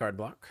know how to card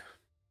block.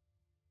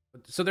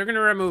 So they're going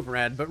to remove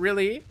red, but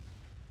really,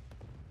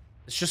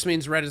 this just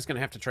means red is going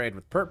to have to trade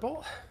with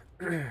purple.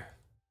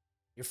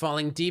 You're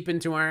falling deep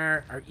into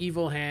our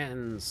evil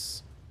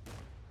hands.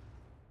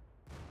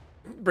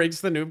 Breaks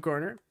the noob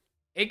corner.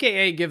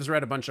 AKA gives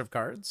red a bunch of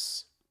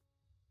cards.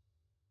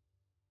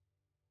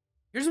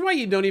 Here's why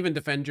you don't even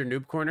defend your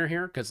noob corner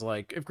here, because,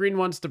 like, if green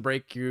wants to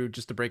break you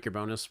just to break your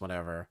bonus,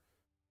 whatever.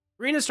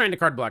 Green is trying to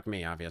card block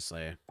me,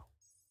 obviously.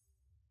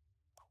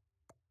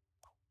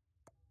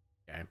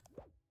 Okay.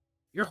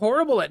 You're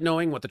horrible at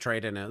knowing what the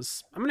trade-in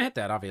is. I'm gonna hit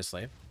that,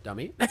 obviously.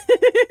 Dummy.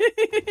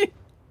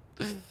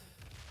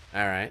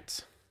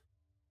 Alright.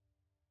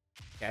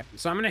 Okay,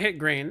 so I'm gonna hit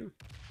green.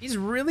 He's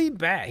really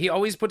bad. He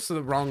always puts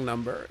the wrong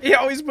number. He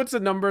always puts a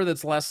number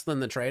that's less than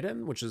the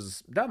trade-in, which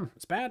is dumb.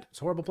 It's bad. It's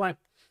a horrible play.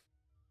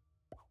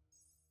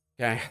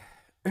 Okay.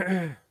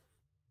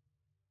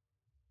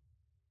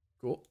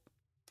 Cool.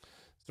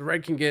 So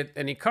red can get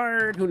any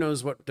card. Who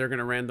knows what they're going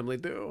to randomly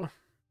do.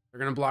 They're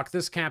going to block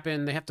this cap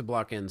in. They have to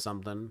block in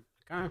something.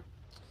 Okay.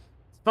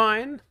 It's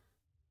fine.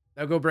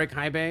 They'll go break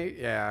high bay.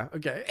 Yeah,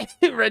 okay.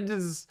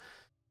 Red's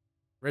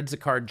a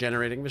card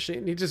generating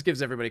machine. He just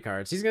gives everybody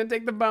cards. He's going to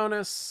take the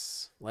bonus.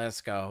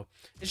 Let's go.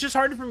 It's just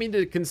hard for me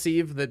to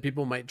conceive that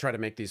people might try to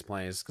make these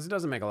plays because it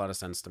doesn't make a lot of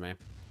sense to me.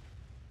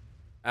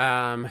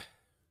 Okay.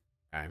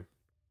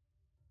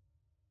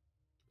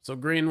 So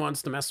green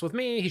wants to mess with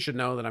me. He should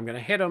know that I'm going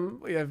to hit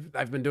him.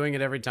 I've been doing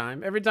it every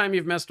time. Every time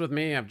you've messed with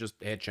me, I've just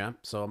hit you.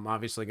 So I'm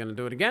obviously going to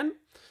do it again.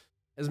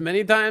 As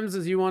many times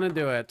as you want to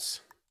do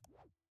it.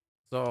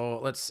 So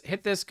let's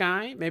hit this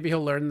guy. Maybe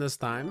he'll learn this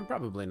time.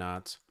 Probably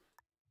not.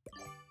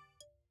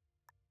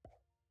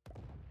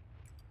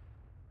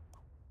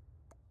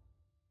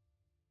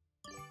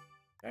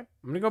 Okay,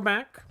 I'm going to go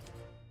back.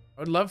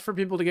 I would love for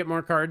people to get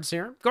more cards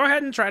here. Go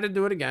ahead and try to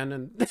do it again,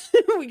 and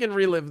we can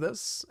relive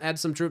this. Add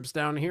some troops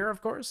down here,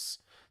 of course.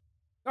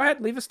 Go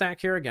ahead, leave a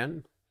stack here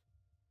again.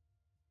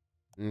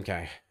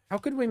 Okay. How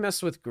could we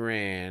mess with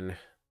green?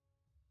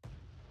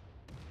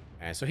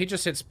 Okay, so he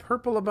just hits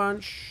purple a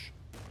bunch.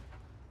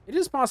 It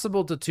is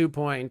possible to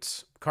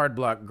 2-point card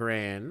block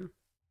green,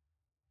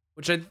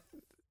 which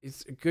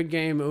it's a good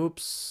game.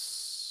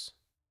 Oops.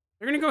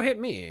 They're going to go hit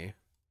me.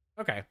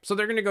 Okay, so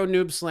they're going to go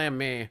noob slam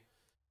me.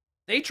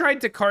 They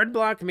tried to card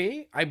block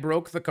me. I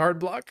broke the card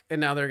block,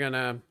 and now they're going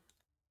to...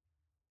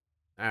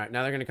 All right,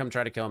 now they're going to come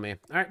try to kill me.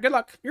 All right, good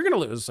luck. You're going to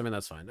lose. I mean,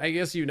 that's fine. I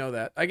guess you know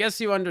that. I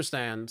guess you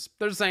understand.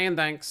 They're saying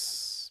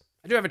thanks.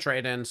 I do have a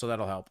trade-in, so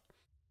that'll help.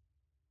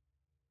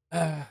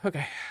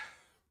 Okay.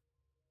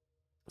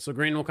 So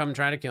green will come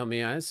try to kill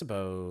me, I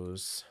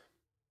suppose.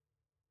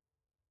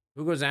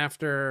 Who goes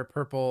after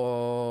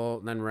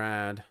purple, then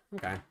red?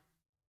 Okay.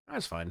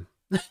 That's fine.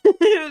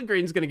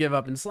 Green's going to give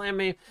up and slam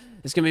me.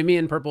 It's going to be me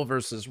and purple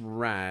versus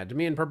red.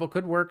 Me and purple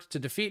could work to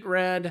defeat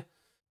red,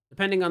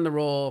 depending on the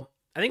role.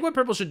 I think what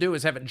purple should do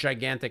is have a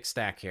gigantic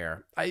stack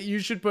here. You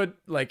should put,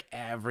 like,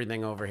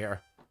 everything over here.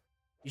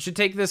 You should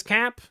take this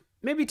cap.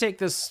 Maybe take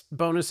this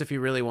bonus if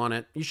you really want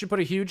it. You should put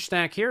a huge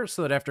stack here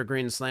so that after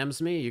green slams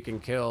me, you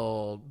can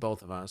kill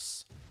both of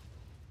us.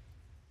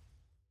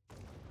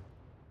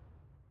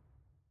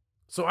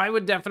 So I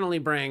would definitely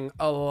bring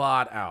a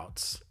lot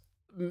out.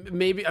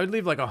 Maybe I would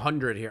leave like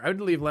 100 here. I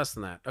would leave less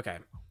than that. Okay.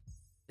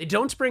 They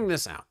don't bring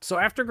this out. So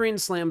after green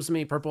slams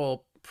me,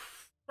 purple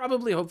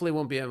probably, hopefully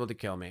won't be able to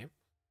kill me.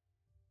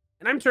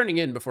 And I'm turning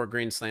in before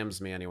green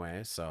slams me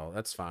anyway, so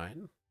that's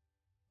fine.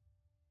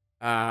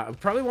 I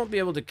probably won't be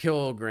able to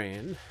kill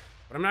green,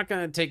 but I'm not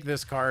going to take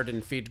this card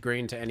and feed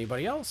green to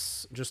anybody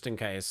else, just in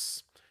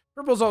case.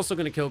 Purple's also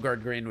going to kill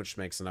guard green, which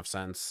makes enough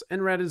sense.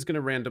 And red is going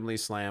to randomly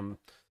slam.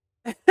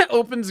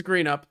 Opens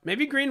green up.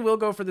 Maybe green will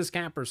go for this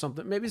cap or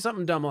something. Maybe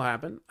something dumb will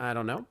happen. I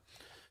don't know.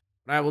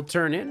 But I will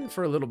turn in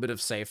for a little bit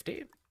of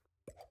safety.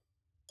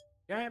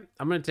 Okay,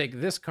 I'm going to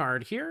take this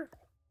card here.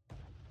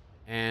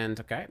 And,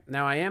 okay,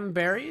 now I am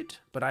buried,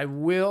 but I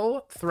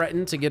will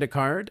threaten to get a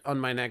card on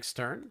my next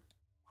turn.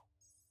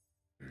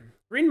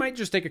 Green might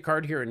just take a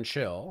card here and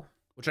chill,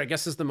 which I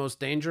guess is the most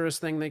dangerous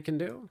thing they can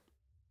do.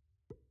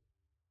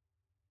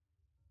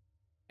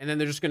 And then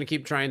they're just going to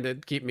keep trying to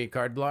keep me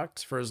card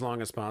blocked for as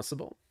long as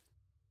possible.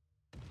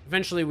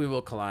 Eventually, we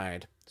will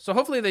collide. So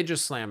hopefully they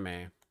just slam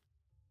me.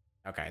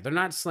 Okay, they're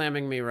not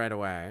slamming me right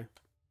away.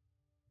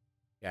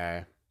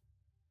 Okay.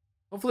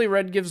 Hopefully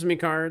red gives me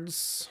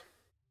cards.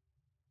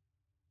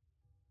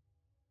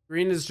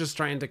 Green is just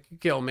trying to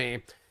kill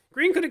me.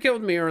 Green could have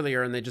killed me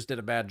earlier, and they just did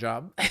a bad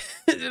job.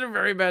 They did a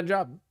very bad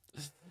job.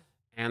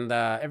 And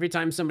every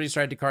time somebody's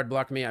tried to card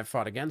block me, I've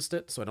fought against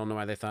it, so I don't know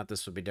why they thought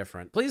this would be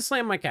different. Please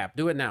slam my cap.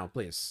 Do it now,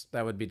 please.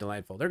 That would be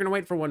delightful. They're going to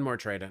wait for one more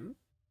trade-in.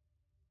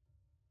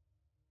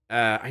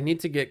 I need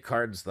to get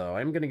cards, though.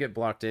 I'm going to get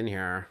blocked in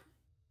here.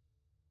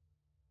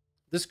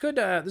 This could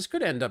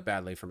end up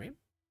badly for me.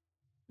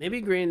 Maybe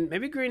green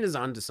is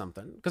onto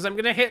something. Because I'm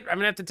going to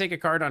have to take a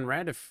card on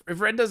red. If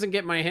red doesn't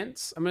get my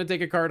hints, I'm going to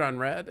take a card on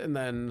red, and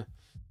then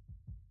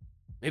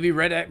maybe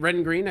red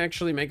and green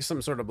actually make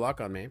some sort of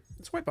block on me.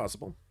 It's quite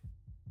possible.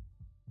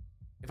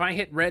 If I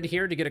hit red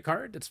here to get a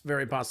card, it's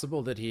very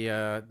possible that he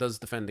does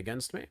defend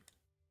against me.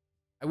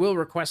 I will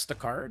request a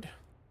card.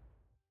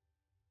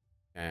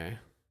 Okay.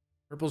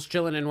 Purple's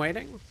chilling and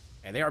waiting.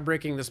 Okay, they are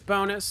breaking this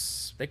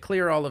bonus. They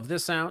clear all of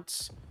this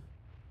out.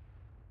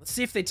 Let's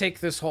see if they take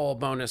this whole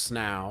bonus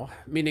now,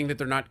 meaning that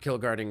they're not kill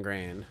guarding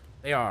green.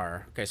 They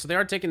are. Okay, so they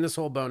are taking this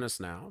whole bonus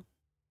now.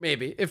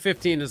 Maybe, if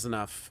 15 is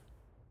enough.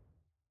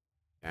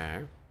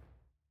 Okay.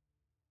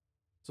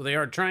 So they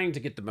are trying to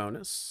get the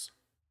bonus.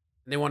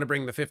 And they want to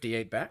bring the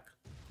 58 back.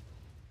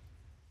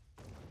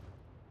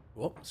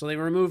 Cool. So they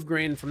remove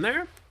green from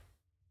there.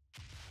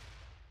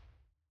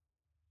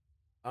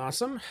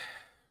 Awesome.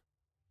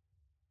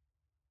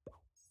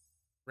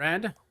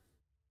 Red.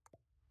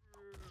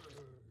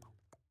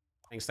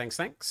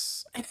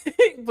 Thanks.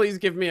 Please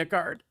give me a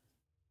card.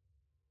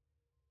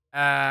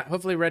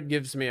 Hopefully red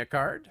gives me a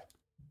card.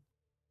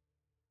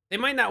 They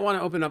might not want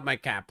to open up my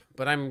cap,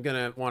 but I'm going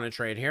to want to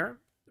trade here,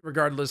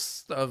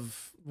 regardless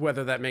of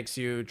whether that makes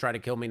you try to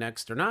kill me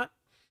next or not.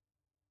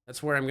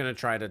 That's where I'm going to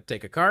try to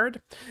take a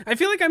card. I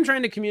feel like I'm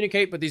trying to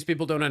communicate, but these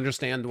people don't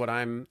understand what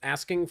I'm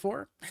asking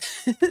for.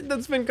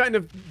 That's been kind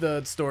of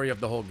the story of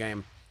the whole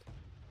game.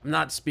 I'm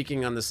not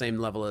speaking on the same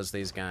level as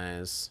these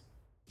guys.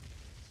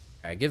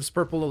 Okay, gives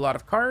purple a lot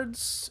of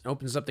cards.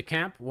 Opens up the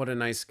cap. What a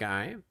nice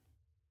guy.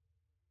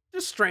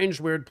 Just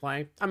strange, weird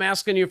play. I'm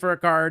asking you for a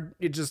card.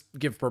 You just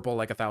give purple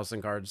like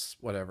 1,000 cards.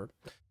 Whatever.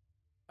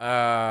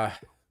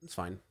 It's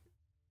fine.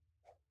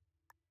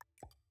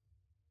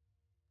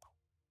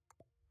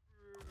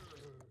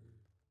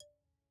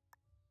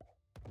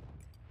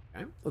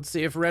 Okay, let's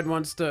see if red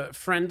wants to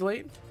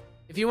friendly.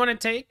 If you want to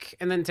take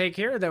and then take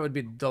here, that would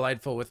be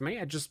delightful with me.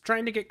 I'm just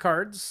trying to get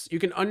cards. You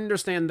can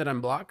understand that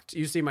I'm blocked.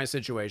 You see my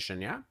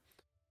situation, yeah?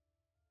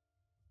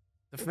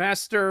 The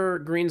faster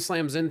green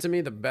slams into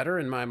me, the better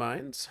in my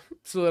mind,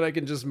 so that I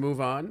can just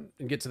move on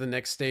and get to the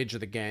next stage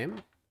of the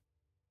game.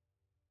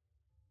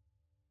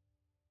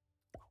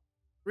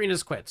 Green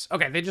has quit.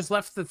 Okay, they just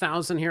left the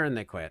 1,000 here and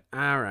they quit.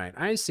 All right,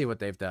 I see what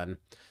they've done.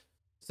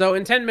 So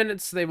in 10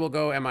 minutes, they will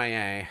go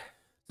MIA.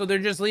 So they're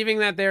just leaving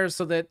that there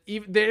so that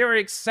they are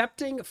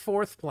accepting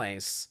 4th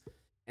place.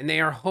 And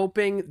they are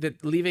hoping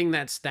that leaving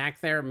that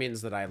stack there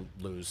means that I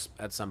lose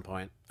at some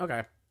point.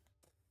 Okay.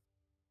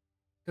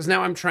 Because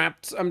now I'm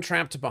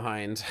trapped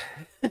behind.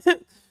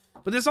 But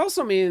this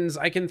also means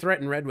I can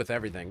threaten red with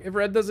everything. If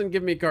red doesn't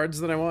give me cards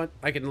that I want,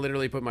 I can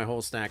literally put my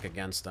whole stack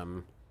against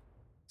them.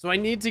 So I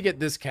need to get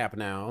this cap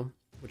now,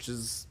 which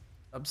is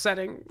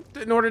upsetting.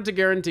 In order to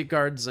guarantee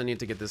cards, I need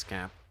to get this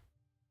cap.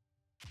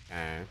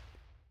 Okay.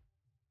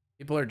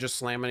 People are just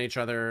slamming each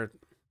other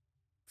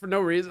for no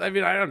reason. I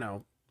mean, I don't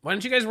know. Why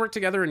don't you guys work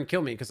together and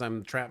kill me because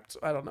I'm trapped?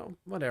 I don't know.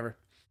 Whatever.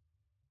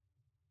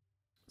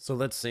 So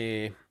let's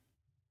see.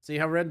 See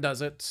how red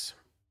does it.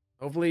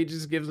 Hopefully he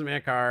just gives me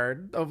a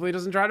card. Hopefully he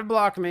doesn't try to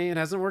block me. It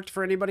hasn't worked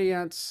for anybody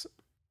yet.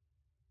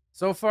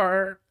 So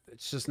far,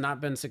 it's just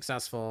not been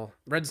successful.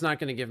 Red's not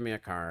going to give me a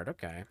card.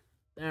 Okay.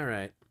 All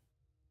right.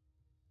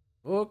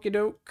 Okie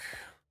doke.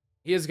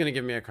 He is going to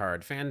give me a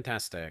card.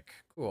 Fantastic.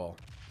 Cool.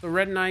 So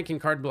red and I can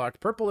card block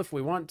purple if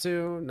we want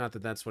to. Not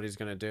that that's what he's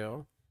going to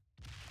do.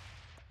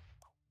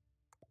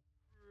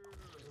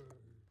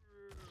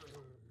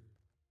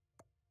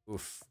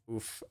 Oof.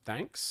 Oof.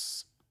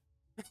 Thanks.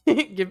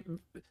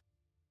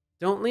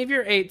 Don't leave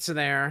your 8s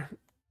there.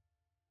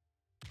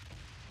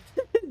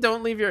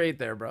 Don't leave your 8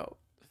 there, bro.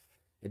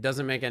 It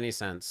doesn't make any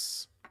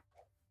sense.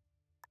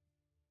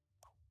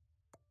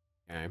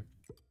 Okay.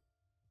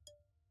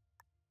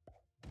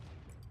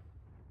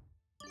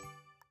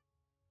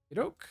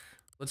 Okey-doke.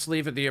 Let's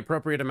leave it the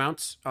appropriate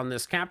amount on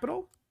this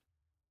capital.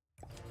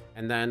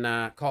 And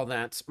then call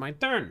that my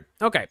turn.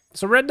 Okay,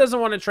 so red doesn't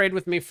want to trade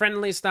with me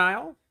friendly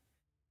style.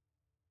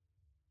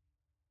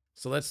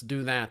 So let's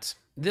do that.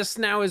 This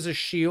now is a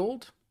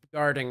shield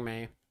guarding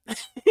me.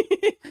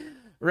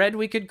 Red,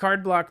 we could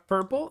card block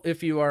purple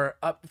if you are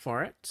up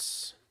for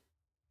it.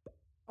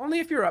 Only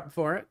if you're up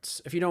for it.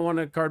 If you don't want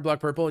to card block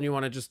purple and you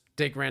want to just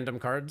take random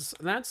cards,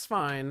 that's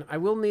fine. I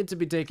will need to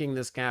be taking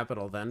this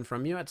capital then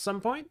from you at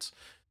some point.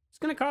 It's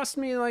going to cost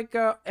me like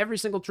every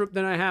single troop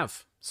that I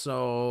have.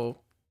 So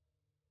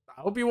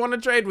I hope you want to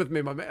trade with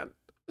me, my man.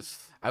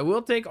 I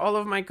will take all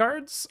of my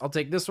cards. I'll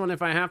take this one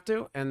if I have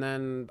to. And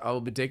then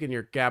I'll be taking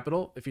your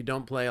capital if you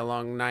don't play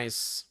along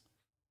nice.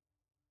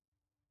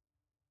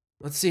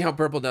 Let's see how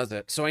purple does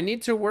it. So I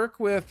need to work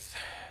with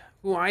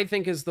who I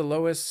think is the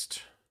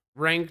lowest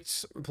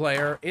ranked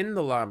player in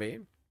the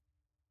lobby,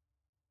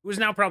 who's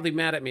now probably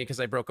mad at me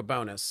because I broke a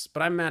bonus.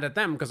 But I'm mad at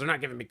them because they're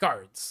not giving me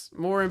cards.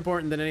 More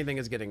important than anything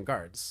is getting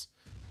cards.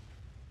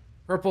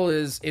 Purple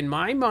is, in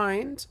my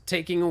mind,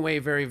 taking away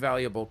very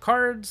valuable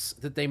cards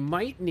that they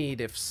might need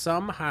if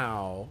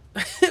somehow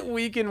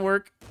we can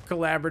work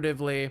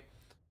collaboratively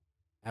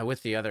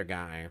with the other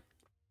guy.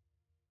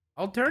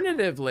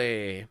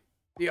 Alternatively,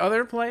 the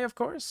other play, of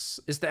course,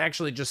 is to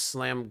actually just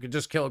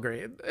kill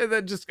green. And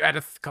then just at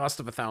a cost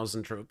of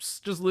 1,000 troops.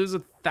 Just lose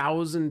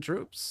 1,000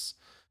 troops.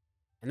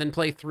 And then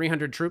play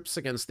 300 troops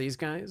against these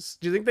guys.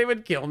 Do you think they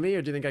would kill me,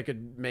 or do you think I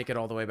could make it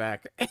all the way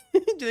back? Do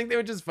you think they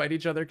would just fight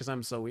each other because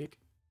I'm so weak?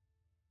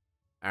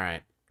 All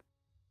right.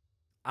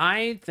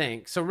 I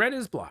think, so red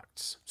is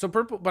blocked. So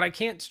purple, but I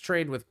can't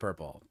trade with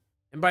purple.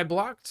 And by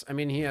blocked, I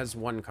mean he has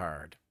one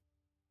card.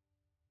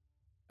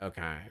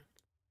 Okay.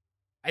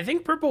 I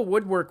think purple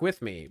would work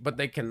with me, but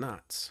they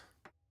cannot.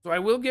 So I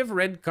will give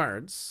red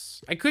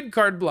cards. I could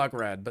card block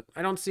red, but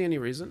I don't see any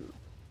reason.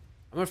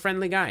 I'm a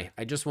friendly guy.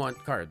 I just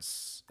want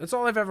cards. That's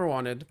all I've ever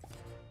wanted.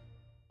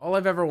 All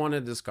I've ever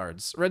wanted is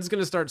cards. Red's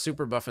going to start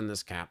super buffing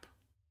this cap.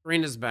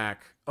 Green is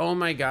back. Oh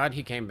my god,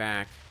 he came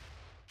back.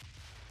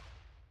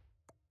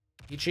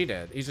 He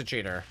cheated. He's a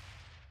cheater.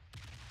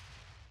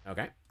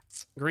 Okay.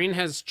 Green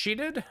has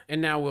cheated,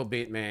 and now will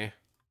beat me.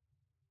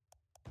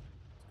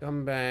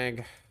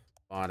 Scumbag.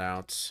 Bought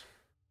out.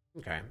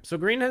 Okay. So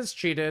green has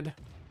cheated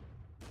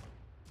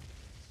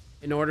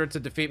in order to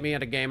defeat me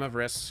at a game of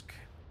Risk.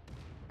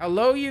 How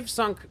low you've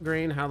sunk,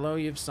 green. How low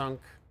you've sunk.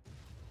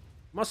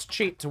 Must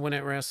cheat to win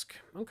at Risk.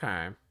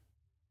 Okay.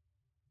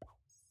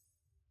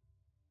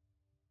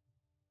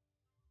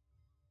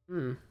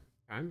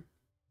 Okay.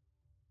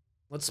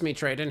 Let's me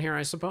trade in here,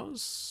 I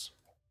suppose.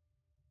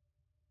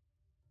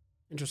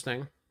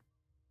 Interesting.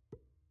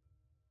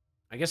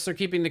 I guess they're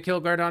keeping the kill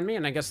guard on me,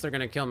 and I guess they're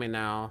gonna kill me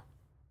now.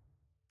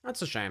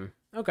 That's a shame.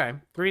 Okay.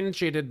 Green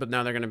cheated, but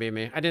now they're gonna beat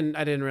me. I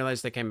didn't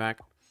realize they came back.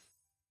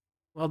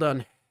 Well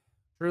done.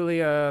 Truly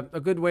a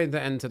good way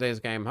to end today's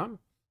game, huh?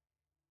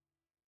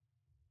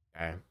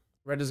 Okay.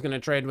 Red is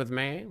gonna trade with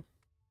me.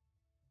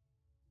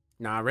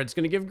 Nah, red's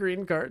gonna give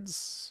green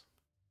cards.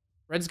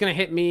 Red's gonna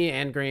hit me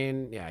and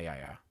green.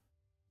 Yeah.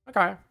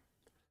 Okay.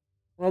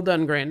 Well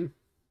done, green.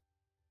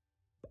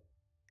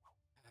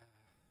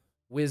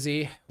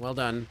 Wizzy. Well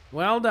done.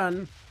 Well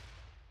done.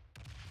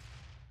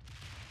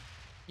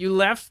 You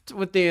left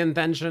with the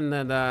intention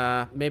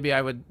that maybe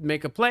I would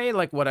make a play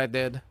like what I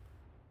did.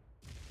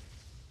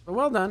 But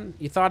well done.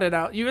 You thought it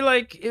out. You were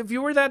like, if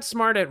you were that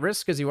smart at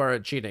Risk as you are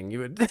at cheating, you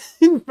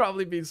would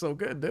probably be so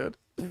good, dude.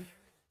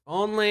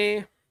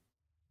 Only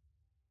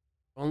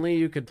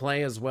you could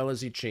play as well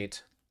as you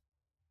cheat.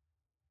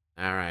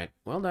 All right.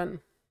 Well done.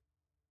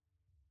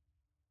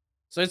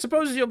 So I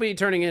suppose you'll be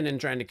turning in and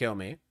trying to kill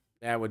me.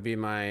 That would be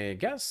my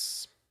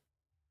guess.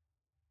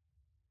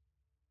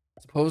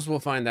 Suppose we'll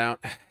find out.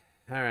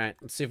 All right.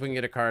 Let's see if we can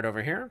get a card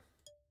over here.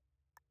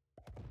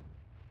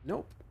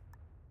 Nope.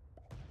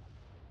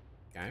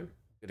 Okay.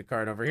 Get a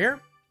card over here.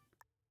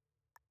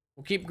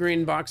 We'll keep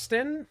green boxed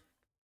in.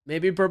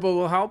 Maybe purple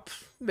will help.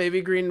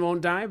 Maybe green won't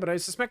die, but I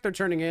suspect they're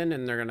turning in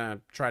and they're going to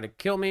try to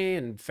kill me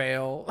and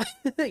fail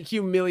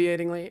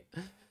humiliatingly.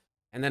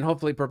 And then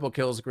hopefully purple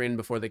kills green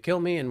before they kill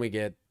me and we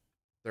get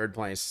third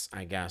place,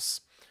 I guess.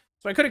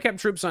 So I could have kept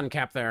troops on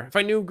cap there. If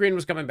I knew green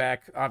was coming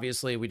back,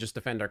 obviously we just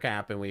defend our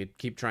cap and we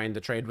keep trying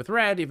to trade with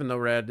red, even though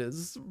red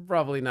is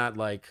probably not,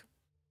 like,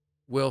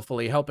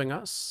 willfully helping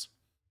us.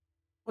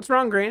 What's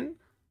wrong, green?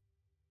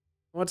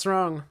 What's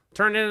wrong?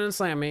 Turn in and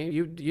slam me.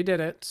 You did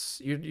it.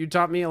 You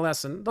taught me a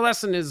lesson. The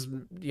lesson is,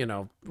 you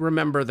know,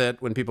 remember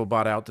that when people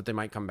bought out that they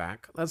might come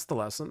back. That's the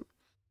lesson.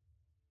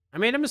 I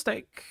made a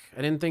mistake.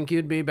 I didn't think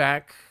you'd be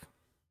back.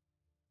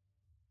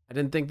 I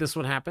didn't think this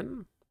would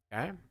happen.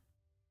 Okay.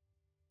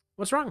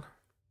 What's wrong?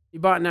 You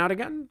bought out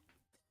again?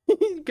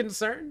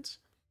 Concerned?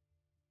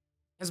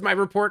 Has my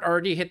report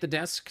already hit the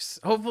desks?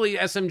 Hopefully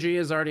SMG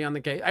is already on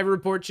the case. I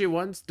report you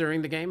once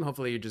during the game.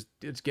 Hopefully you just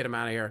get him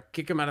out of here.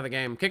 Kick him out of the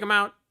game. Kick him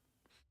out.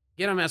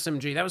 Get him,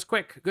 SMG. That was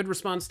quick. Good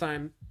response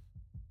time.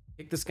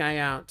 Kick this guy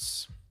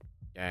out.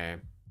 Okay.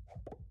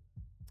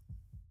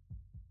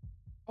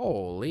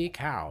 Holy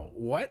cow.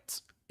 What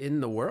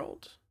in the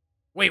world?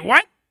 Wait,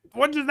 what?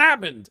 What just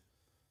happened?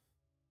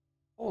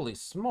 Holy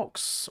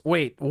smokes.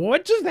 Wait,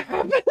 what just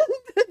happened?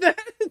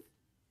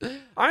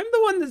 I'm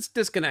the one that's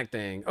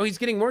disconnecting. Oh, he's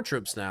getting more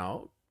troops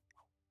now.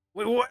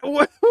 Wait,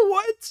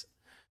 what?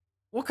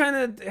 What kind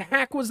of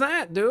hack was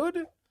that,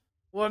 dude?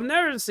 Well, I've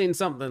never seen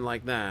something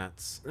like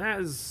that. That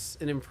is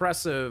an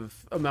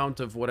impressive amount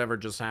of whatever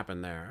just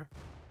happened there.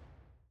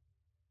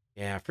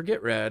 Yeah,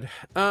 forget red.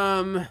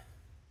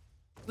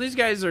 These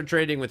guys are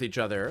trading with each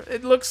other.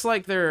 It looks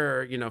like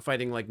they're, you know,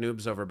 fighting like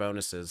noobs over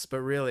bonuses, but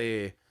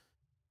really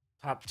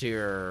top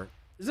tier.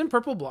 Isn't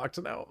purple blocked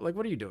now? Like,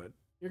 what are you doing?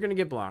 You're gonna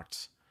get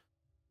blocked.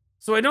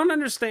 So I don't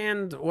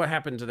understand what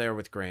happened there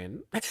with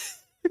grain.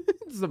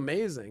 It's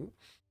amazing.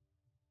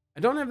 I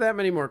don't have that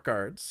many more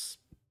cards.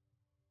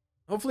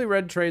 Hopefully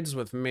red trades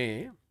with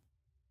me.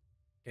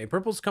 Okay,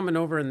 purple's coming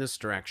over in this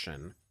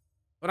direction.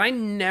 But I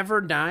never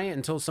die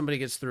until somebody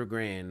gets through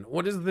green.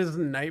 What is this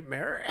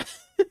nightmare?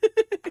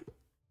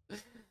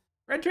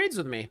 Red trades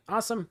with me.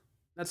 Awesome.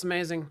 That's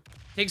amazing.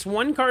 Takes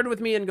one card with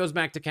me and goes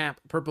back to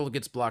cap. Purple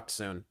gets blocked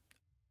soon.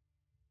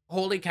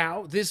 Holy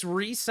cow. This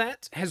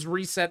reset has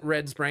reset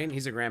Red's brain.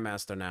 He's a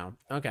Grandmaster now.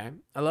 Okay.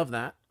 I love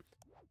that.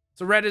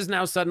 So red is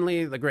now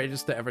suddenly the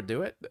greatest to ever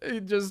do it.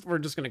 We're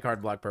just going to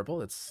card block purple.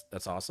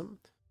 That's awesome.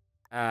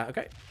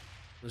 Okay.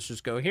 Let's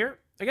just go here.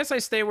 I guess I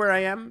stay where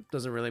I am.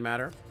 Doesn't really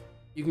matter.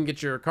 You can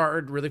get your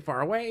card really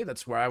far away.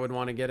 That's where I would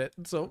want to get it.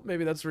 So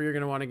maybe that's where you're going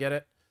to want to get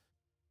it.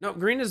 No,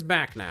 green is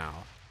back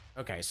now.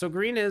 Okay, so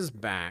green is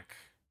back.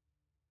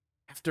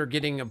 After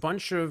getting a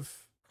bunch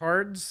of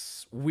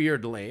cards,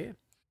 weirdly.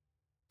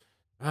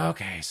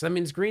 Okay, so that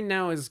means green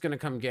now is going to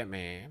come get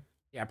me.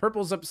 Yeah,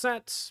 purple's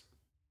upset.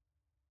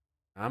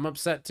 I'm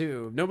upset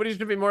too. Nobody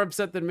should be more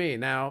upset than me.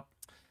 Now,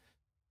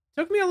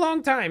 took me a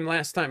long time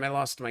last time I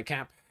lost my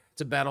cap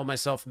to battle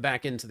myself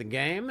back into the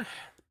game.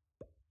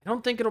 I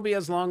don't think it'll be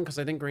as long because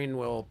I think green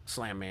will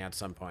slam me at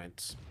some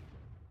point.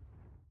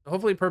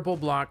 Hopefully purple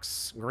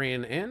blocks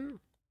green in.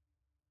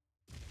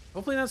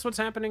 Hopefully that's what's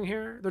happening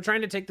here. They're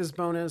trying to take this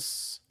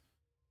bonus.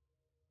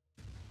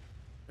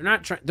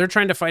 They're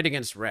trying to fight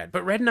against red.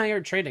 But red and I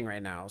are trading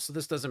right now, so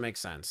this doesn't make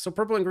sense. So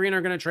purple and green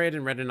are going to trade,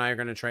 and red and I are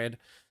going to trade.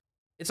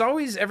 It's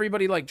always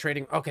everybody, like,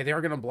 trading. Okay, they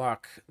are going to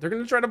block. They're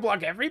going to try to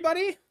block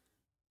everybody?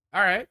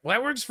 All right. Well,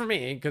 that works for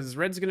me, because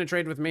red's going to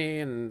trade with me,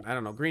 and, I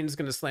don't know, green's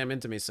going to slam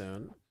into me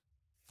soon.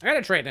 I got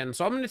to trade in,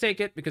 so I'm going to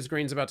take it, because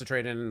green's about to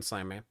trade in and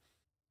slam me.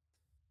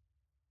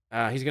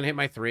 He's going to hit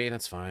my 3.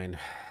 That's fine.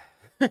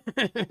 You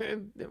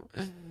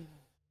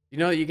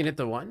know that you can hit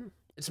the 1?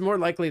 It's more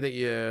likely that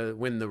you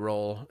win the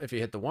roll if you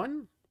hit the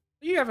 1.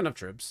 You have enough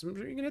troops. You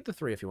can hit the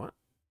 3 if you want.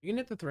 You can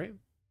hit the 3.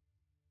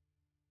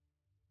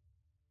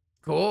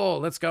 Cool.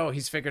 Let's go.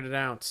 He's figured it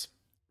out.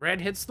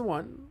 Red hits the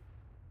 1.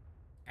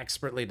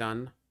 Expertly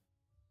done.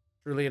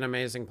 Truly an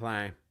amazing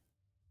play.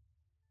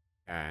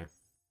 Okay.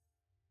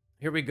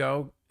 Here we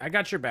go. I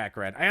got your back,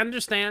 red. I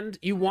understand.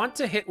 You want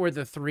to hit where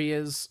the 3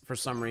 is for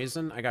some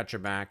reason. I got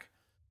your back.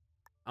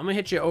 I'm going to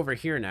hit you over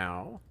here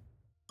now.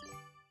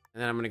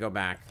 And then I'm going to go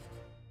back.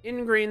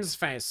 In green's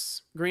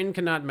face. Green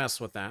cannot mess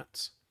with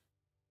that.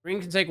 Green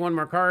can take one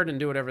more card and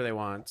do whatever they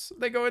want.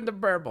 They go into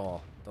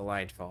purple.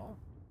 Delightful.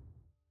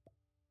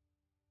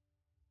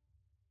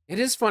 It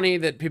is funny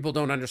that people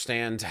don't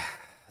understand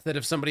that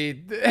if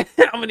somebody...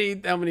 how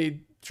many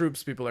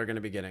troops people are going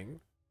to be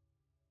getting.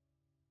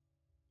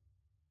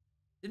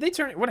 Did they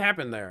turn... What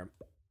happened there?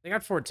 They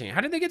got 14. How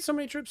did they get so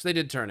many troops? They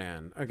did turn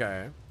in.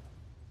 Okay.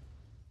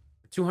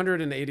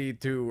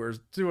 282 or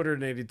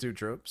 282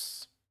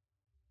 troops.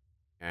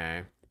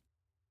 Okay.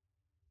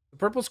 The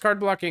purple's card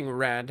blocking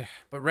red,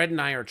 but red and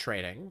I are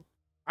trading.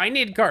 I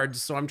need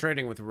cards, so I'm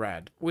trading with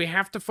red. We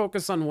have to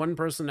focus on one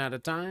person at a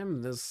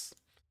time.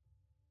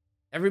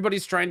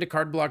 Everybody's trying to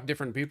card block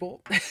different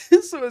people,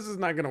 so this is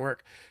not going to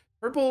work.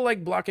 Purple,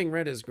 like, blocking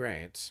red is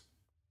great.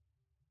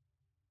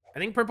 I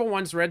think purple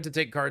wants red to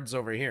take cards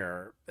over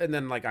here, and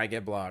then, like, I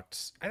get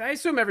blocked. I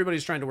assume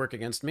everybody's trying to work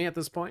against me at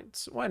this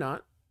point. Why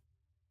not?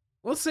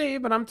 We'll see,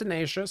 but I'm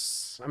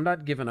tenacious. I'm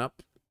not giving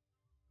up.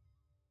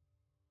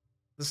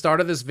 The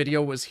start of this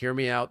video was hear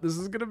me out. This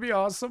is going to be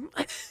awesome.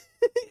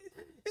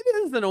 It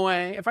is in a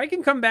way. If I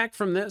can come back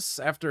from this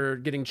after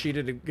getting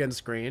cheated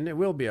against green, it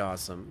will be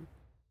awesome.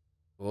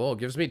 Cool.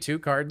 Gives me 2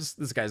 cards.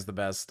 This guy's the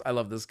best. I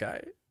love this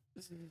guy.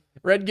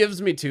 Red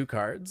gives me 2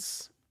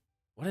 cards.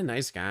 What a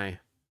nice guy.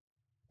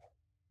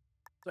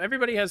 So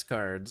everybody has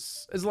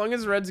cards. As long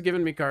as red's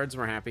giving me cards,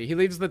 we're happy. He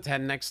leaves the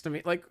 10 next to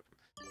me. Like,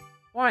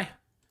 why?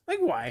 Like,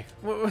 why?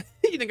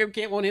 You think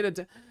I won't hit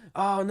it?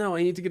 Oh, no,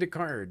 I need to get a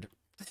card.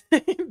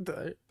 I'm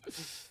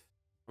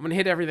going to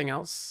hit everything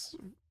else.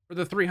 For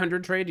the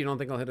 300 trade, you don't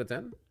think I'll hit a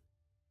 10?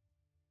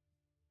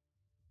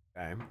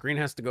 Okay, green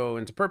has to go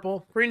into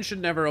purple. Green should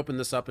never open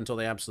this up until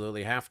they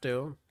absolutely have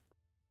to.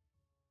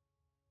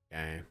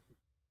 Okay.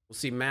 We'll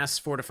see mass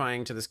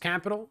fortifying to this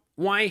capital.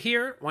 Why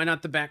here? Why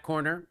not the back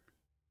corner?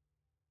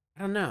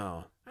 I don't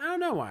know. I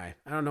don't know why.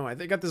 I don't know why.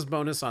 They got this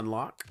bonus on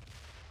lock.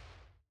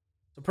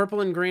 So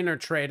purple and green are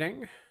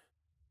trading.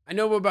 I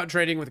know about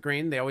trading with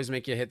green. They always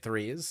make you hit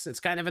 3s. It's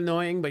kind of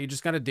annoying, but you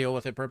just got to deal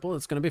with it, purple.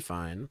 It's going to be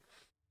fine.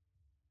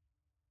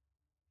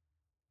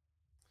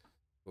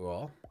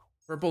 Cool.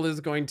 Purple is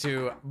going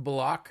to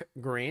block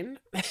green.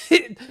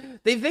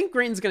 They think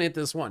green's going to hit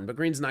this one, but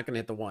green's not going to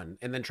hit the one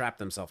and then trap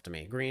themselves to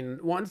me. Green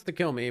wants to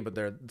kill me, but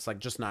it's like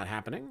just not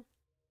happening.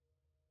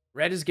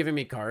 Red is giving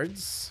me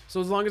cards. So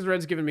as long as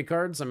red's giving me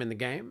cards, I'm in the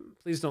game.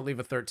 Please don't leave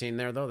a 13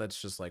 there, though.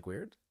 That's just, like,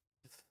 weird.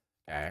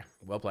 Okay,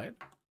 well played.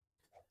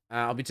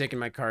 I'll be taking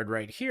my card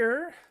right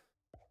here.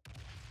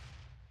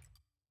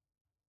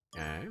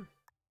 Okay.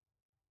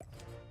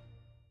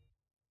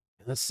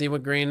 Let's see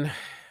what green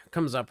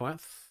comes up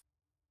with.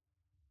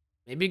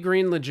 Maybe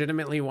green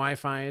legitimately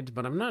Wi-Fi'd,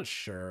 but I'm not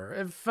sure.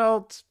 It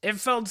felt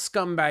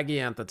scumbaggy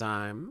at the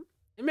time.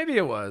 And maybe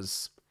it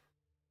was.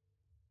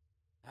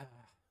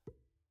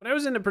 But I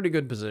was in a pretty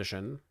good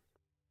position.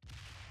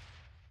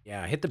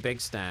 Yeah, hit the big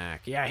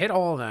stack. Yeah, hit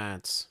all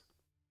that.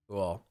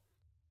 Cool.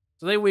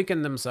 So they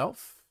weakened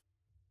themselves.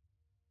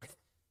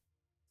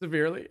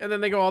 Severely. And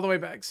then they go all the way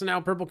back. So now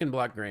purple can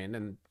block green,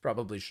 and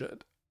probably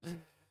should.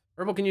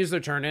 Purple can use their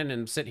turn in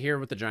and sit here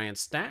with the giant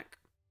stack.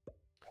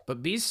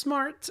 But be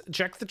smart.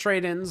 Check the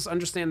trade-ins.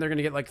 Understand they're going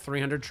to get like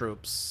 300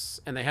 troops.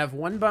 And they have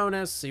one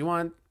bonus. So you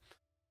want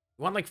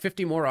like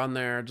 50 more on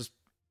there. Just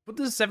put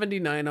the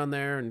 79 on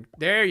there, and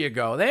there you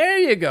go. There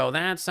you go.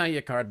 That's how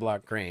you card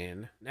block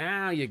green.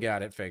 Now you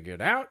got it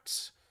figured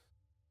out.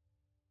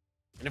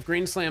 And if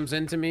green slams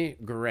into me,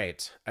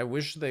 great. I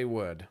wish they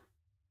would.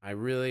 I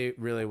really,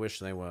 really wish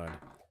they would.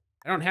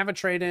 I don't have a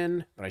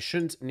trade-in, but I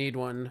shouldn't need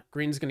one.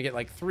 Green's going to get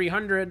like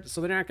 300,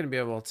 so they're not going to be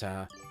able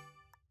to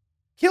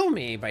kill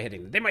me by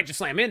hitting. They might just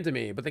slam into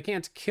me, but they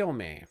can't kill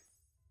me.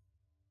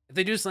 If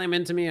they do slam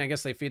into me, I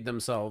guess they feed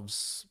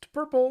themselves to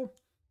purple.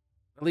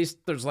 At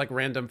least there's like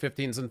random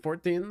 15s and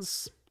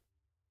 14s.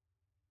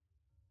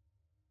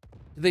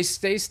 Do they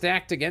stay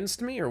stacked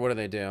against me, or what do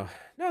they do?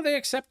 No, they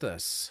accept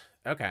this.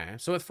 Okay,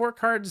 so with 4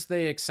 cards,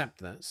 they accept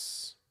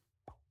this.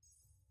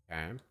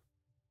 Okay.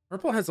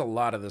 Purple has a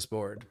lot of this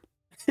board.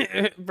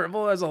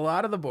 Purple has a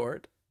lot of the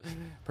board.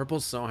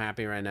 Purple's so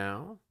happy right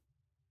now.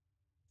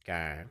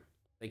 Okay.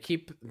 They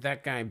keep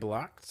that guy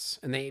blocked,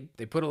 and they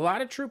put a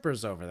lot of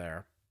troopers over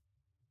there.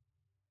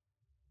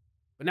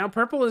 But now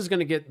purple is going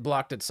to get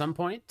blocked at some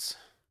point.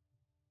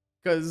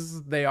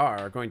 Because they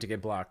are going to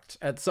get blocked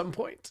at some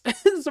point.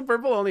 So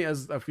purple only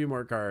has a few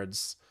more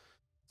cards.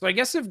 So I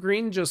guess if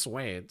green just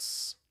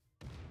waits,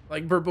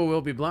 like purple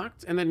will be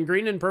blocked, and then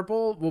green and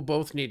purple will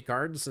both need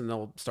cards, and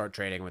they'll start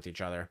trading with each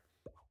other.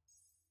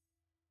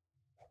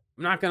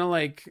 I'm not going to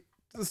like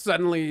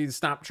suddenly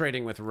stop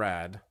trading with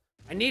red.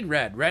 I need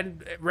red.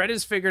 Red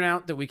has figured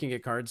out that we can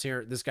get cards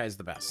here. This guy's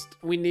the best.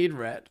 We need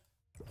red.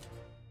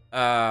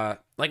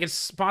 Like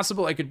it's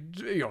possible I could,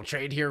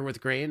 trade here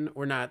with green.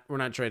 We're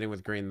not trading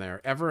with green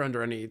there ever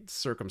under any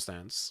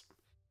circumstance.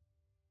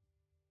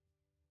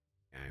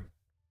 Okay.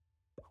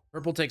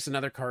 Purple takes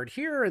another card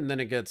here, and then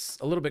it gets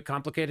a little bit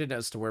complicated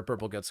as to where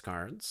purple gets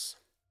cards.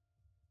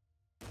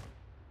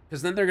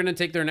 Because then they're going to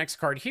take their next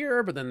card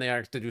here, but then they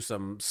have to do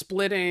some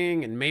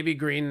splitting, and maybe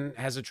green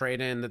has a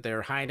trade-in that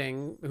they're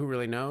hiding. Who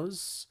really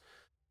knows?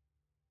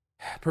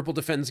 Purple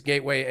defends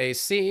Gateway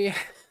AC.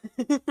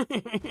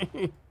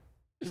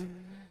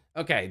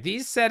 Okay,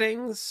 these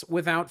settings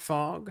without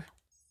fog.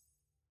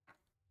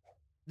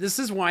 This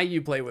is why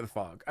you play with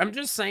fog. I'm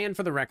just saying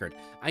for the record.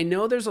 I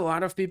know there's a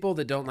lot of people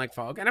that don't like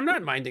fog, and I'm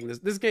not minding this.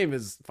 This game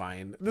is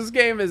fine. This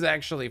game is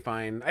actually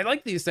fine. I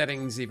like these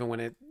settings even when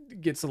it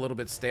gets a little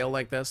bit stale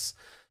like this.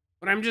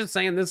 But I'm just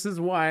saying this is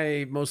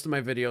why most of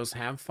my videos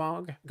have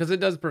fog, because it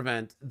does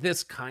prevent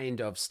this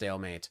kind of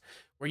stalemate,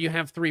 where you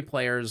have 3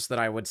 players that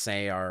I would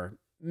say are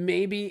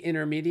maybe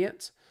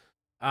intermediate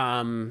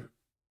from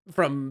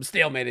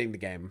stalemating the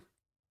game.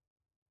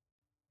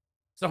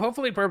 So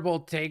hopefully purple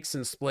takes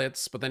and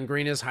splits, but then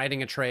green is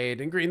hiding a trade,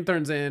 and green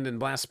turns in and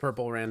blasts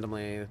purple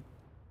randomly.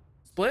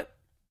 Split?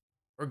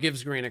 Or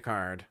gives green a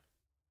card?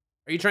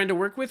 Are you trying to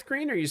work with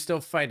green, or are you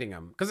still fighting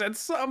them? Because at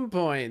some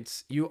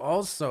point, you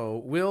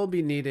also will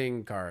be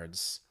needing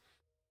cards.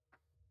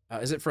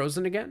 Is it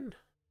frozen again?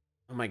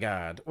 Oh my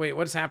god. Wait,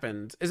 what's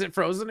happened? Is it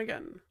frozen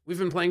again? We've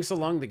been playing so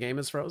long, the game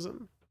is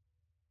frozen?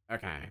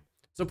 Okay.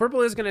 So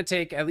purple is going to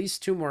take at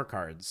least 2 more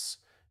cards.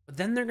 But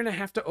then they're going to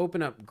have to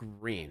open up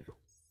green.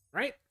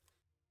 Right?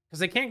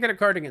 Because they can't get a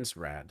card against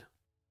red.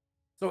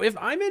 So if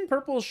I'm in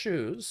purple's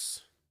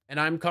shoes, and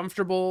I'm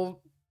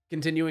comfortable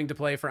continuing to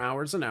play for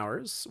hours and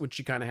hours, which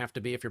you kind of have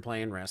to be if you're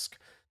playing Risk,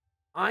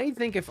 I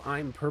think if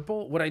I'm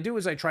purple, what I do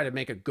is I try to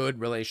make a good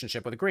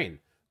relationship with green.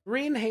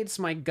 Green hates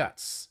my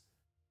guts.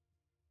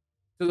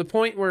 To the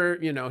point where,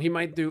 he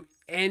might do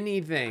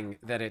anything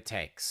that it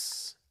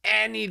takes.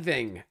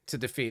 Anything to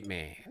defeat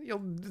me. He'll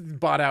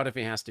bot out if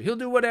he has to. He'll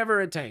do whatever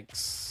it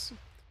takes.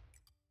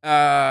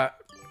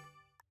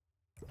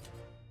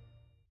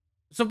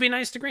 So be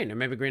nice to green, or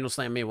maybe green will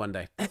slam me one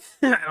day. I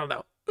don't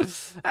know.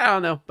 I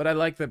don't know, but I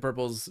like that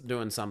purple's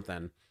doing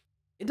something.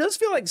 It does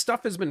feel like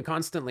stuff has been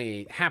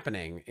constantly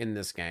happening in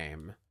this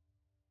game.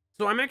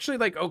 So I'm actually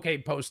like, okay,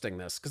 posting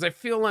this because I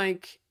feel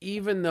like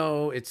even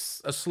though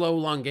it's a slow,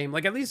 long game,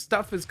 like at least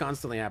stuff is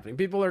constantly happening.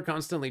 People are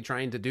constantly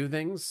trying to do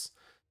things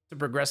to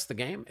progress the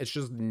game. It's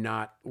just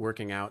not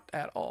working out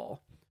at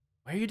all.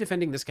 Why are you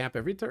defending this cap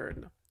every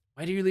turn?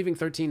 Why are you leaving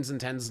 13s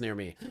and 10s near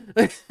me?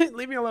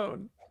 Leave me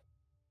alone.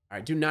 All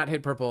right, do not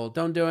hit purple.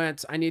 Don't do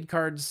it. I need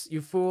cards, you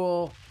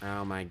fool.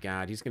 Oh my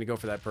God, he's gonna go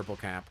for that purple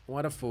cap.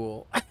 What a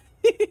fool.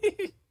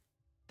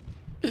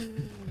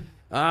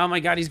 Oh my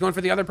God, he's going for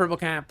the other purple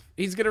cap.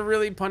 He's gonna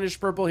really punish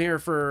purple here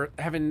for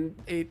having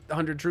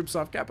 800 troops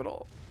off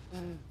capital.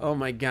 Oh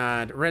my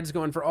God, red's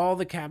going for all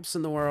the caps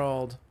in the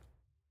world.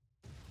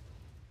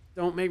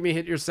 Don't make me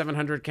hit your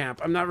 700 cap.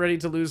 I'm not ready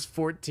to lose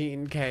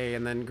 14K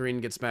and then green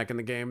gets back in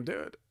the game,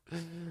 dude.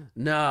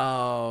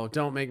 No,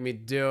 don't make me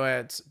do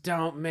it.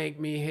 Don't make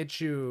me hit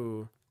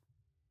you.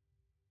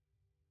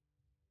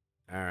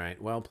 All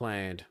right, well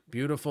played.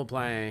 Beautiful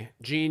play.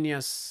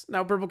 Genius.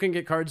 Now purple can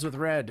get cards with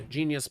red.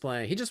 Genius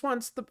play. He just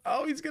wants the...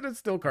 Oh, he's gonna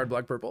still card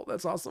block purple.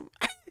 That's awesome.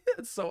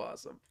 That's so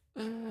awesome.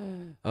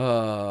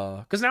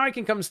 Because now I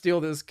can come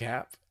steal this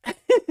cap.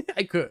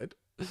 I could.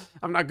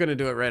 I'm not gonna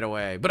do it right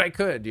away, but I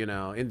could, you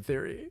know, in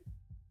theory.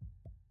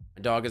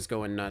 My dog is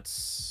going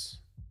nuts.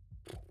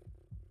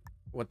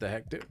 What the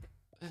heck, dude?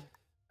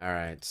 All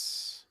right.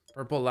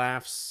 Purple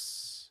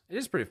laughs. It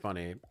is pretty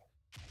funny.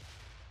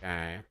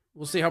 Okay.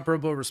 We'll see how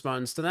purple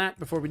responds to that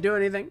before we do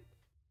anything.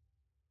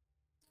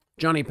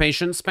 Johnny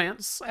Patience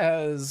Pants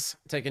has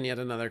taken yet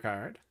another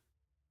card.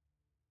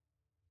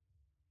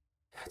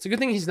 It's a good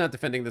thing he's not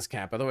defending this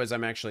cap, otherwise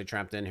I'm actually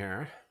trapped in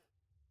here.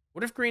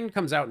 What if green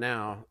comes out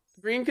now?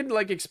 Green could,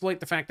 like, exploit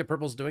the fact that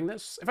purple's doing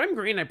this. If I'm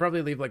green, I'd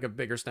probably leave, like, a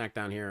bigger stack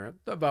down here.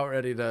 About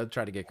ready to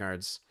try to get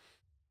cards.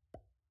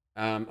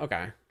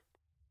 Okay.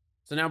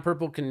 So now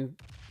purple can...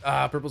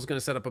 purple's going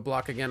to set up a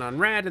block again on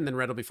red, and then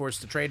red will be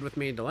forced to trade with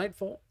me.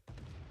 Delightful.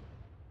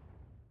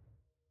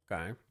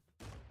 Okay.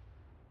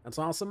 That's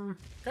awesome.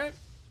 Okay.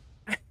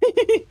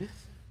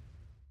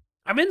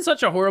 I'm in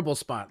such a horrible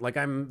spot. Like,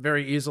 I'm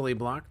very easily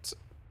blocked,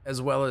 as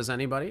well as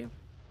anybody.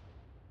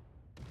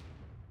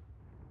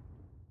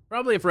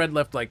 Probably if red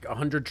left, like,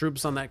 100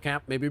 troops on that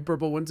cap, maybe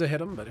purple wins a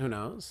hit him, but who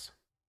knows?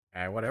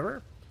 Okay,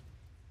 whatever.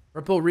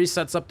 Purple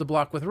resets up the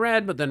block with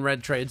red, but then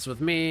red trades with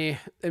me.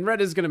 And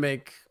red is going to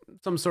make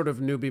some sort of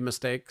newbie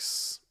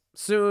mistakes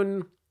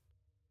soon.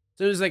 As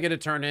soon as they get a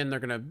turn in,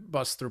 they're going to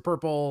bust through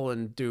purple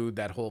and do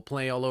that whole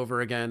play all over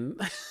again.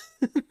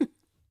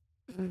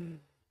 And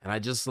I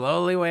just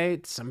slowly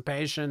wait. I'm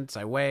patient.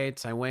 I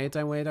wait. I wait.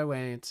 I wait. I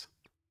wait.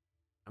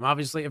 I'm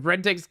obviously... If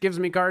red gives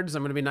me cards,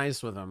 I'm going to be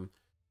nice with him.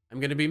 I'm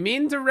going to be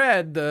mean to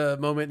red the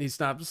moment he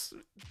stops.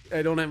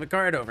 I don't have a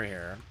card over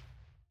here.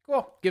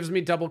 Cool. Gives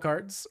me double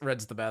cards.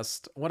 Red's the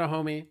best. What a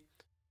homie.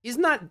 He's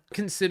not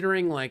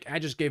considering, like, I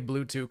just gave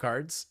blue 2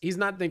 cards. He's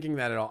not thinking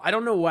that at all. I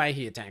don't know why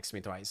he attacks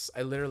me twice.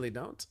 I literally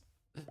don't.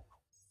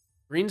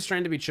 Green's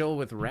trying to be chill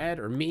with red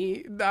or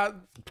me.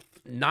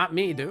 Not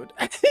me, dude.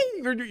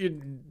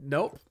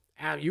 Nope.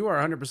 You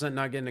are 100%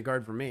 not getting a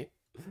card from me.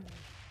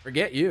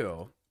 Forget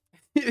you.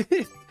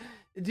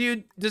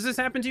 Does this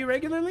happen to you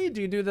regularly?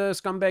 Do you do the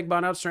scumbag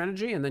bot out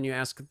strategy and then you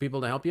ask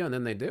people to help you and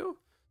then they do?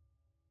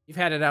 You've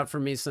had it out for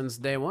me since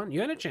day one.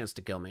 You had a chance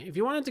to kill me. If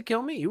you wanted to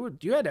kill me,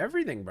 you had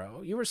everything,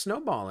 bro. You were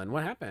snowballing.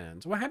 What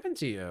happened? What happened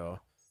to you?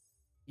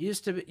 You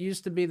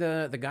used to be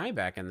the guy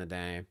back in the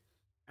day.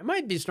 I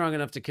might be strong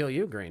enough to kill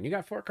you, Green. You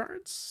got 4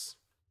 cards.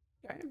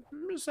 Okay,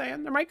 I'm just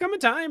saying. There might come a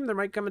time. There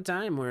might come a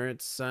time where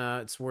it's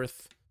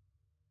worth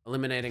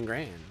eliminating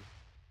Green.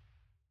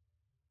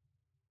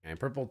 Okay,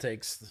 purple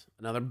takes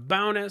another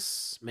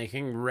bonus,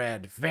 making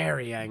red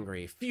very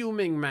angry,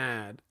 fuming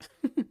mad.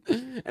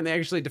 And they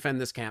actually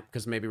defend this camp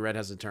because maybe red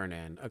has a turn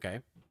in. Okay.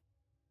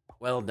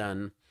 Well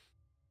done.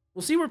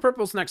 We'll see where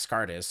purple's next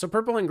card is. So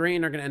purple and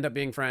green are going to end up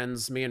being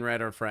friends. Me and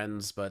red are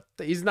friends, but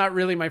he's not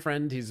really my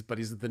friend. But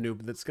he's the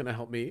noob that's going to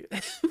help me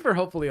for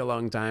hopefully a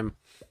long time.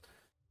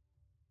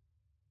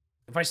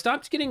 If I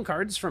stopped getting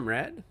cards from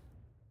red,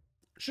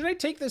 should I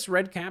take this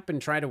red cap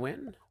and try to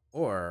win?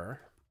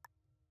 Or...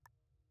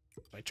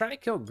 I try to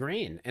kill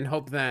green and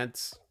hope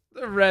that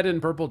the red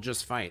and purple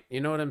just fight.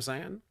 You know what I'm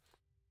saying?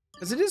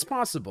 Because it is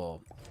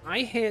possible.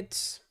 I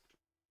hit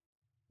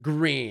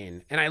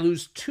green and I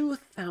lose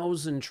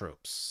 2,000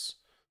 troops,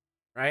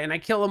 right? And I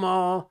kill them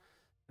all.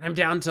 And I'm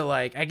down to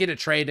like, I get a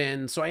trade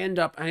in. So I end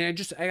up, I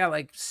got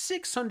like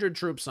 600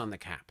 troops on the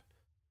cap.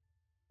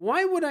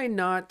 Why would I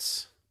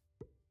not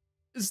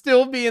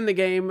still be in the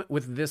game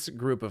with this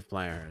group of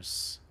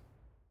players?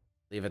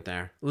 Leave it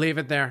there. Leave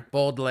it there.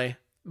 Boldly.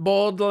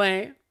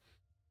 Boldly.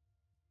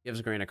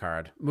 Gives green a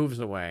card. Moves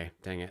away.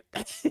 Dang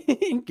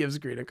it. Gives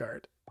green a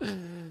card.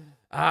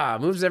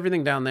 Moves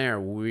everything down there.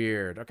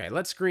 Weird. Okay,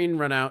 let's green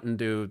run out and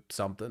do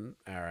something.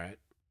 All right.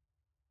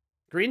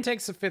 Green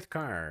takes the 5th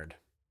card.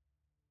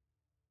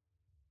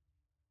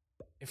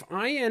 If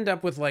I end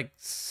up with like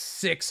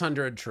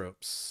 600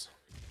 troops,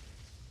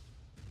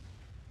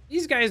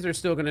 these guys are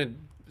still going to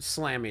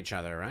slam each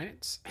other,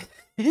 right?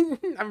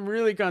 I'm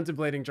really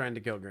contemplating trying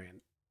to kill green.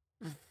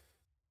 I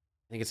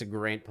think it's a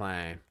great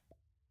play.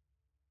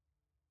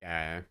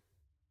 Yeah.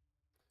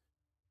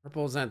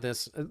 Purple's at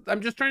this.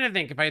 I'm just trying to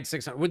think if I had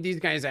 600. Would these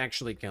guys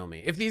actually kill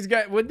me? If these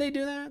guys, would they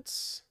do that?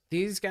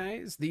 These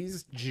guys?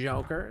 These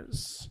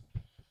jokers?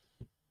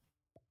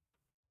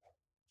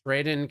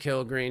 Trade in,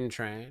 kill green,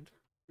 trade.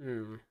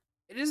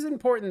 It is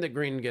important that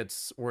green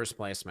gets worse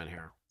placement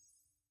here.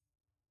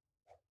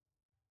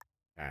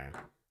 Okay.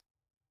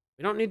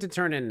 We don't need to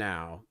turn in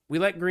now. We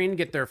let green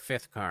get their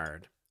 5th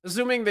card.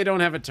 Assuming they don't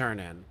have a turn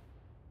in.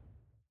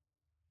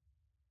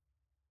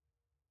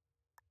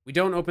 We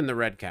don't open the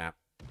red cap.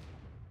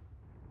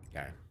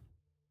 Okay.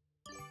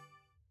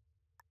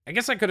 I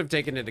guess I could have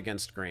taken it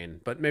against green,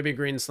 but maybe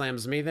green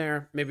slams me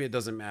there. Maybe it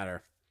doesn't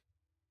matter.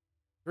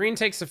 Green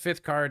takes a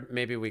 5th card.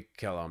 Maybe we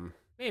kill him.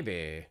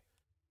 Maybe.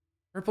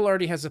 Purple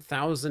already has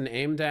 1,000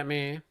 aimed at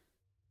me.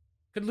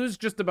 Could lose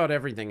just about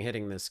everything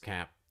hitting this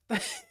cap.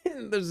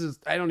 There's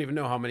just, I don't even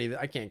know how many.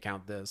 I can't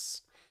count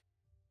this.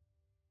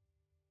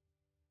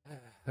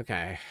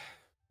 Okay.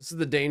 This is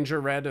the danger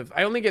red of...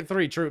 I only get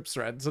 3 troops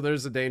red, so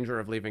there's a danger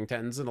of leaving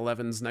 10s and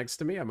 11s next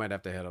to me. I might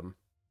have to hit them.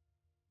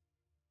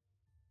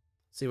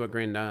 See what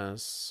green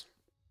does.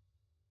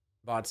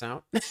 Bots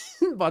out.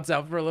 Bots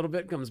out for a little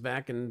bit. Comes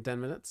back in 10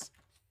 minutes.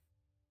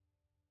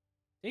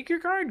 Take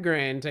your card,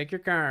 green. Take your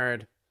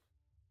card.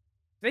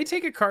 If they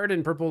take a card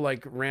and purple,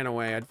 like, ran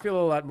away, I'd feel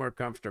a lot more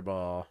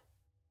comfortable.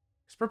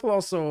 Because purple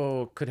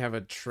also could have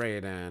a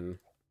trade in.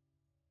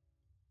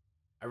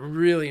 I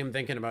really am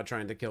thinking about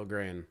trying to kill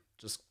green.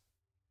 Just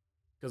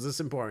because it's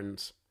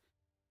important.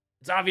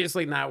 It's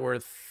obviously not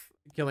worth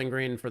killing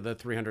green for the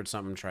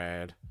 300-something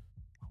trade.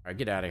 All right,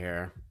 get out of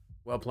here.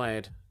 Well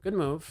played. Good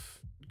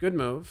move. Good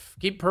move.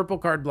 Keep purple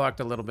card blocked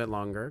a little bit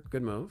longer.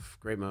 Good move.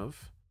 Great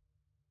move.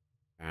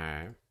 All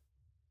right.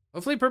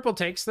 Hopefully purple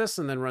takes this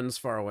and then runs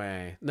far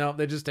away. No,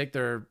 they just take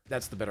their...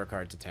 That's the better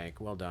card to take.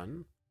 Well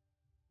done.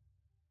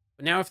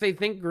 But now if they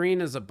think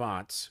green is a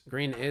bot,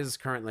 green is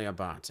currently a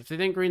bot. If they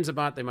think green's a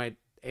bot, they might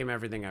aim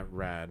everything at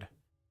red.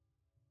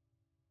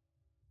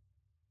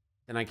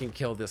 Then I can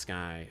kill this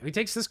guy. He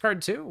takes this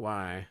card too?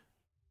 Why?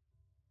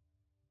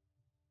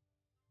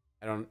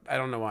 I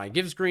don't know why.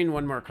 Gives green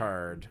 1 more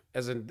card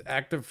as an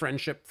act of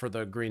friendship for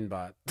the green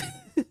bot.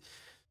 What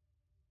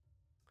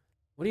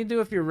do you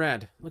do if you're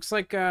red? Looks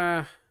like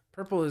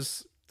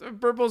purple's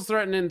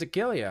threatening to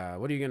kill ya.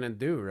 What are you gonna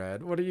do,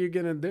 red? What are you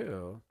gonna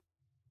do?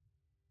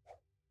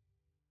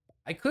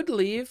 I could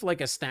leave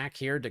like a stack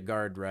here to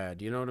guard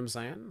red. You know what I'm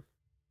saying?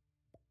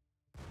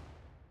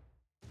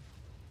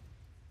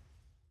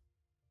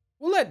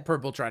 We'll let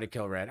purple try to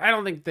kill red. I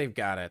don't think they've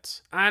got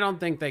it. I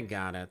don't think they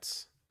got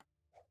it.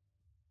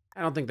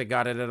 I don't think they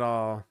got it at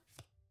all.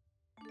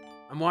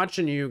 I'm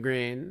watching you,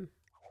 green.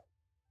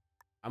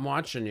 I'm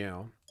watching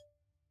you.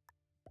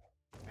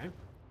 Okay.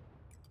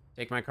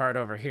 Take my card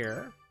over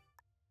here.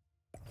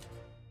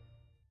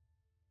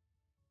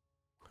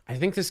 I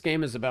think this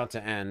game is about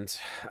to end.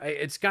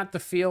 It's got the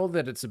feel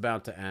that it's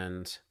about to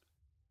end.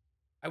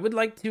 I would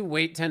like to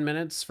wait 10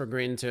 minutes for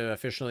green to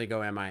officially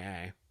go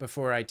MIA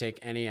before I take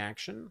any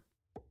action.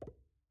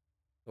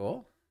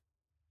 Cool.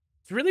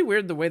 It's really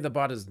weird the way the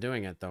bot is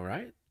doing it, though,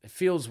 right? It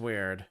feels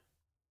weird.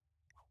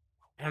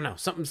 I don't know.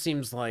 Something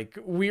seems like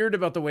weird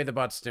about the way the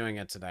bot's doing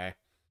it today.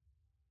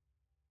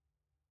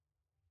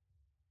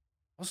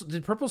 Also,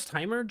 did purple's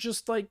timer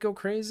just, like, go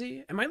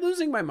crazy? Am I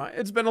losing my mind?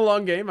 It's been a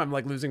long game. I'm,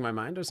 like, losing my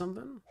mind or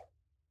something?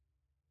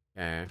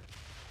 Okay.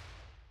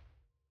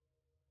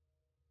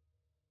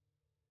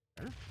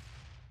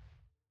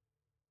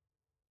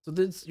 So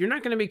this, you're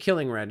not going to be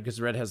killing red because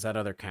red has that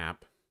other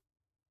cap.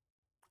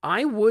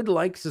 I would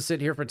like to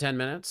sit here for 10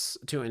 minutes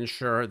to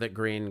ensure that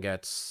green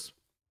gets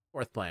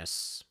 4th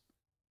place.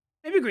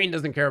 Maybe green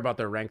doesn't care about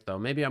their rank, though.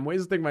 Maybe I'm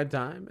wasting my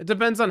time. It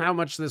depends on how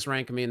much this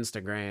rank means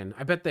to green.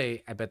 I bet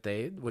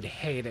they would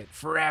hate it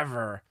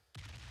forever.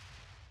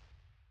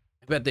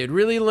 I bet they'd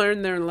really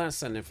learn their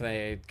lesson if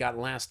they got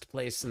last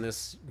place in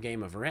this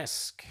game of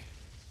Risk.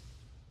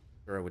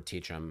 Sure, it would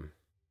teach them.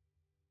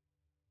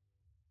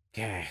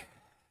 Okay.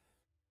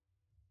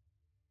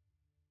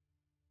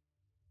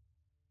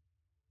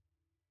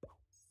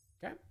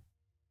 Okay.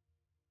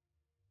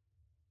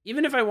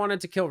 Even if I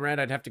wanted to kill red,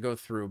 I'd have to go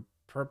through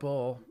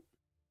purple.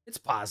 It's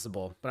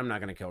possible, but I'm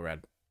not going to kill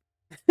red.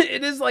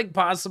 It is, like,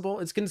 possible.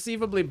 It's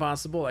conceivably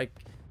possible. I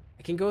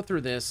can go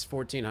through this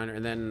 1400,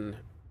 and then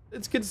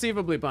it's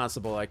conceivably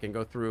possible I can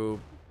go through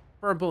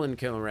purple and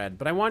kill red.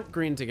 But I want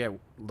green to get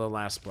the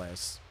last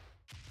place.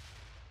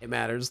 It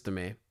matters to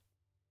me.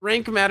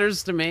 Rank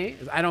matters to me.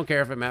 I don't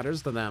care if it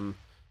matters to them.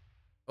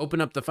 Open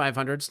up the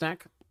 500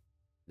 stack.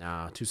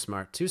 No, too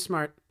smart. Too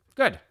smart.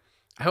 Good.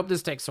 I hope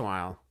this takes a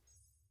while.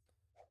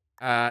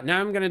 Now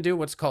I'm going to do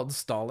what's called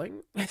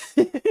stalling.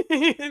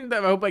 I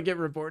hope I get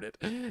reported.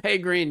 Hey,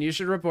 green, you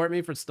should report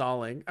me for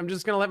stalling. I'm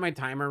just going to let my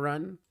timer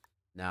run.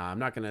 No, I'm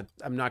not going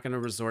to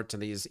resort to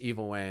these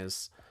evil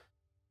ways.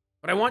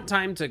 But I want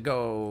time to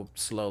go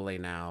slowly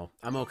now.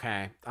 I'm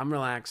okay. I'm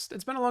relaxed.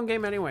 It's been a long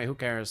game anyway. Who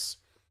cares?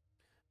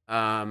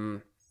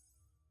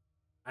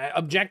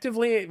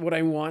 Objectively, what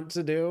I want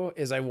to do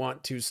is I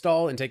want to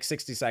stall and take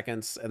 60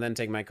 seconds and then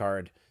take my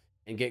card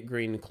and get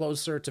green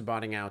closer to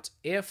botting out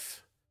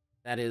if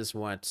That is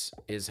what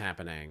is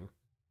happening.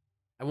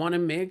 I want to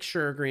make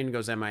sure green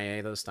goes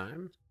MIA this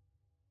time.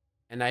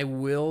 And I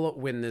will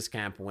win this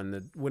camp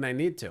when I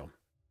need to.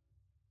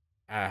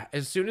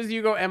 As soon as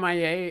you go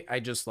MIA,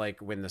 I just,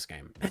 like, win this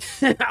game.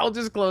 I'll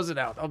just close it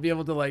out. I'll be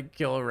able to, like,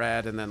 kill a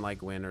red and then,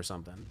 like, win or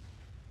something.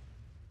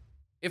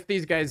 If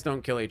these guys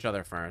don't kill each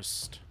other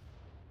first.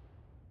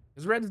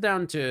 Because red's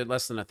down to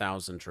less than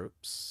 1,000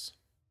 troops.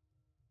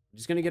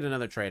 He's going to get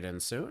another trade in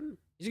soon.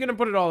 He's going to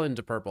put it all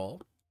into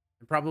purple.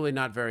 And probably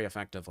not very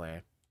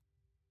effectively.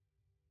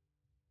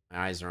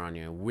 My eyes are on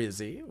you.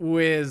 Wizzy.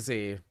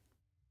 Wizzy.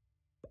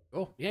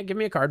 Oh, yeah, give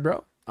me a card,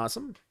 bro.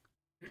 Awesome.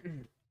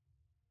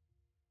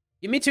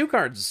 Give me 2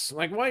 cards.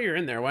 Like, while you're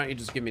in there, why don't you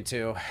just give me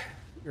 2?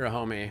 You're a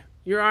homie.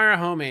 You are a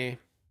homie.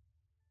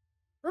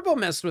 Purple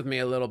messed with me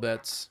a little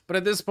bit, but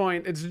at this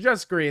point, it's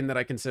just green that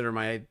I consider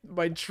my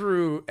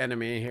true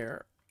enemy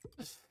here.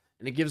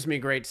 And it gives me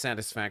great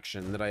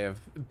satisfaction that I have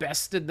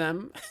bested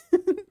them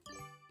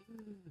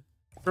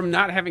from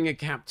not having a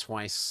cap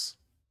twice.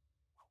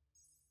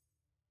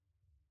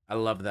 I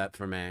love that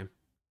for me.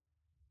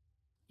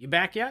 You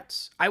back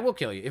yet? I will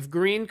kill you. If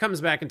green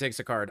comes back and takes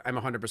a card, I'm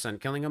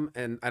 100% killing him,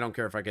 and I don't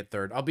care if I get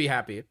 3rd. I'll be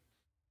happy.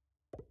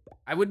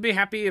 I would be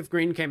happy if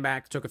green came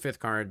back, took a 5th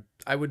card.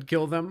 I would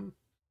kill them.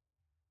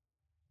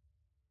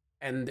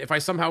 And if I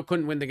somehow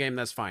couldn't win the game,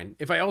 that's fine.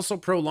 If I also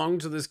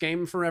prolonged this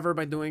game forever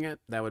by doing it,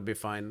 that would be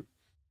fine.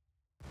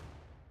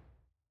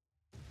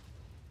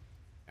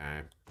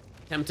 Okay.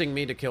 Tempting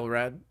me to kill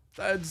red.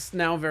 It's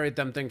now very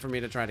tempting for me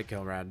to try to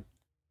kill red.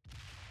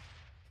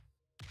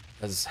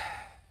 Because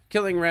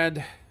killing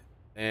red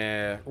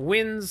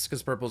wins,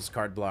 because purple's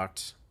card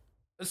blocked.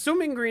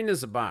 Assuming green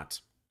is a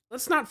bot.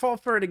 Let's not fall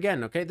for it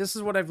again, okay? This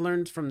is what I've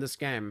learned from this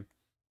game.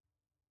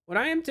 What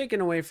I am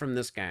taking away from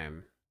this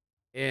game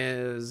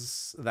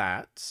is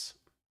that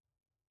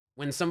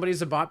when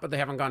somebody's a bot but they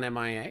haven't gone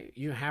MIA,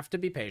 you have to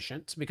be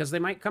patient because they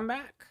might come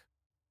back.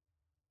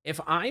 If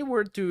I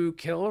were to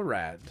kill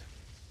red,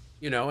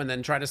 you know, and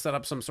then try to set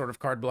up some sort of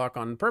card block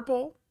on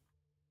purple,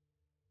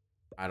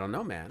 I don't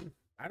know, man.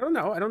 I don't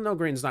know. I don't know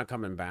green's not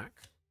coming back.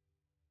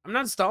 I'm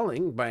not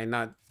stalling by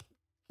not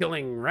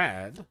killing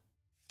red.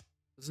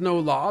 There's no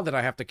law that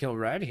I have to kill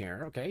red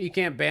here, okay? You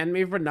can't ban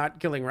me for not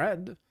killing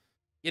red.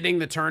 Getting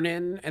the turn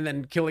in and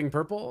then killing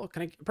purple.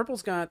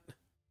 Purple's got...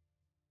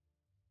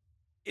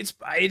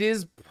 It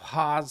is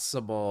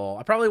possible.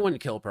 I probably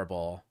wouldn't kill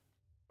purple,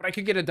 but I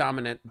could get a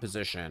dominant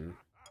position.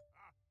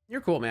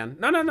 You're cool, man.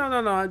 No.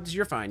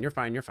 You're fine. You're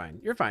fine. You're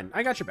fine. You're fine.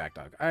 I got your back,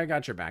 dog. I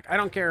got your back. I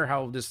don't care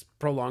how this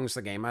prolongs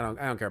the game. I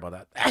don't care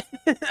about that.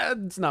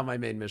 It's not my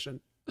main mission.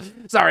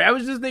 Sorry, I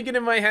was just thinking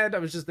in my head. I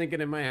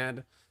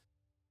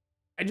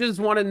just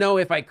want to know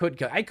if I could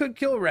kill. I could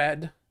kill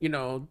red, you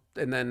know,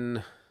 and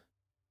then...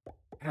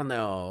 I don't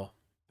know.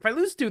 If I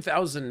lose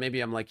 2,000,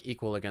 maybe I'm, like,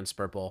 equal against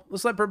purple.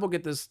 Let's let purple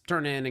get this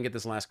turn in and get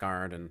this last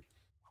card. And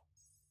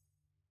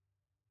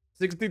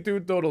 62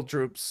 total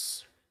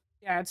troops.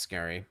 Yeah, it's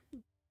scary.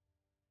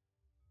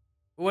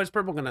 What's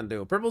purple going to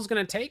do? Purple's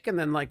going to take and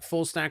then, like,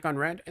 full stack on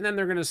red. And then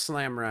they're going to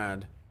slam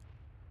red.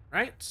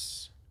 Right?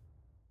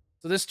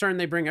 So this turn,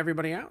 they bring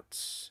everybody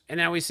out. And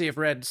now we see if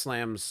red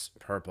slams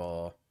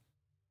purple.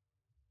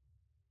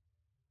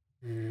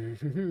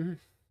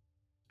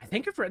 I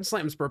think if red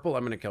slams purple,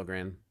 I'm going to kill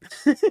green.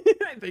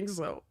 I think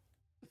so.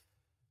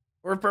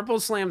 Or if purple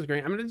slams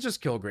green, I'm going to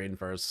just kill green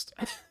first.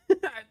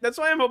 That's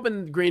why I'm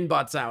hoping green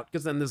bots out,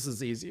 because then this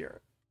is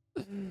easier.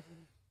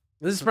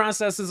 This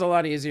process is a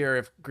lot easier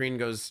if green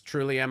goes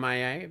truly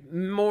MIA.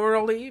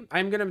 Morally,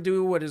 I'm going to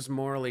do what is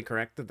morally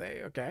correct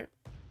today, okay?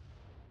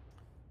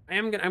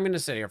 I'm going to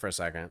sit here for a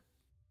second.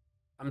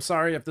 I'm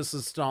sorry if this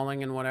is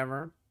stalling and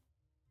whatever.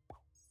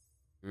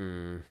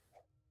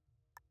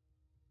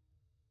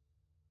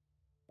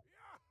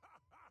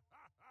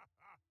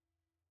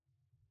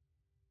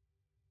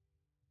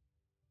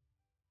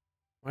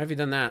 Why have you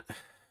done that?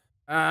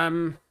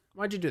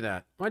 Why'd you do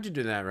that? Why'd you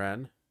do that,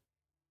 Red?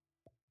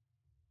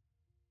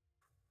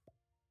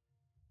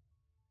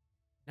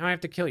 Now I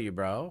have to kill you,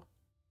 bro.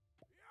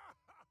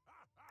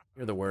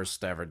 You're the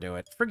worst to ever do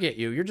it. Forget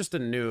you. You're just a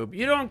noob.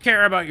 You don't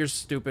care about your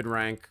stupid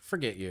rank.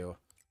 Forget you.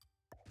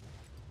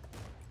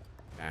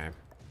 Okay.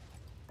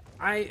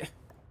 I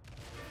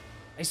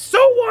so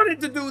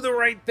wanted to do the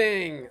right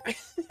thing.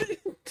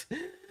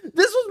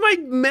 This was my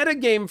meta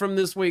game from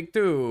this week,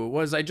 too,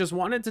 was I just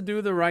wanted to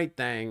do the right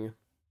thing.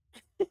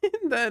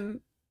 And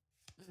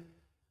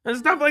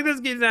stuff like this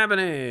keeps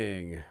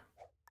happening.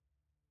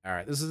 All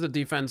right, this is a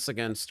defense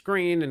against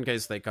green in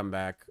case they come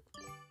back.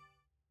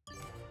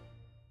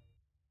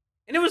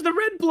 And it was the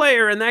red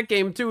player in that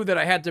game, too, that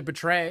I had to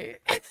betray.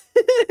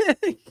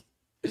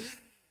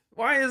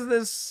 Why is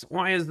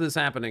this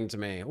happening to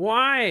me?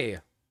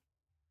 Why?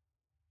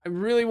 I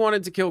really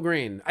wanted to kill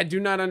green. I do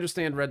not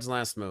understand red's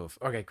last move.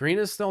 Okay, green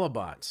is still a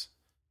bot.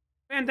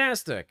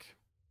 Fantastic.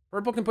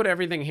 Purple can put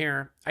everything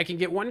here. I can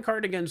get one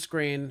card against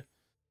green,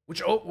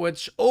 which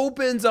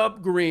opens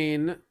up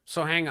green.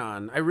 So hang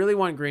on. I really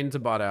want green to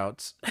bot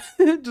out.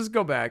 Just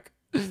go back.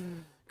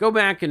 Go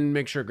back and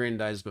make sure green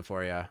dies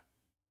before you.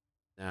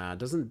 Nah, it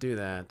doesn't do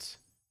that.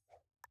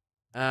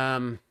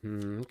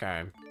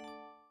 Okay.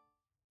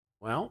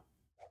 Well,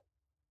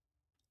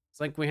 it's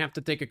like we have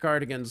to take a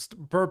card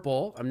against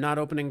purple. I'm not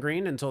opening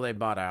green until they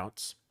bought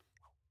out.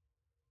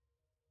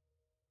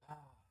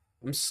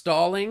 I'm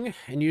stalling,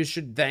 and you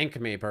should thank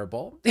me,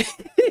 purple.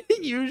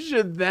 You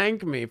should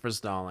thank me for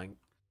stalling.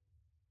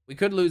 We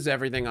could lose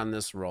everything on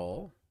this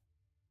roll.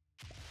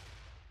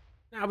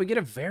 Now we get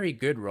a very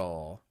good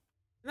roll.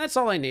 And that's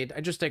all I need.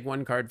 I just take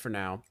one card for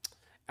now.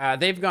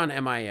 They've gone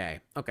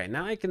MIA. Okay,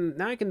 now I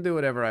can do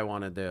whatever I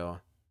want to do.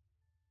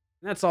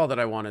 And that's all that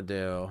I want to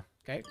do.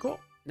 Okay, cool.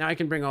 Now I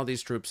can bring all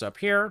these troops up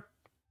here.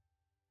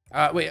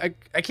 Wait,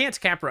 I can't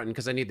cap run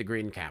because I need the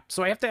green cap.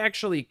 So I have to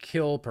actually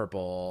kill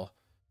purple,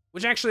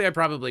 which actually I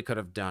probably could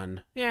have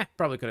done. Yeah,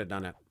 probably could have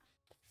done it.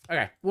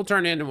 Okay, we'll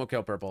turn in and we'll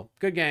kill purple.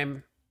 Good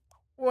game.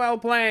 Well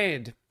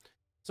played.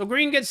 So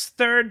green gets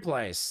third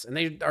place, and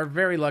they are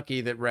very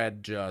lucky that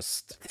red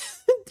just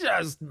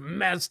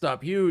messed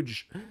up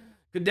huge.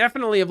 Could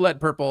definitely have let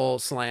purple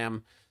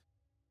slam.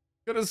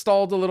 Could have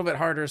stalled a little bit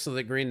harder so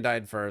that green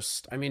died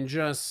first. I mean,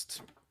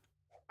 just...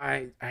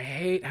 I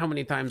hate how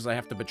many times I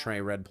have to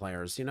betray red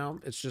players, you know?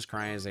 It's just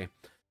crazy.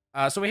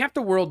 So we have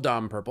to world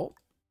dom purple.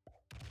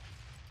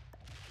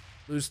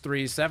 Lose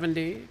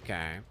 370.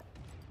 Okay.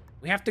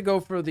 We have to go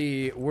for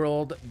the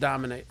world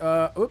dominate.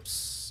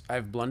 Oops.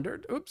 I've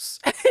blundered. Oops.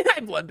 I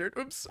blundered.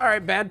 Oops. All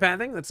right, bad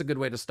pathing. That's a good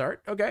way to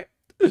start. Okay.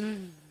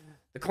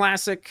 The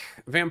classic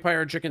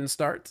vampire chicken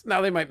start.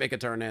 Now they might make a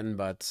turn in,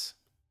 but...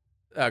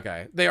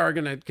 Okay. They are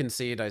going to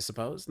concede, I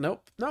suppose.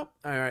 Nope. Nope.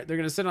 All right. They're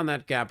going to sit on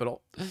that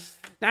capital.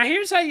 Now,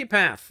 here's how you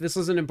path. This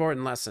is an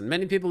important lesson.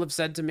 Many people have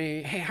said to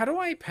me, hey, how do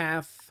I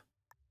path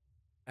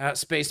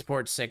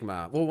Spaceport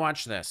Sigma? Well,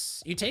 watch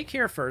this. You take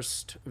here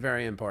first.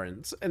 Very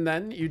important. And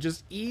then you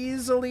just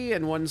easily,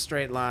 in one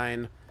straight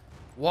line,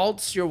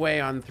 waltz your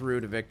way on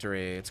through to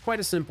victory. It's quite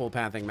a simple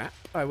pathing map.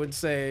 I would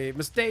say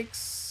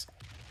mistakes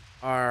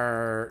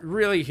are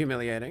really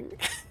humiliating.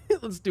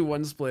 Let's do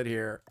one split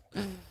here.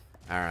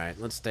 All right,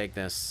 let's take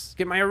this.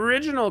 Get my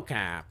original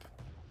cap.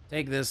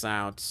 Take this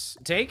out.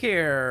 Take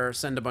here.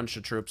 Send a bunch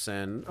of troops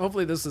in.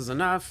 Hopefully this is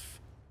enough.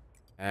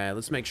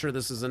 Let's make sure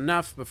this is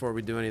enough before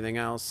we do anything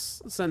else.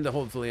 Let's send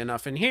hopefully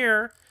enough in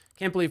here.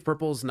 Can't believe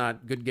purple's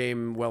not good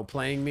game well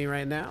playing me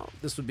right now.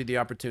 This would be the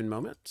opportune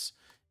moment.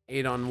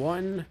 8 on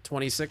 1,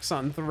 26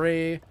 on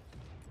 3.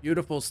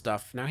 Beautiful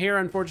stuff. Now here,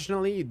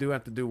 unfortunately, you do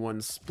have to do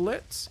one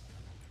split.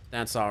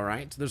 That's all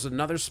right. There's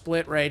another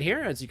split right here.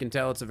 As you can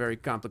tell, it's a very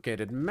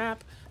complicated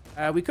map.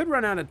 We could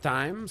run out of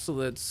time, so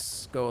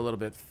let's go a little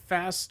bit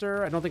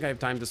faster. I don't think I have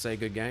time to say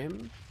good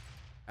game.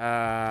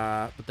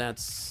 But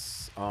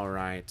that's all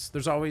right.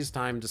 There's always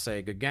time to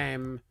say good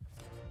game.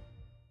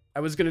 I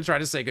was going to try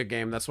to say good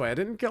game. That's why I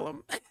didn't kill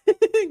him.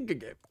 Good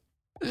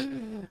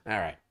game. All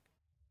right.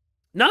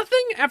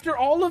 Nothing after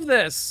all of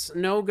this.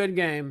 No good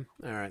game.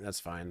 All right, that's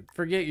fine.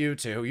 Forget you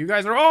two. You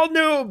guys are all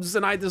noobs,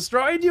 and I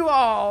destroyed you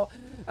all.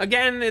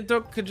 Again, it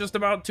took just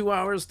about 2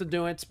 hours to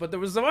do it, but there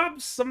was some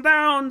ups, some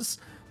downs.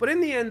 But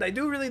in the end, I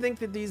do really think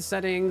that these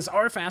settings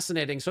are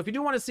fascinating. So if you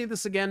do want to see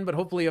this again, but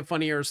hopefully a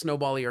funnier,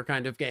 snowballier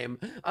kind of game,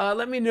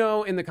 let me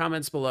know in the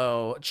comments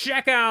below.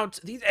 Check out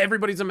these.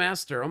 Everybody's a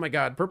master. Oh my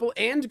God. Purple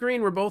and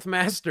green were both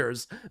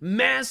masters.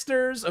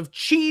 Masters of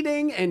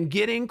cheating and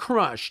getting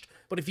crushed.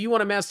 But if you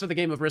want to master the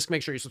game of Risk,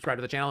 make sure you subscribe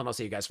to the channel, and I'll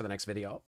see you guys for the next video.